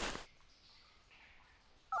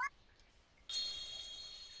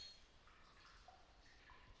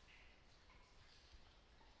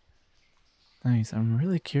 Nice, I'm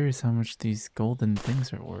really curious how much these golden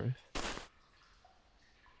things are worth.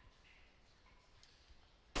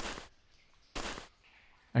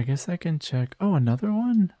 I guess I can check... Oh, another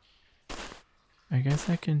one? I guess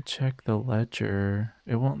I can check the ledger.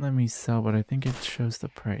 It won't let me sell, but I think it shows the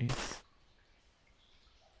price.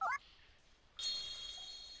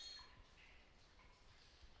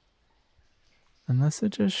 Unless it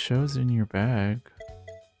just shows in your bag.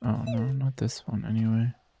 Oh no, not this one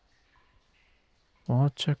anyway. Well, I'll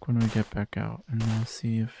check when we get back out and we'll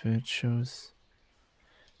see if it shows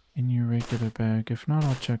in your regular bag. If not,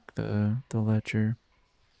 I'll check the ledger.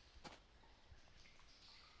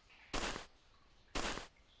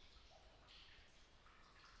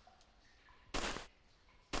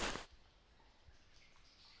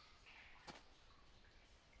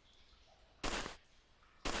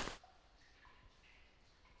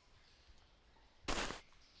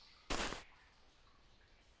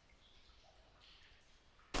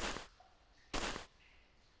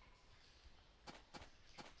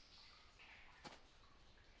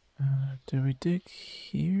 Did we dig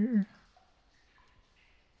here?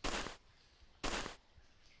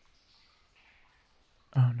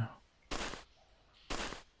 Oh no.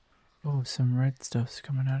 Oh, some red stuff's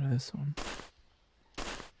coming out of this one.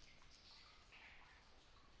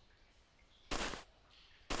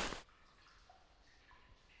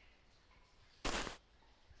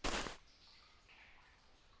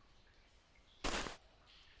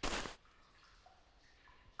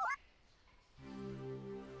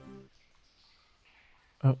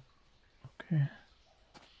 Oh, okay.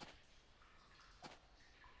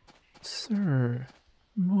 Sir,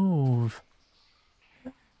 move.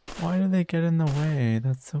 Why do they get in the way?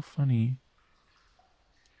 That's so funny.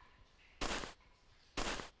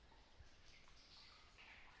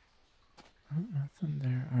 Oh, nothing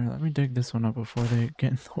there. Alright, let me dig this one up before they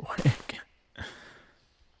get in the way again.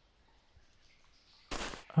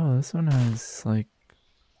 Oh, this one has like...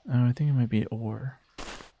 Oh, I think it might be ore.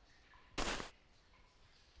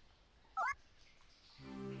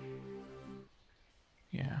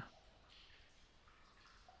 Yeah.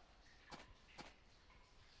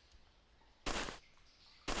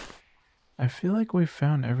 I feel like we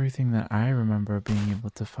found everything that I remember being able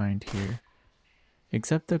to find here.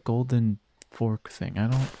 Except the golden fork thing. I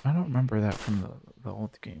don't remember that from the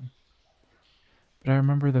old game. But I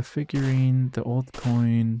remember the figurine, the old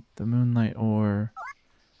coin, the moonlight ore,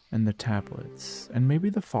 and the tablets. And maybe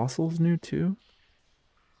the fossils new too?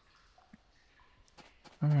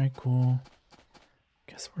 Alright, cool.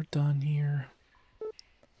 Guess we're done here.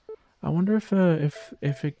 I wonder if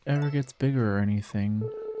it ever gets bigger or anything.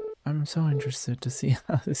 I'm so interested to see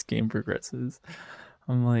how this game progresses.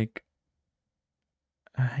 I'm like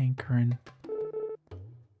hankering.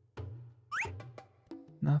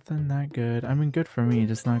 Nothing that good. I mean, good for me,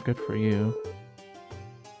 just not good for you.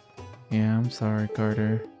 Yeah, I'm sorry,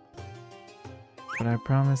 Carter. But I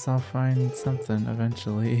promise I'll find something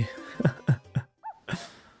eventually.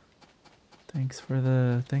 Thanks for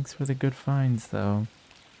the good finds though.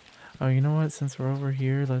 Oh, you know what? Since we're over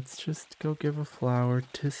here, let's just go give a flower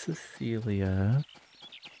to Cecilia.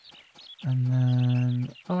 And then...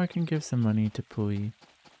 Oh, I can give some money to Pui.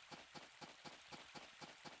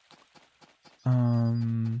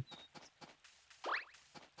 And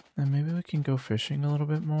maybe we can go fishing a little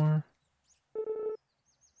bit more.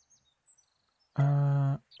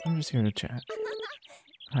 I'm just here to chat.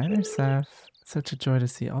 Hi there, Seth. Such a joy to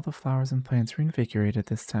see all the flowers and plants reinvigorated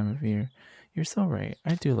this time of year. You're so right.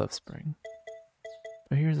 I do love spring.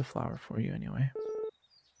 But here's a flower for you anyway.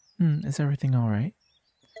 Is everything alright?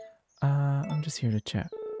 I'm just here to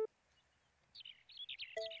chat.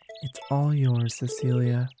 It's all yours,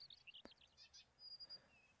 Cecilia.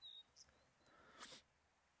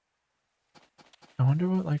 I wonder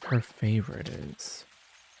what, like, her favorite is.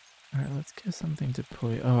 Alright, let's get something to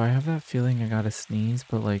put. Oh, I have that feeling I gotta sneeze,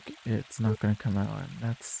 but like it's not gonna come out. And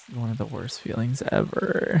that's one of the worst feelings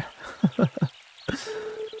ever.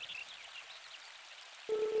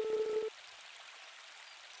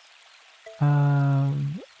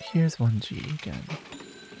 Here's 1G again.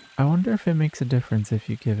 I wonder if it makes a difference if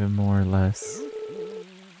you give him more or less.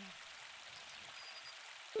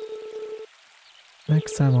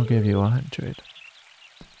 Next time I'll give you 100.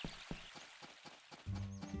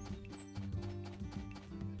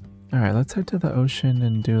 Alright, let's head to the ocean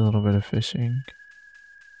and do a little bit of fishing.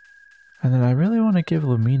 And then I really want to give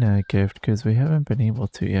Lumina a gift because we haven't been able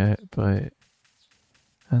to yet, but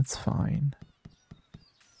that's fine.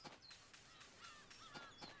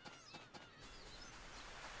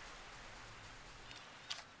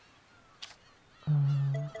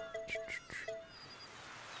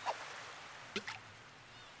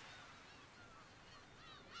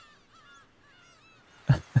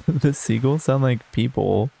 The seagulls sound like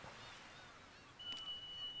people.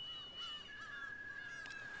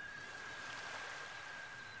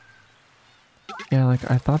 Yeah,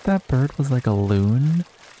 like I thought that bird was like a loon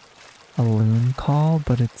call,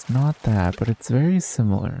 but it's not that, but it's very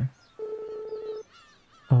similar.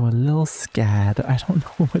 Oh, a little scad. I don't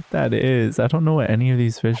know what that is. I don't know what any of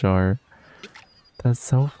these fish are. That's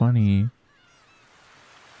so funny.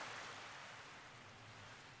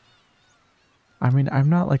 I mean, I'm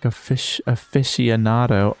not like a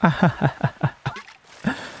aficionado.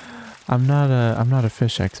 I'm not a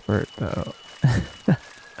fish expert though.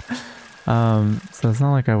 So it's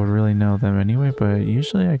not like I would really know them anyway, but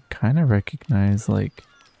usually I kind of recognize like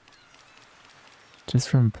just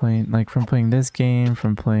from playing this game,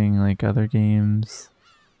 from playing like other games.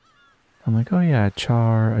 I'm like, oh yeah, a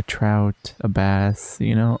char, a trout, a bass,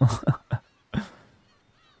 you know?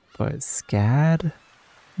 But scad?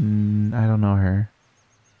 I don't know her.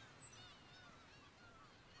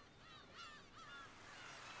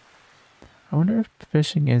 I wonder if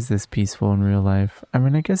fishing is this peaceful in real life. I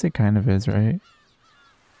mean, I guess it kind of is, right?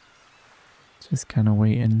 Just kind of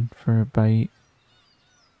waiting for a bite.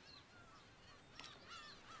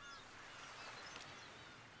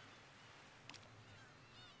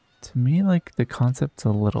 To me, like, the concept's a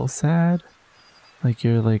little sad. Like,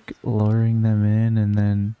 you're, like, luring them in and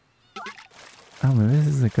then... Oh, maybe this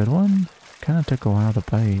is a good one? Kind of took a while to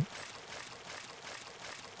bite.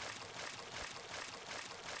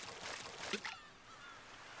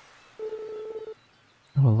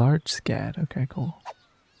 Oh, a large scad. Okay, cool.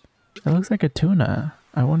 It looks like a tuna.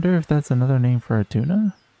 I wonder if that's another name for a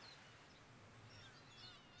tuna?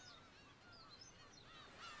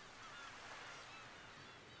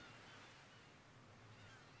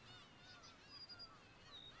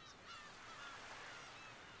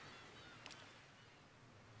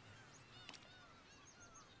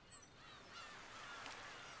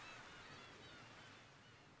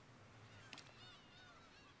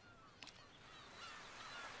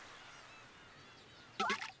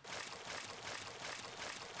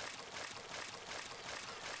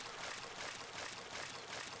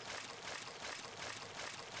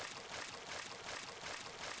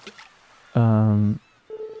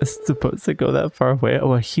 It's supposed to go that far away.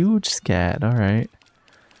 Oh, a huge scad. All right.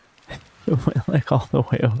 It went like all the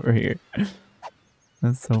way over here.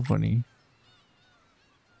 That's so funny.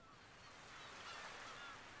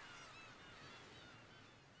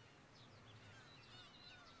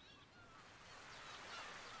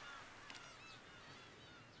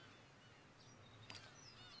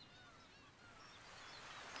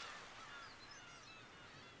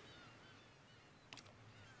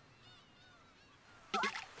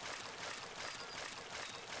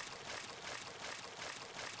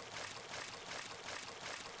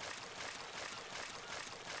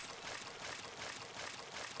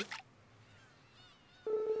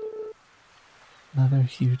 Another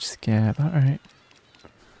huge scad. Alright.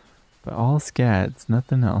 But all scads,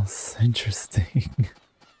 nothing else. Interesting.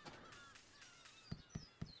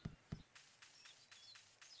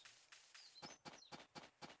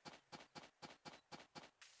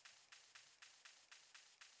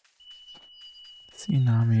 See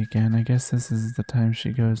Nami again. I guess this is the time she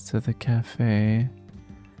goes to the cafe.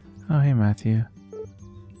 Oh, hey Matthew.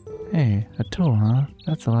 Hey, a tool, huh?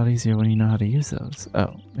 That's a lot easier when you know how to use those.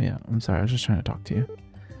 Oh, yeah, I'm sorry, I was just trying to talk to you.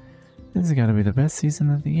 This has got to be the best season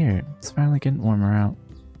of the year. It's finally getting warmer out.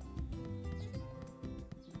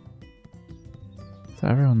 So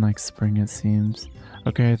everyone likes spring, it seems.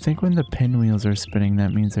 Okay, I think when the pinwheels are spinning,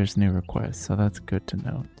 that means there's new requests, so that's good to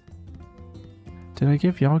note. Did I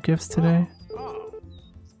give y'all gifts today?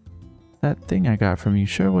 That thing I got from you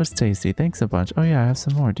sure was tasty. Thanks a bunch. Oh yeah, I have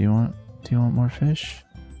some more. Do you want more fish?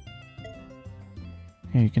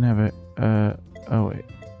 Here, you can have a, oh wait,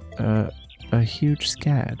 a huge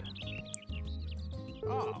scad.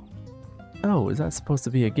 Oh, is that supposed to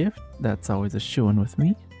be a gift? That's always a shoo-in with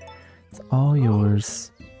me. It's all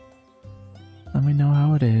yours. Let me know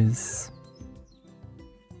how it is.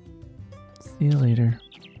 See you later.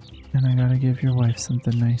 And I gotta give your wife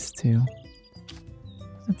something nice too.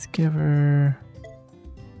 Let's give her...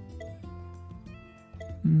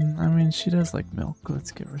 I mean, she does like milk.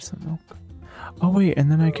 Let's give her some milk. Oh wait,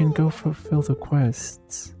 and then I can go fulfill the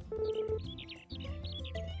quests.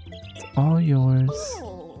 It's all yours.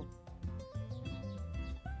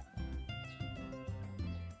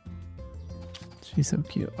 She's so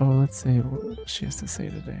cute. Oh, let's see what she has to say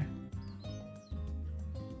today.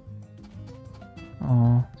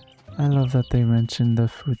 Oh, I love that they mentioned the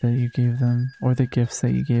food that you gave them, or the gifts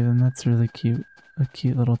that you gave them. That's really cute. A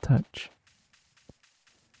cute little touch.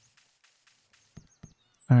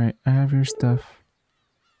 Alright, I have your stuff.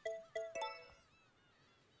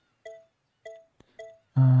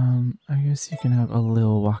 I guess you can have a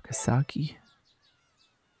little Wakasaki.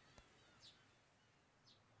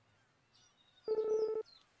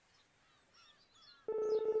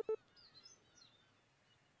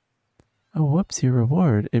 Oh, whoops, your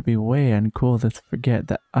reward. It'd be way uncool to forget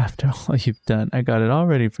that after all you've done, I got it all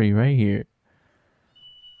ready for you right here.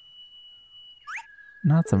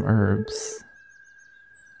 Not some herbs.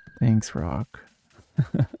 Thanks, Rock.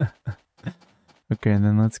 Okay, and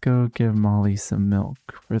then let's go give Molly some milk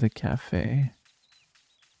for the cafe.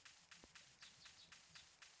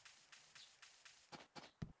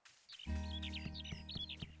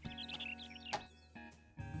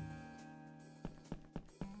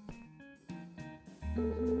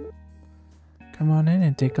 Come on in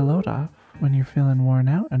and take a load off. When you're feeling worn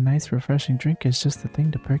out, a nice refreshing drink is just the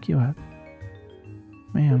thing to perk you up.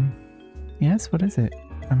 Ma'am. Yes, what is it?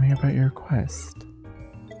 I'm here about your request.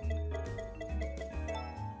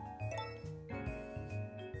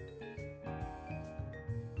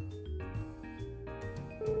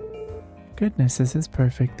 Goodness, this is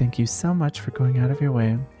perfect. Thank you so much for going out of your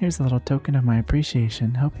way. Here's a little token of my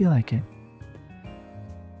appreciation. Hope you like it.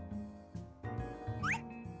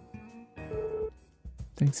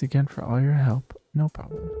 Thanks again for all your help. No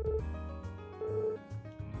problem.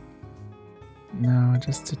 No,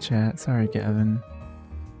 just to chat. Sorry, Gavin.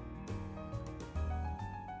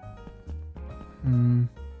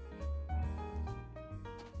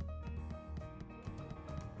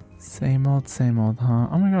 Same old, huh?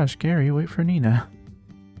 Oh my gosh, Gary, wait for Nina.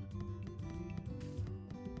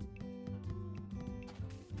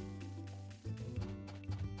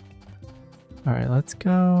 Alright, let's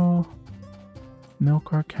go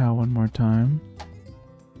milk our cow one more time.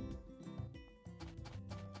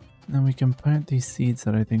 Then we can plant these seeds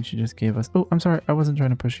that I think she just gave us. Oh, I'm sorry, I wasn't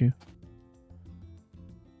trying to push you.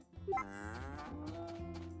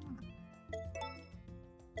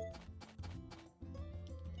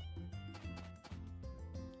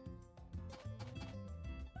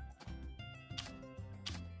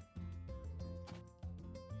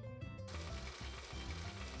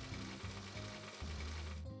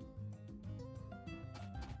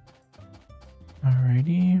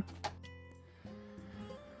 Alrighty.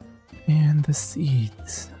 And the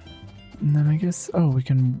seeds. And then I guess, oh, we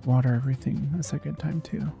can water everything a second time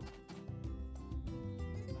too.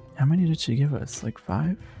 How many did she give us? Like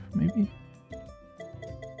 5, maybe?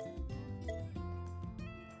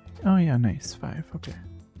 Oh yeah, nice, 5, okay.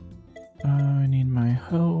 I need my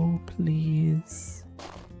hoe, please.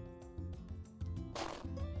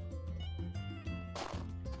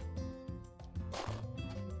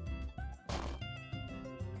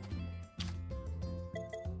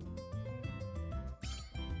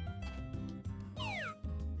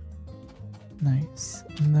 Nice.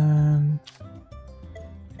 And then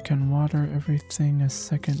I can water everything a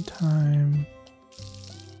second time.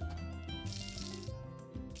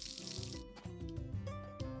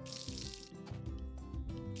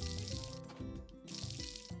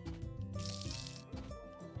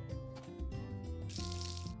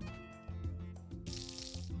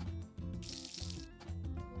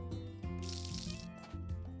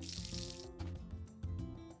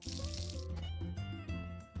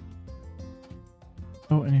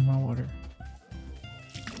 Oh, I need more water.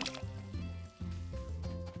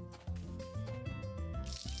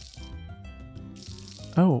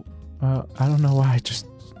 Oh, I don't know why I just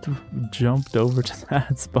jumped over to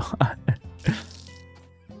that spot.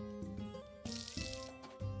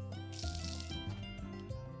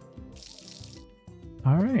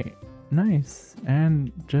 Alright, nice.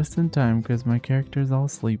 And just in time because my character's all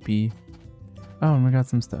sleepy. Oh, and we got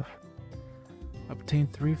some stuff. Obtain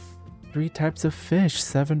 3 types of fish,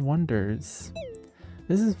 7 wonders.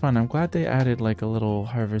 This is fun. I'm glad they added like a little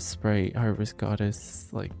harvest sprite, harvest goddess,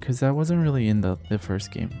 like, because that wasn't really in the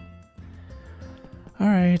first game.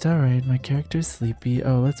 Alright, my character's sleepy.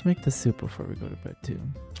 Oh, let's make the soup before we go to bed too.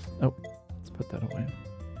 Oh, let's put that away.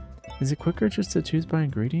 Is it quicker just to choose by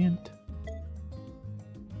ingredient?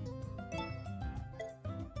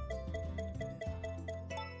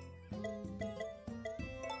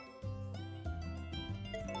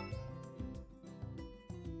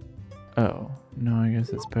 Oh, no, I guess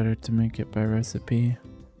it's better to make it by recipe.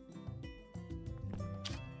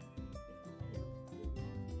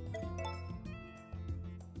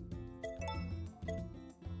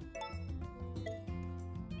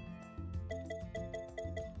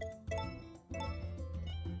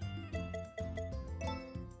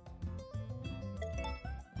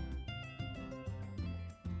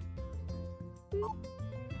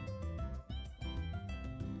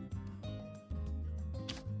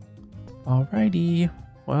 Alrighty,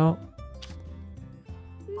 well.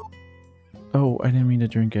 Oh, I didn't mean to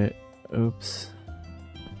drink it. Oops.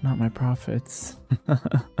 Not my profits.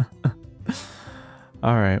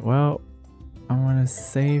 Alright, well, I'm gonna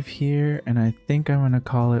save here, and I think I'm gonna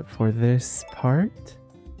call it for this part.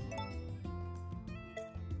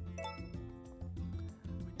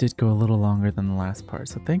 We did go a little longer than the last part,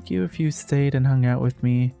 so thank you if you stayed and hung out with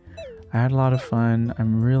me. I had a lot of fun.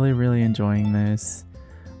 I'm really enjoying this.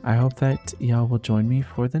 I hope that y'all will join me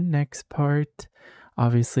for the next part.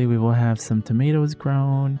 Obviously, we will have some tomatoes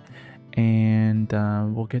grown, and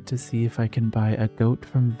we'll get to see if I can buy a goat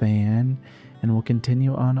from Van, and we'll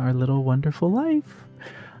continue on our little wonderful life.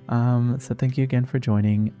 So thank you again for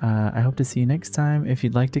joining. I hope to see you next time. If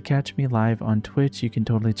you'd like to catch me live on Twitch, you can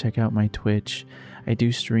totally check out my Twitch. I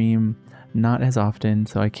do stream, not as often,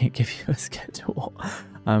 so I can't give you a schedule.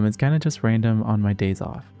 It's kind of just random on my days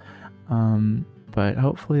off. But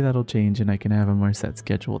hopefully that'll change and I can have a more set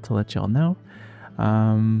schedule to let y'all know.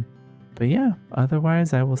 But yeah,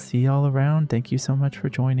 otherwise I will see y'all around. Thank you so much for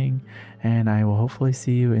joining, and I will hopefully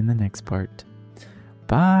see you in the next part.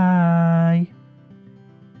 Bye!